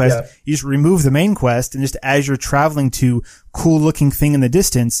the main quest. Yeah. You just remove the main quest, and just as you're traveling to cool looking thing in the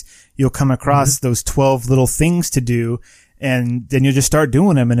distance, you'll come across those 12 little things to do, and then you'll just start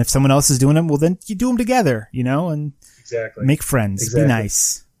doing them. And if someone else is doing them, well, then you do them together, and make friends. Be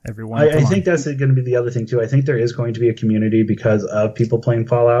nice, everyone. I think that's going to be the other thing too. I think there is going to be a community because of people playing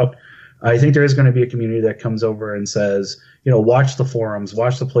Fallout. I think there is going to be a community that comes over and says, watch the forums,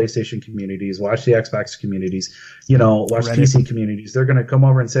 watch the PlayStation communities, watch the Xbox communities, watch Reddit. PC communities. They're going to come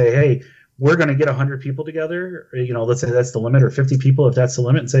over and say, hey, we're going to get 100 people together. Let's say that's the limit, or 50 people if that's the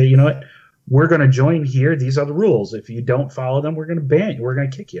limit, and say, you know what, we're going to join here. These are the rules. If you don't follow them, we're going to ban you. We're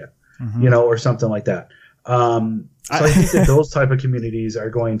going to kick you, or something like that. So I think that those type of communities are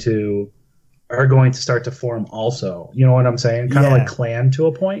going to start to form also. You know what I'm saying? Kind of like clan to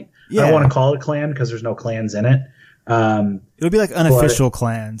a point. Yeah. I don't want to call it clan because there's no clans in it. It'll be like unofficial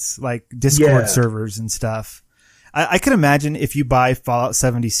clans, like Discord servers and stuff. I could imagine if you buy Fallout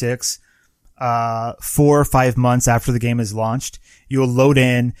 76, 4 or 5 months after the game is launched, you'll load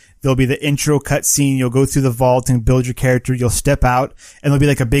in, there'll be the intro cutscene, you'll go through the vault and build your character, you'll step out, and there'll be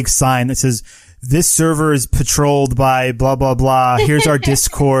like a big sign that says, this server is patrolled by blah, blah, blah. Here's our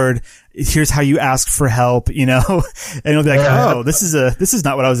Discord. Here's how you ask for help, and it'll be like, oh, this is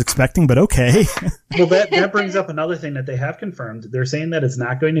not what I was expecting, but okay. Well, that brings up another thing that they have confirmed. They're saying that it's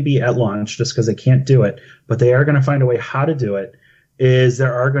not going to be at launch just because they can't do it, but they are going to find a way how to do it, is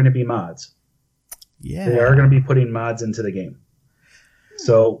there are going to be mods. Yeah. They are going to be putting mods into the game.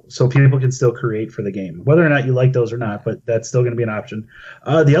 So people can still create for the game, whether or not you like those or not, but that's still going to be an option.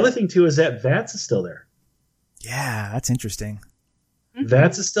 The other thing too is that VATS is still there. Yeah, that's interesting.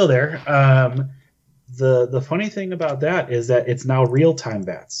 VATS is still there. The funny thing about that is that it's now real-time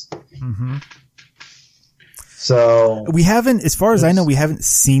VATS. Mm-hmm. So we haven't, as far as I know, we haven't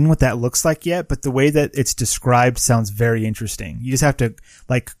seen what that looks like yet, but the way that it's described sounds very interesting. You just have to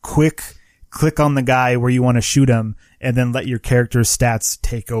click on the guy where you want to shoot him and then let your character's stats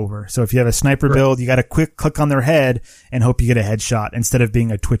take over. So if you have a sniper build, you got to click on their head and hope you get a headshot instead of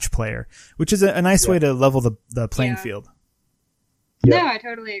being a Twitch player, which is a nice way to level the playing field. Yeah. No, I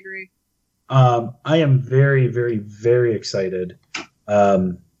totally agree. I am very, very, very excited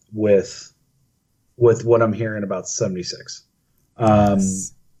with what I'm hearing about 76.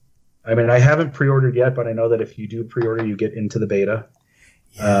 Yes. I mean, I haven't pre-ordered yet, but I know that if you do pre-order, you get into the beta.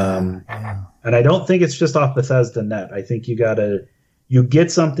 And I don't think it's just off Bethesda Net. I think you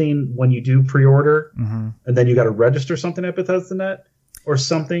get something when you do pre-order, and then you got to register something at Bethesda Net or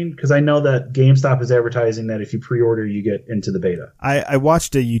something, because I know that GameStop is advertising that if you pre-order, you get into the beta. I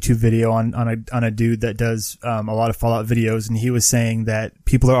watched a YouTube video on a dude that does a lot of Fallout videos, and he was saying that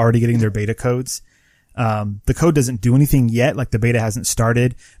people are already getting their beta codes. The code doesn't do anything yet, like the beta hasn't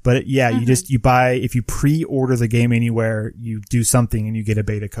started, but you buy, if you pre-order the game anywhere, you do something and you get a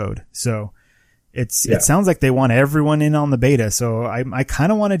beta code. So it sounds like they want everyone in on the beta. So I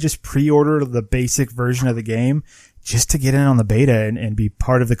kind of want to just pre-order the basic version of the game just to get in on the beta and be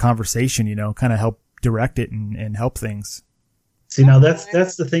part of the conversation, kind of help direct it and help things. See, now that's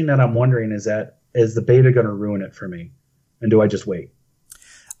the thing that I'm wondering, is the beta going to ruin it for me? And do I just wait?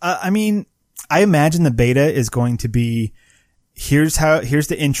 I imagine the beta is going to be, here's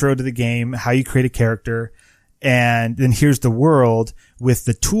the intro to the game, how you create a character, and then here's the world with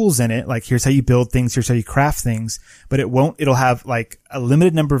the tools in it, like here's how you build things, here's how you craft things, but it'll have like a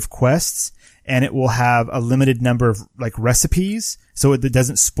limited number of quests, and it will have a limited number of like recipes, so it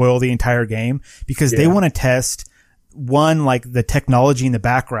doesn't spoil the entire game, because they want to test one, like the technology in the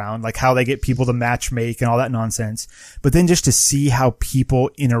background, like how they get people to match make and all that nonsense, but then just to see how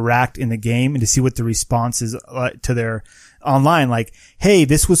people interact in the game and to see what the response is to their online, like, hey,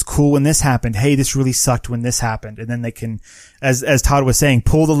 this was cool when this happened, hey, this really sucked when this happened, and then they can, as Todd was saying,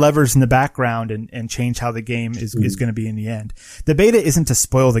 pull the levers in the background and change how the game is going to be in the end. The beta isn't to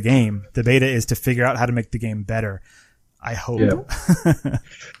spoil the game, the beta is to figure out how to make the game better, I hope.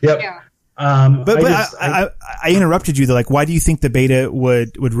 Yep. Yeah. I interrupted you though. Like, why do you think the beta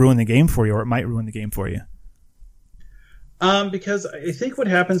would ruin the game for you, or it might ruin the game for you? Because I think what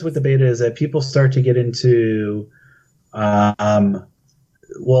happens with the beta is that people start to get into,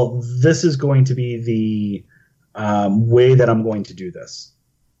 this is going to be the way that I'm going to do this,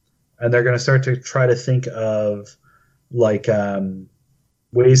 and they're going to start to try to think of like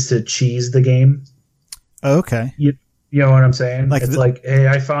ways to cheese the game. Oh, okay. You know what I'm saying? Like it's like, hey,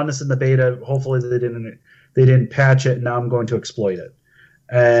 I found this in the beta. Hopefully they didn't patch it. Now I'm going to exploit it.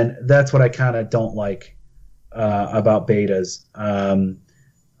 And that's what I kind of don't like about betas. And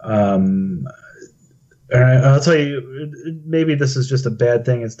I'll tell you, maybe this is just a bad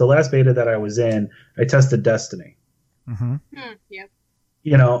thing. It's the last beta that I was in. I tested Destiny. Mm-hmm. Yep.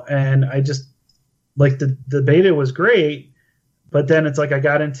 and I just like the beta was great, but then it's like I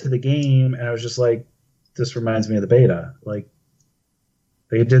got into the game and I was just like, this reminds me of the beta. Like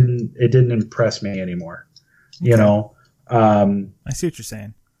it didn't impress me anymore. Okay. I see what you're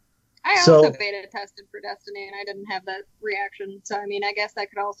saying. I also beta tested for Destiny, and I didn't have that reaction. So, I mean, I guess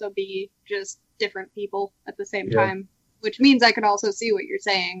that could also be just different people at the same time, which means I could also see what you're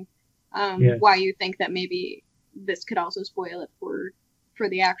saying, why you think that maybe this could also spoil it for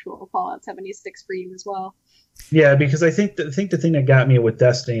the actual Fallout 76 for you as well. Yeah, because I think the thing that got me with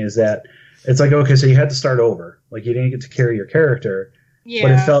Destiny is that it's like, okay, so you had to start over. Like, you didn't get to carry your character,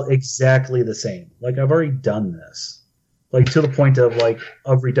 but it felt exactly the same. Like, I've already done this. Like, to the point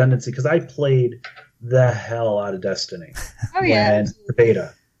of redundancy, because I played the hell out of Destiny. Oh, yeah. And the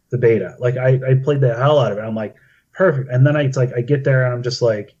beta. Like, I played the hell out of it. I'm like, perfect. And then I get there and I'm just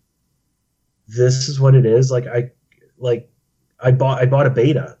like, this is what it is. Like, I bought a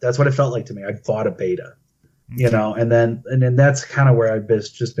beta. That's what it felt like to me. I bought a beta, and then that's kind of where I've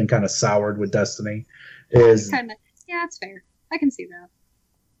just been kind of soured with Destiny. That's fair. I can see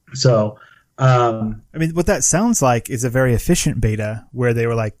that. So, I mean, what that sounds like is a very efficient beta where they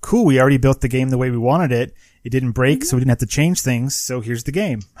were like, cool, we already built the game the way we wanted it. It didn't break, so we didn't have to change things. So here's the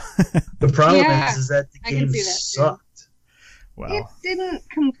game. The problem is that the game sucked. Wow. It didn't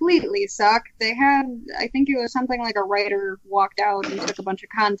completely suck. They had, I think it was something like a writer walked out and took a bunch of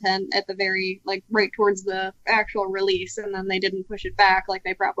content at the very, right towards the actual release, and then they didn't push it back like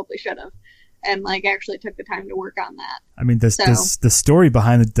they probably should have. And actually took the time to work on that. I mean, the story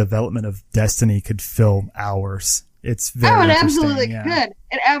behind the development of Destiny could fill hours. It's very it absolutely could.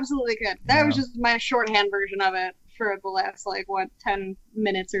 It absolutely could. That was just my shorthand version of it for the last 10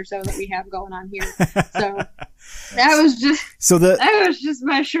 minutes or so that we have going on here. So that was just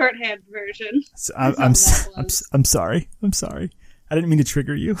my shorthand version. So I'm sorry. I'm sorry. I didn't mean to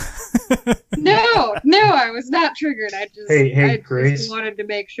trigger you. No, I was not triggered. I just, Grace. Just wanted to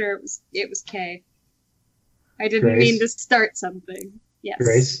make sure it was Kay. I didn't mean to start something. Yes.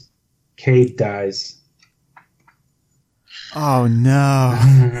 Grace, Kay dies. Oh no!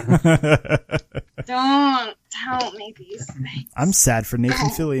 Don't tell me these things. I'm sad for Nathan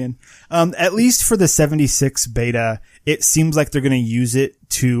Fillion. At least for the 76 beta, it seems like they're going to use it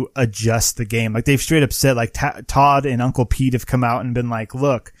to adjust the game. Like, they've straight up said, Todd and Uncle Pete have come out and been like,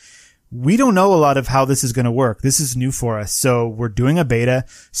 look, we don't know a lot of how this is going to work. This is new for us. So we're doing a beta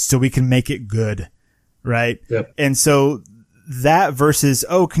so we can make it good. Right. Yep. And so that versus,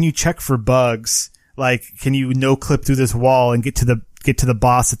 can you check for bugs? Like, can you no clip through this wall and get to the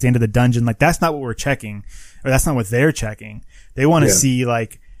boss at the end of the dungeon? Like, that's not what we're checking, or that's not what they're checking. They want to see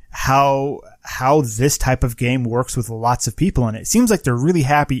how this type of game works with lots of people in it. It seems like they're really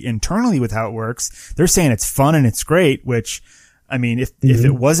happy internally with how it works. They're saying it's fun and it's great, which, I mean, if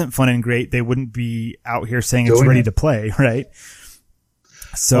it wasn't fun and great, they wouldn't be out here saying it's ready to play, right?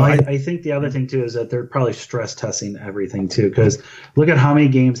 So I think the other thing too is that they're probably stress testing everything too, because look at how many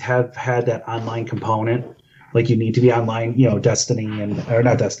games have had that online component. Like, you need to be online, Destiny or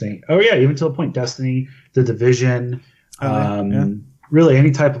not Destiny. Oh yeah, even to the point, Destiny, The Division, really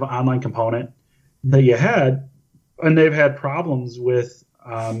any type of online component that you had, and they've had problems with,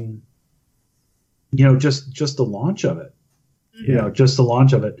 just the launch of it. Just the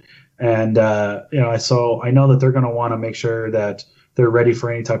launch of it, and I know that they're going to want to make sure that they're ready for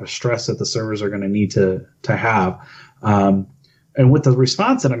any type of stress that the servers are going to need to have. And with the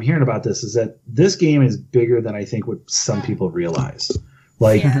response that I'm hearing about this is that this game is bigger than I think what some people realize.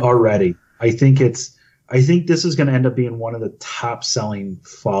 Already, I think this is going to end up being one of the top selling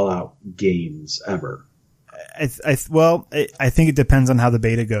Fallout games ever. I think it depends on how the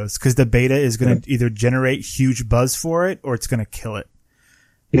beta goes, because the beta is going to either generate huge buzz for it or it's going to kill it.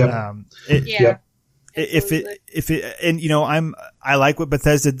 I like what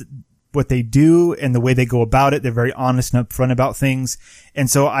Bethesda, what they do and the way they go about it. They're very honest and upfront about things. And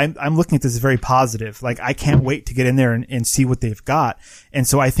so I'm looking at this as very positive. Like, I can't wait to get in there and see what they've got. And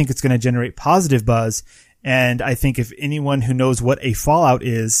so I think it's going to generate positive buzz. And I think if anyone who knows what a Fallout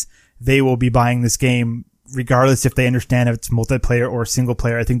is, they will be buying this game regardless if they understand if it's multiplayer or single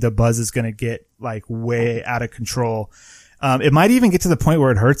player. I think the buzz is going to get way out of control. It might even get to the point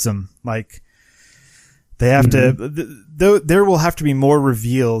where it hurts them. Like, they have there will have to be more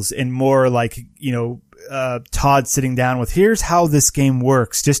reveals and more Todd sitting down with, here's how this game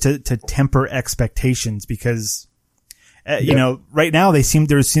works, just to temper expectations, because right now there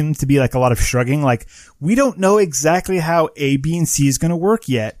seems to be a lot of shrugging. Like, we don't know exactly how A, B, and C is going to work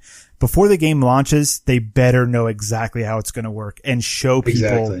yet. Before the game launches, they better know exactly how it's going to work and show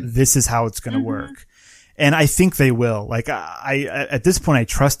people this is how it's going to work. And I think they will. Like, I at this point, I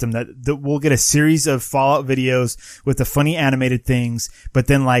trust them that we'll get a series of Fallout videos with the funny animated things, but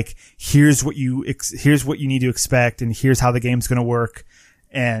then like, here's what you need to expect, and here's how the game's going to work.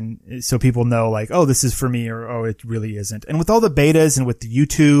 And so people know like, oh, this is for me, or, oh, it really isn't. And with all the betas and with the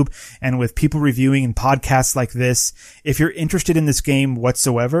YouTube and with people reviewing and podcasts like this, if you're interested in this game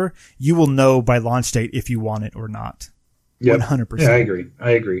whatsoever, you will know by launch date if you want it or not. Yep. 100%. Yeah,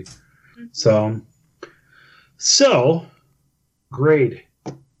 I agree. So grade.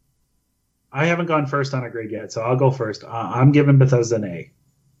 I haven't gone first on a grade yet, so I'll go first. I'm giving Bethesda an A.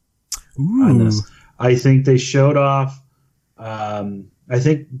 Ooh. On this. I think they showed off. I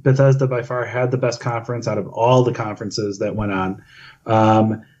think Bethesda by far had the best conference out of all the conferences that went on.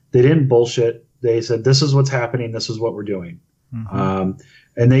 They didn't bullshit. They said, this is what's happening. This is what we're doing. Mm-hmm.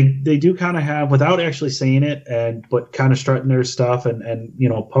 And they do kind of have, without actually saying it, but kind of strutting their stuff and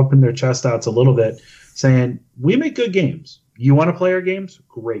pumping their chest outs a little bit, saying, we make good games. You want to play our games?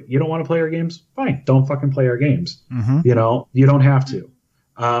 Great. You don't want to play our games? Fine. Don't fucking play our games. Mm-hmm. You don't have to.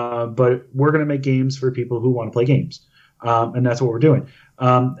 But we're going to make games for people who want to play games. And that's what we're doing.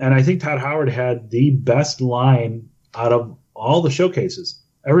 And I think Todd Howard had the best line out of all the showcases,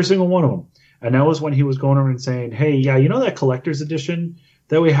 every single one of them. And that was when he was going over and saying, hey, yeah, that collector's edition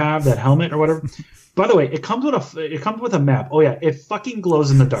that we have, that helmet or whatever. By the way, it comes with a map. Oh yeah, it fucking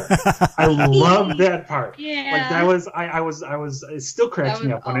glows in the dark. I love that part. Yeah. Like that was it still cracks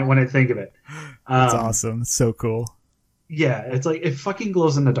me up when I think of it. That's awesome. It's so cool. Yeah, it's like it fucking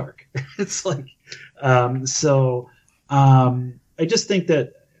glows in the dark. It's like I just think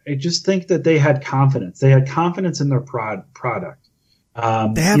that they had confidence. They had confidence in their product.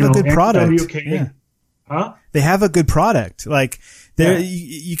 They have a good product. WK, yeah. Huh? They have a good product. Like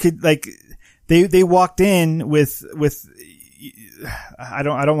you could like they walked in with I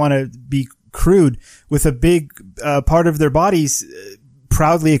don't want to be crude, with a big part of their bodies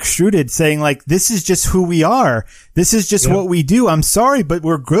proudly extruded, saying like, this is just who we are. This is just what we do. I'm sorry, but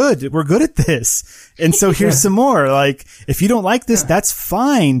we're good. We're good at this. And so here's some more. Like, if you don't like this, that's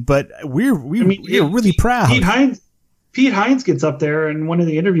fine. But we're really proud. Pete Hines gets up there in one of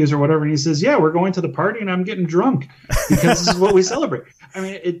the interviews or whatever, and he says, yeah, we're going to the party and I'm getting drunk because this is what we celebrate. I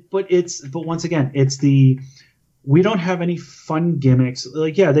mean, but once again, we don't have any fun gimmicks.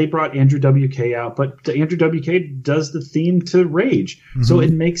 Like, yeah, they brought Andrew WK out, but Andrew WK does the theme to Rage. Mm-hmm. So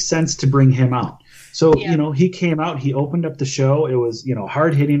it makes sense to bring him out. So, he came out, he opened up the show. It was,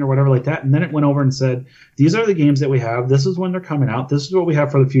 hard hitting or whatever like that. And then it went over and said, these are the games that we have. This is when they're coming out. This is what we have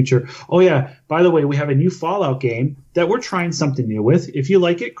for the future. Oh yeah, by the way, we have a new Fallout game that we're trying something new with. If you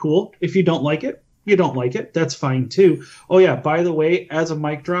like it, cool. If you don't like it, you don't like it. That's fine too. Oh yeah, by the way, as a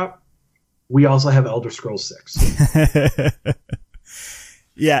mic drop, we also have Elder Scrolls 6.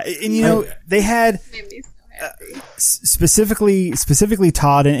 Yeah, and they had specifically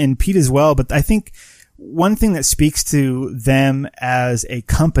Todd and Pete as well, but I think one thing that speaks to them as a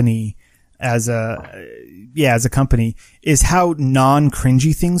company, as a company, is how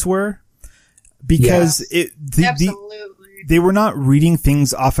non-cringy things were, because they were not reading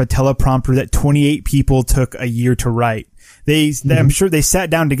things off a teleprompter that 28 people took a year to write. I'm sure they sat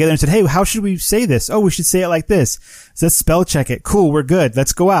down together and said, hey, how should we say this? Oh, we should say it like this. So let's spell check it. Cool. We're good.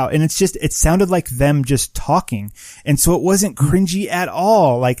 Let's go out. And it sounded like them just talking. And so it wasn't cringy at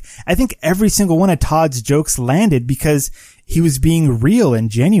all. Like, I think every single one of Todd's jokes landed because he was being real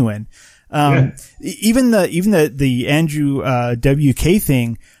and genuine. Even the Andrew, WK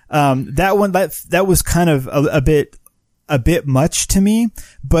thing, that was kind of a bit much to me,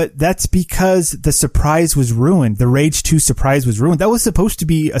 but that's because the surprise was ruined. The Rage 2 surprise was ruined. That was supposed to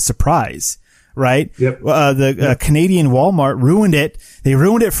be a surprise, right? Yep. Canadian Walmart ruined it. They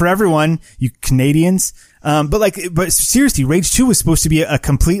ruined it for everyone, you Canadians. But seriously, Rage 2 was supposed to be a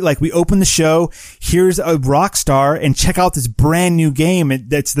complete, like, we open the show, here's a rock star, and check out this brand new game.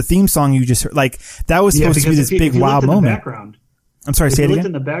 That's the theme song you just heard. Like, that was supposed to be this big wow moment. I'm sorry, say it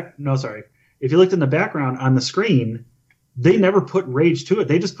again? If you looked in the background on the screen, they never put Rage 2 it.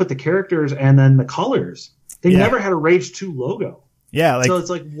 They just put the characters and then the colors. They never had a Rage 2 logo. Yeah. So it's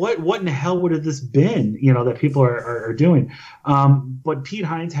like, what in the hell would have this been, that people are doing? But Pete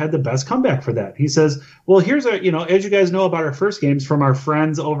Hines had the best comeback for that. He says, well, here's as you guys know about our first games from our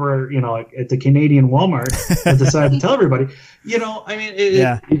friends over, at the Canadian Walmart that decided to tell everybody,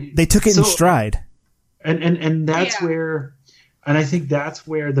 they took it in stride. And that's where, and I think that's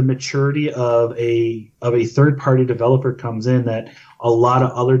where the maturity of a third party developer comes in, that a lot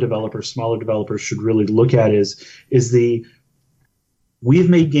of other developers, smaller developers, should really look at is we've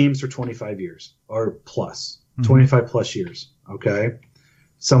made games for 25 years or plus, 25 plus years. Okay.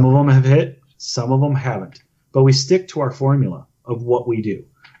 Some of them have hit, Some of them haven't. But we stick to our formula of what we do.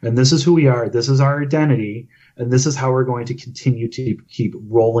 And this is who we are. This is our identity. And this is how we're going to continue to keep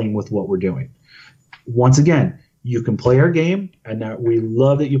rolling with what we're doing. Once again, you can play our game, and we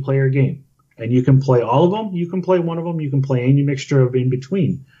love that you play our game. And you can play all of them. You can play one of them. You can play any mixture of in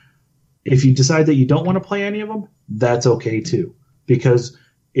between. If you decide that you don't want to play any of them, that's okay too. Because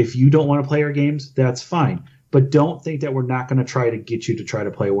if you don't want to play our games, that's fine. But don't think that we're not going to try to get you to try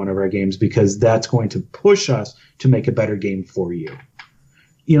to play one of our games, because that's going to push us to make a better game for you.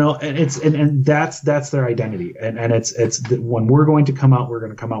 You know, and that's their identity. And it's when we're going to come out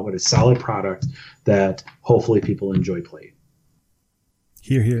with a solid product that hopefully people enjoy playing.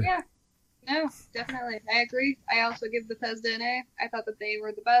 Hear. Yeah. No, definitely. I agree. I also give Bethesda an A. I thought that they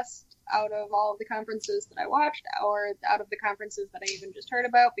were the best out of all of the conferences that I watched, or out of the conferences that I even just heard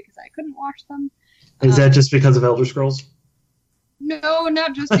about because I couldn't watch them. Is that just because of Elder Scrolls? No,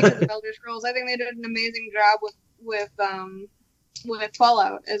 not just because of Elder Scrolls. I think they did an amazing job with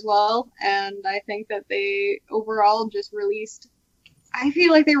Fallout as well, and I think that they overall just released. I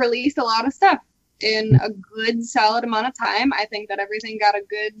feel like they released a lot of stuff in a good, solid amount of time. I think that everything got a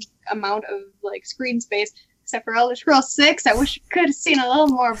good amount of like screen space, except for Elder Scrolls 6. I wish I could have seen a little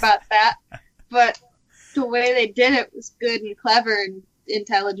more about that, but the way they did it was good and clever and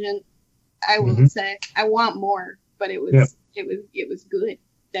intelligent. I will say I want more, but it was good,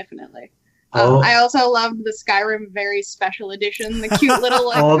 definitely. I also loved the Skyrim Very Special Edition, the cute little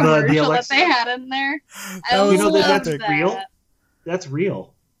like, commercial that they had in there. That's real. That's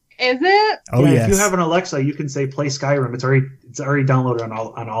real. Is it? Oh yeah. If you have an Alexa, you can say play Skyrim. It's already downloaded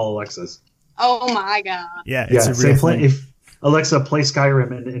on all Alexas. Oh my god. Yeah, it's a real thing. If Alexa play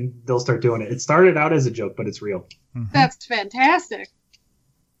Skyrim and they'll start doing it. It started out as a joke, but it's real. Mm-hmm. That's fantastic.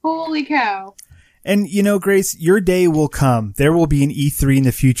 Holy cow. And, you know, Grace, your day will come. There will be an E3 in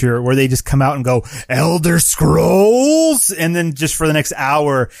the future where they just come out and go, Elder Scrolls! And then just for the next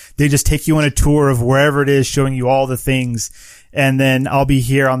hour, they just take you on a tour of wherever it is, showing you all the things. And then I'll be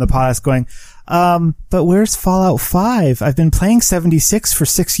here on the podcast going, but where's Fallout 5? I've been playing 76 for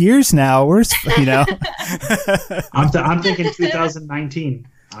 6 years now. Where's, you know? I'm thinking 2019.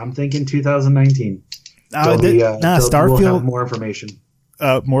 Starfield. We'll have more information.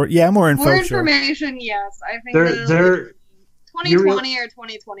 More info. More information, yes. I think they're 2020 or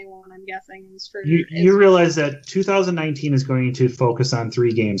 2021. I'm guessing is for. You realize that 2019 is going to focus on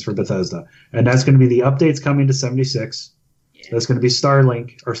 3 games for Bethesda, and that's going to be the updates coming to 76. Yeah. That's going to be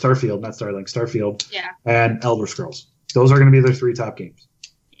Starfield, yeah, and Elder Scrolls. Those are going to be their 3 top games.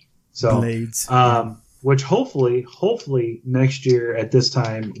 So, Blades. Which hopefully next year at this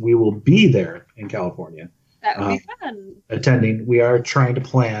time we will be there in California. That would be fun. Attending. We are trying to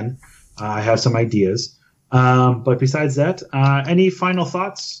plan. I have some ideas. But besides that, any final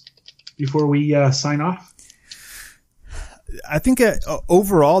thoughts before we sign off? I think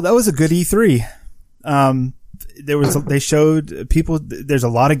overall that was a good E3. They showed people, there's a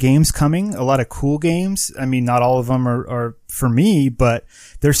lot of games coming, a lot of cool games. I mean, not all of them are for me, but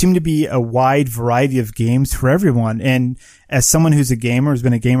there seemed to be a wide variety of games for everyone. And as someone who's a gamer, has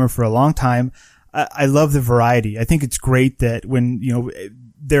been a gamer for a long time, I love the variety. I think it's great that when, you know,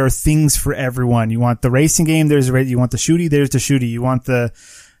 there are things for everyone. You want the racing game, there's a race. You want the shooty, there's the shooty. You want the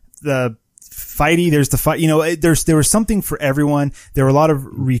fighty, there's the fight. You know, there was something for everyone. There were a lot of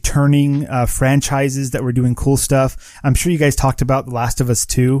returning franchises that were doing cool stuff. I'm sure you guys talked about The Last of Us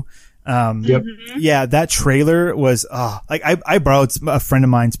 2. Yep. Yeah, that trailer was like I borrowed a friend of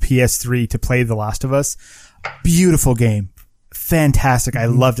mine's PS3 to play The Last of Us. Beautiful game. Fantastic. I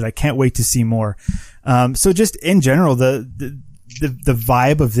loved it. I can't wait to see more. So just in general, the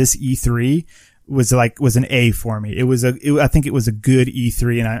vibe of this E3 was an A for me. I think it was a good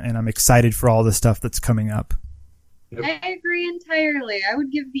E3, and I'm excited for all the stuff that's coming up. Yep. I agree entirely. I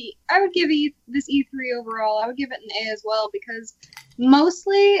would give this E3 overall, I would give it an A as well, because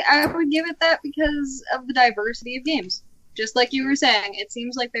mostly I would give it that because of the diversity of games. Just like you were saying, it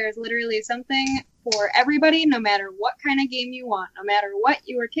seems like there's literally something for everybody, no matter what kind of game you want, no matter what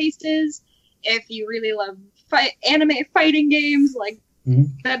your taste is. If you really love anime fighting games, like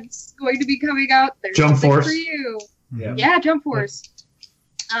that's going to be coming out, there's Jump something Force for you. Yeah, Jump Force.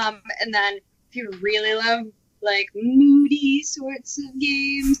 Yeah. And then if you really love like moody sorts of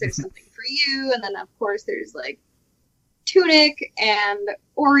games, there's something for you. And then of course there's like Tunic and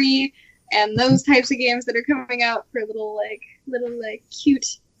Ori and those types of games that are coming out for little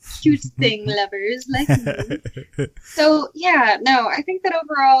cute thing lovers like me. So yeah, no, I think that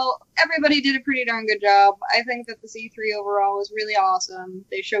overall everybody did a pretty darn good job. I think that the C3 overall was really awesome.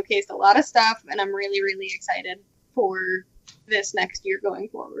 They showcased a lot of stuff, and I'm really, really excited for this next year going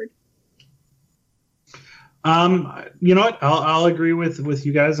forward. You know what? I'll agree with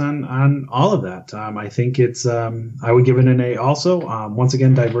you guys on all of that. I think it's I would give it an A also. Once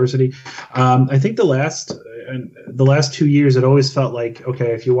again, diversity. I think the last 2 years, it always felt like,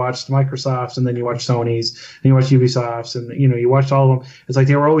 okay, if you watched Microsoft's and then you watched Sony's and you watched Ubisoft's and you watched all of them, it's like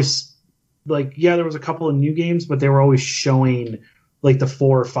they were always like, yeah, there was a couple of new games, but they were always showing like the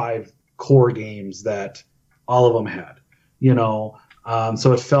 4 or 5 core games that all of them had.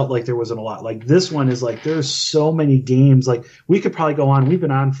 So it felt like there wasn't a lot. Like this one is like there's so many games. Like we could probably go on. We've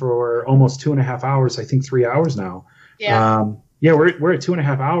been on for almost 2.5 hours. I think 3 hours now. Yeah. We're at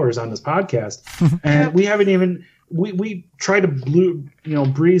 2.5 hours on this podcast, and we haven't even we tried to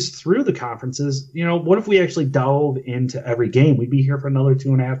breeze through the conferences. What if we actually dove into every game? We'd be here for another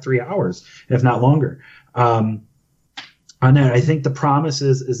 2.5, 3 hours, if not longer. On that, I think the promise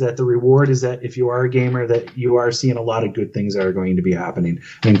is that the reward is that if you are a gamer, that you are seeing a lot of good things that are going to be happening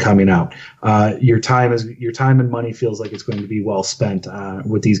and coming out. Your time and money feels like it's going to be well spent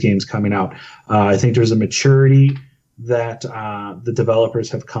with these games coming out. I think there's a maturity that the developers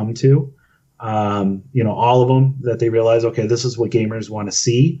have come to. All of them, that they realize, okay, this is what gamers want to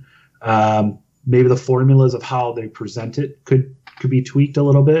see. Maybe the formulas of how they present it could be tweaked a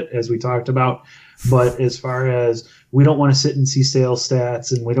little bit, as we talked about. But as far as we don't want to sit and see sales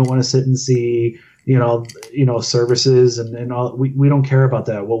stats, and we don't want to sit and see, services and all. We don't care about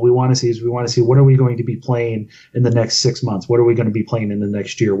that. What we want to see is what are we going to be playing in the next 6 months? What are we going to be playing in the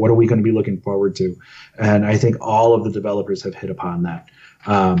next year? What are we going to be looking forward to? And I think all of the developers have hit upon that.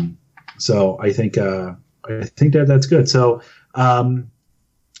 So I think that's good. So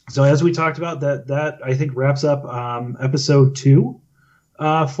as we talked about, that I think wraps up episode 2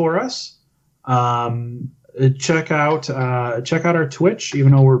 for us. Check out our Twitch,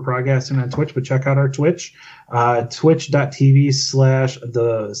 even though we're broadcasting on Twitch, but check out our Twitch,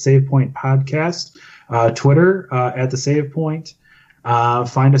 twitch.tv/the Save Point Podcast, Twitter, at the Save Point.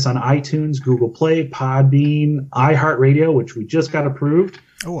 Find us on iTunes, Google Play, Podbean, iHeartRadio, which we just got approved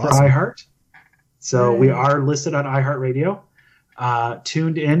for iHeart. So we are listed on iHeartRadio,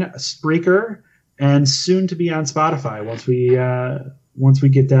 tuned in, Spreaker, and soon to be on Spotify once we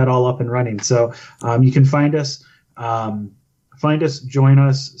get that all up and running. So you can find us, join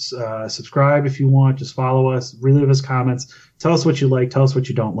us, subscribe if you want, just follow us, leave us comments, tell us what you like, tell us what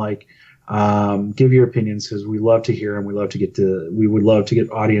you don't like, give your opinions, because we love to hear them. We would love to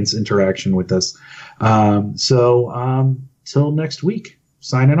get audience interaction with us. Till next week,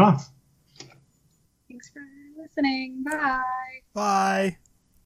 signing off. Thanks for listening. Bye. Bye.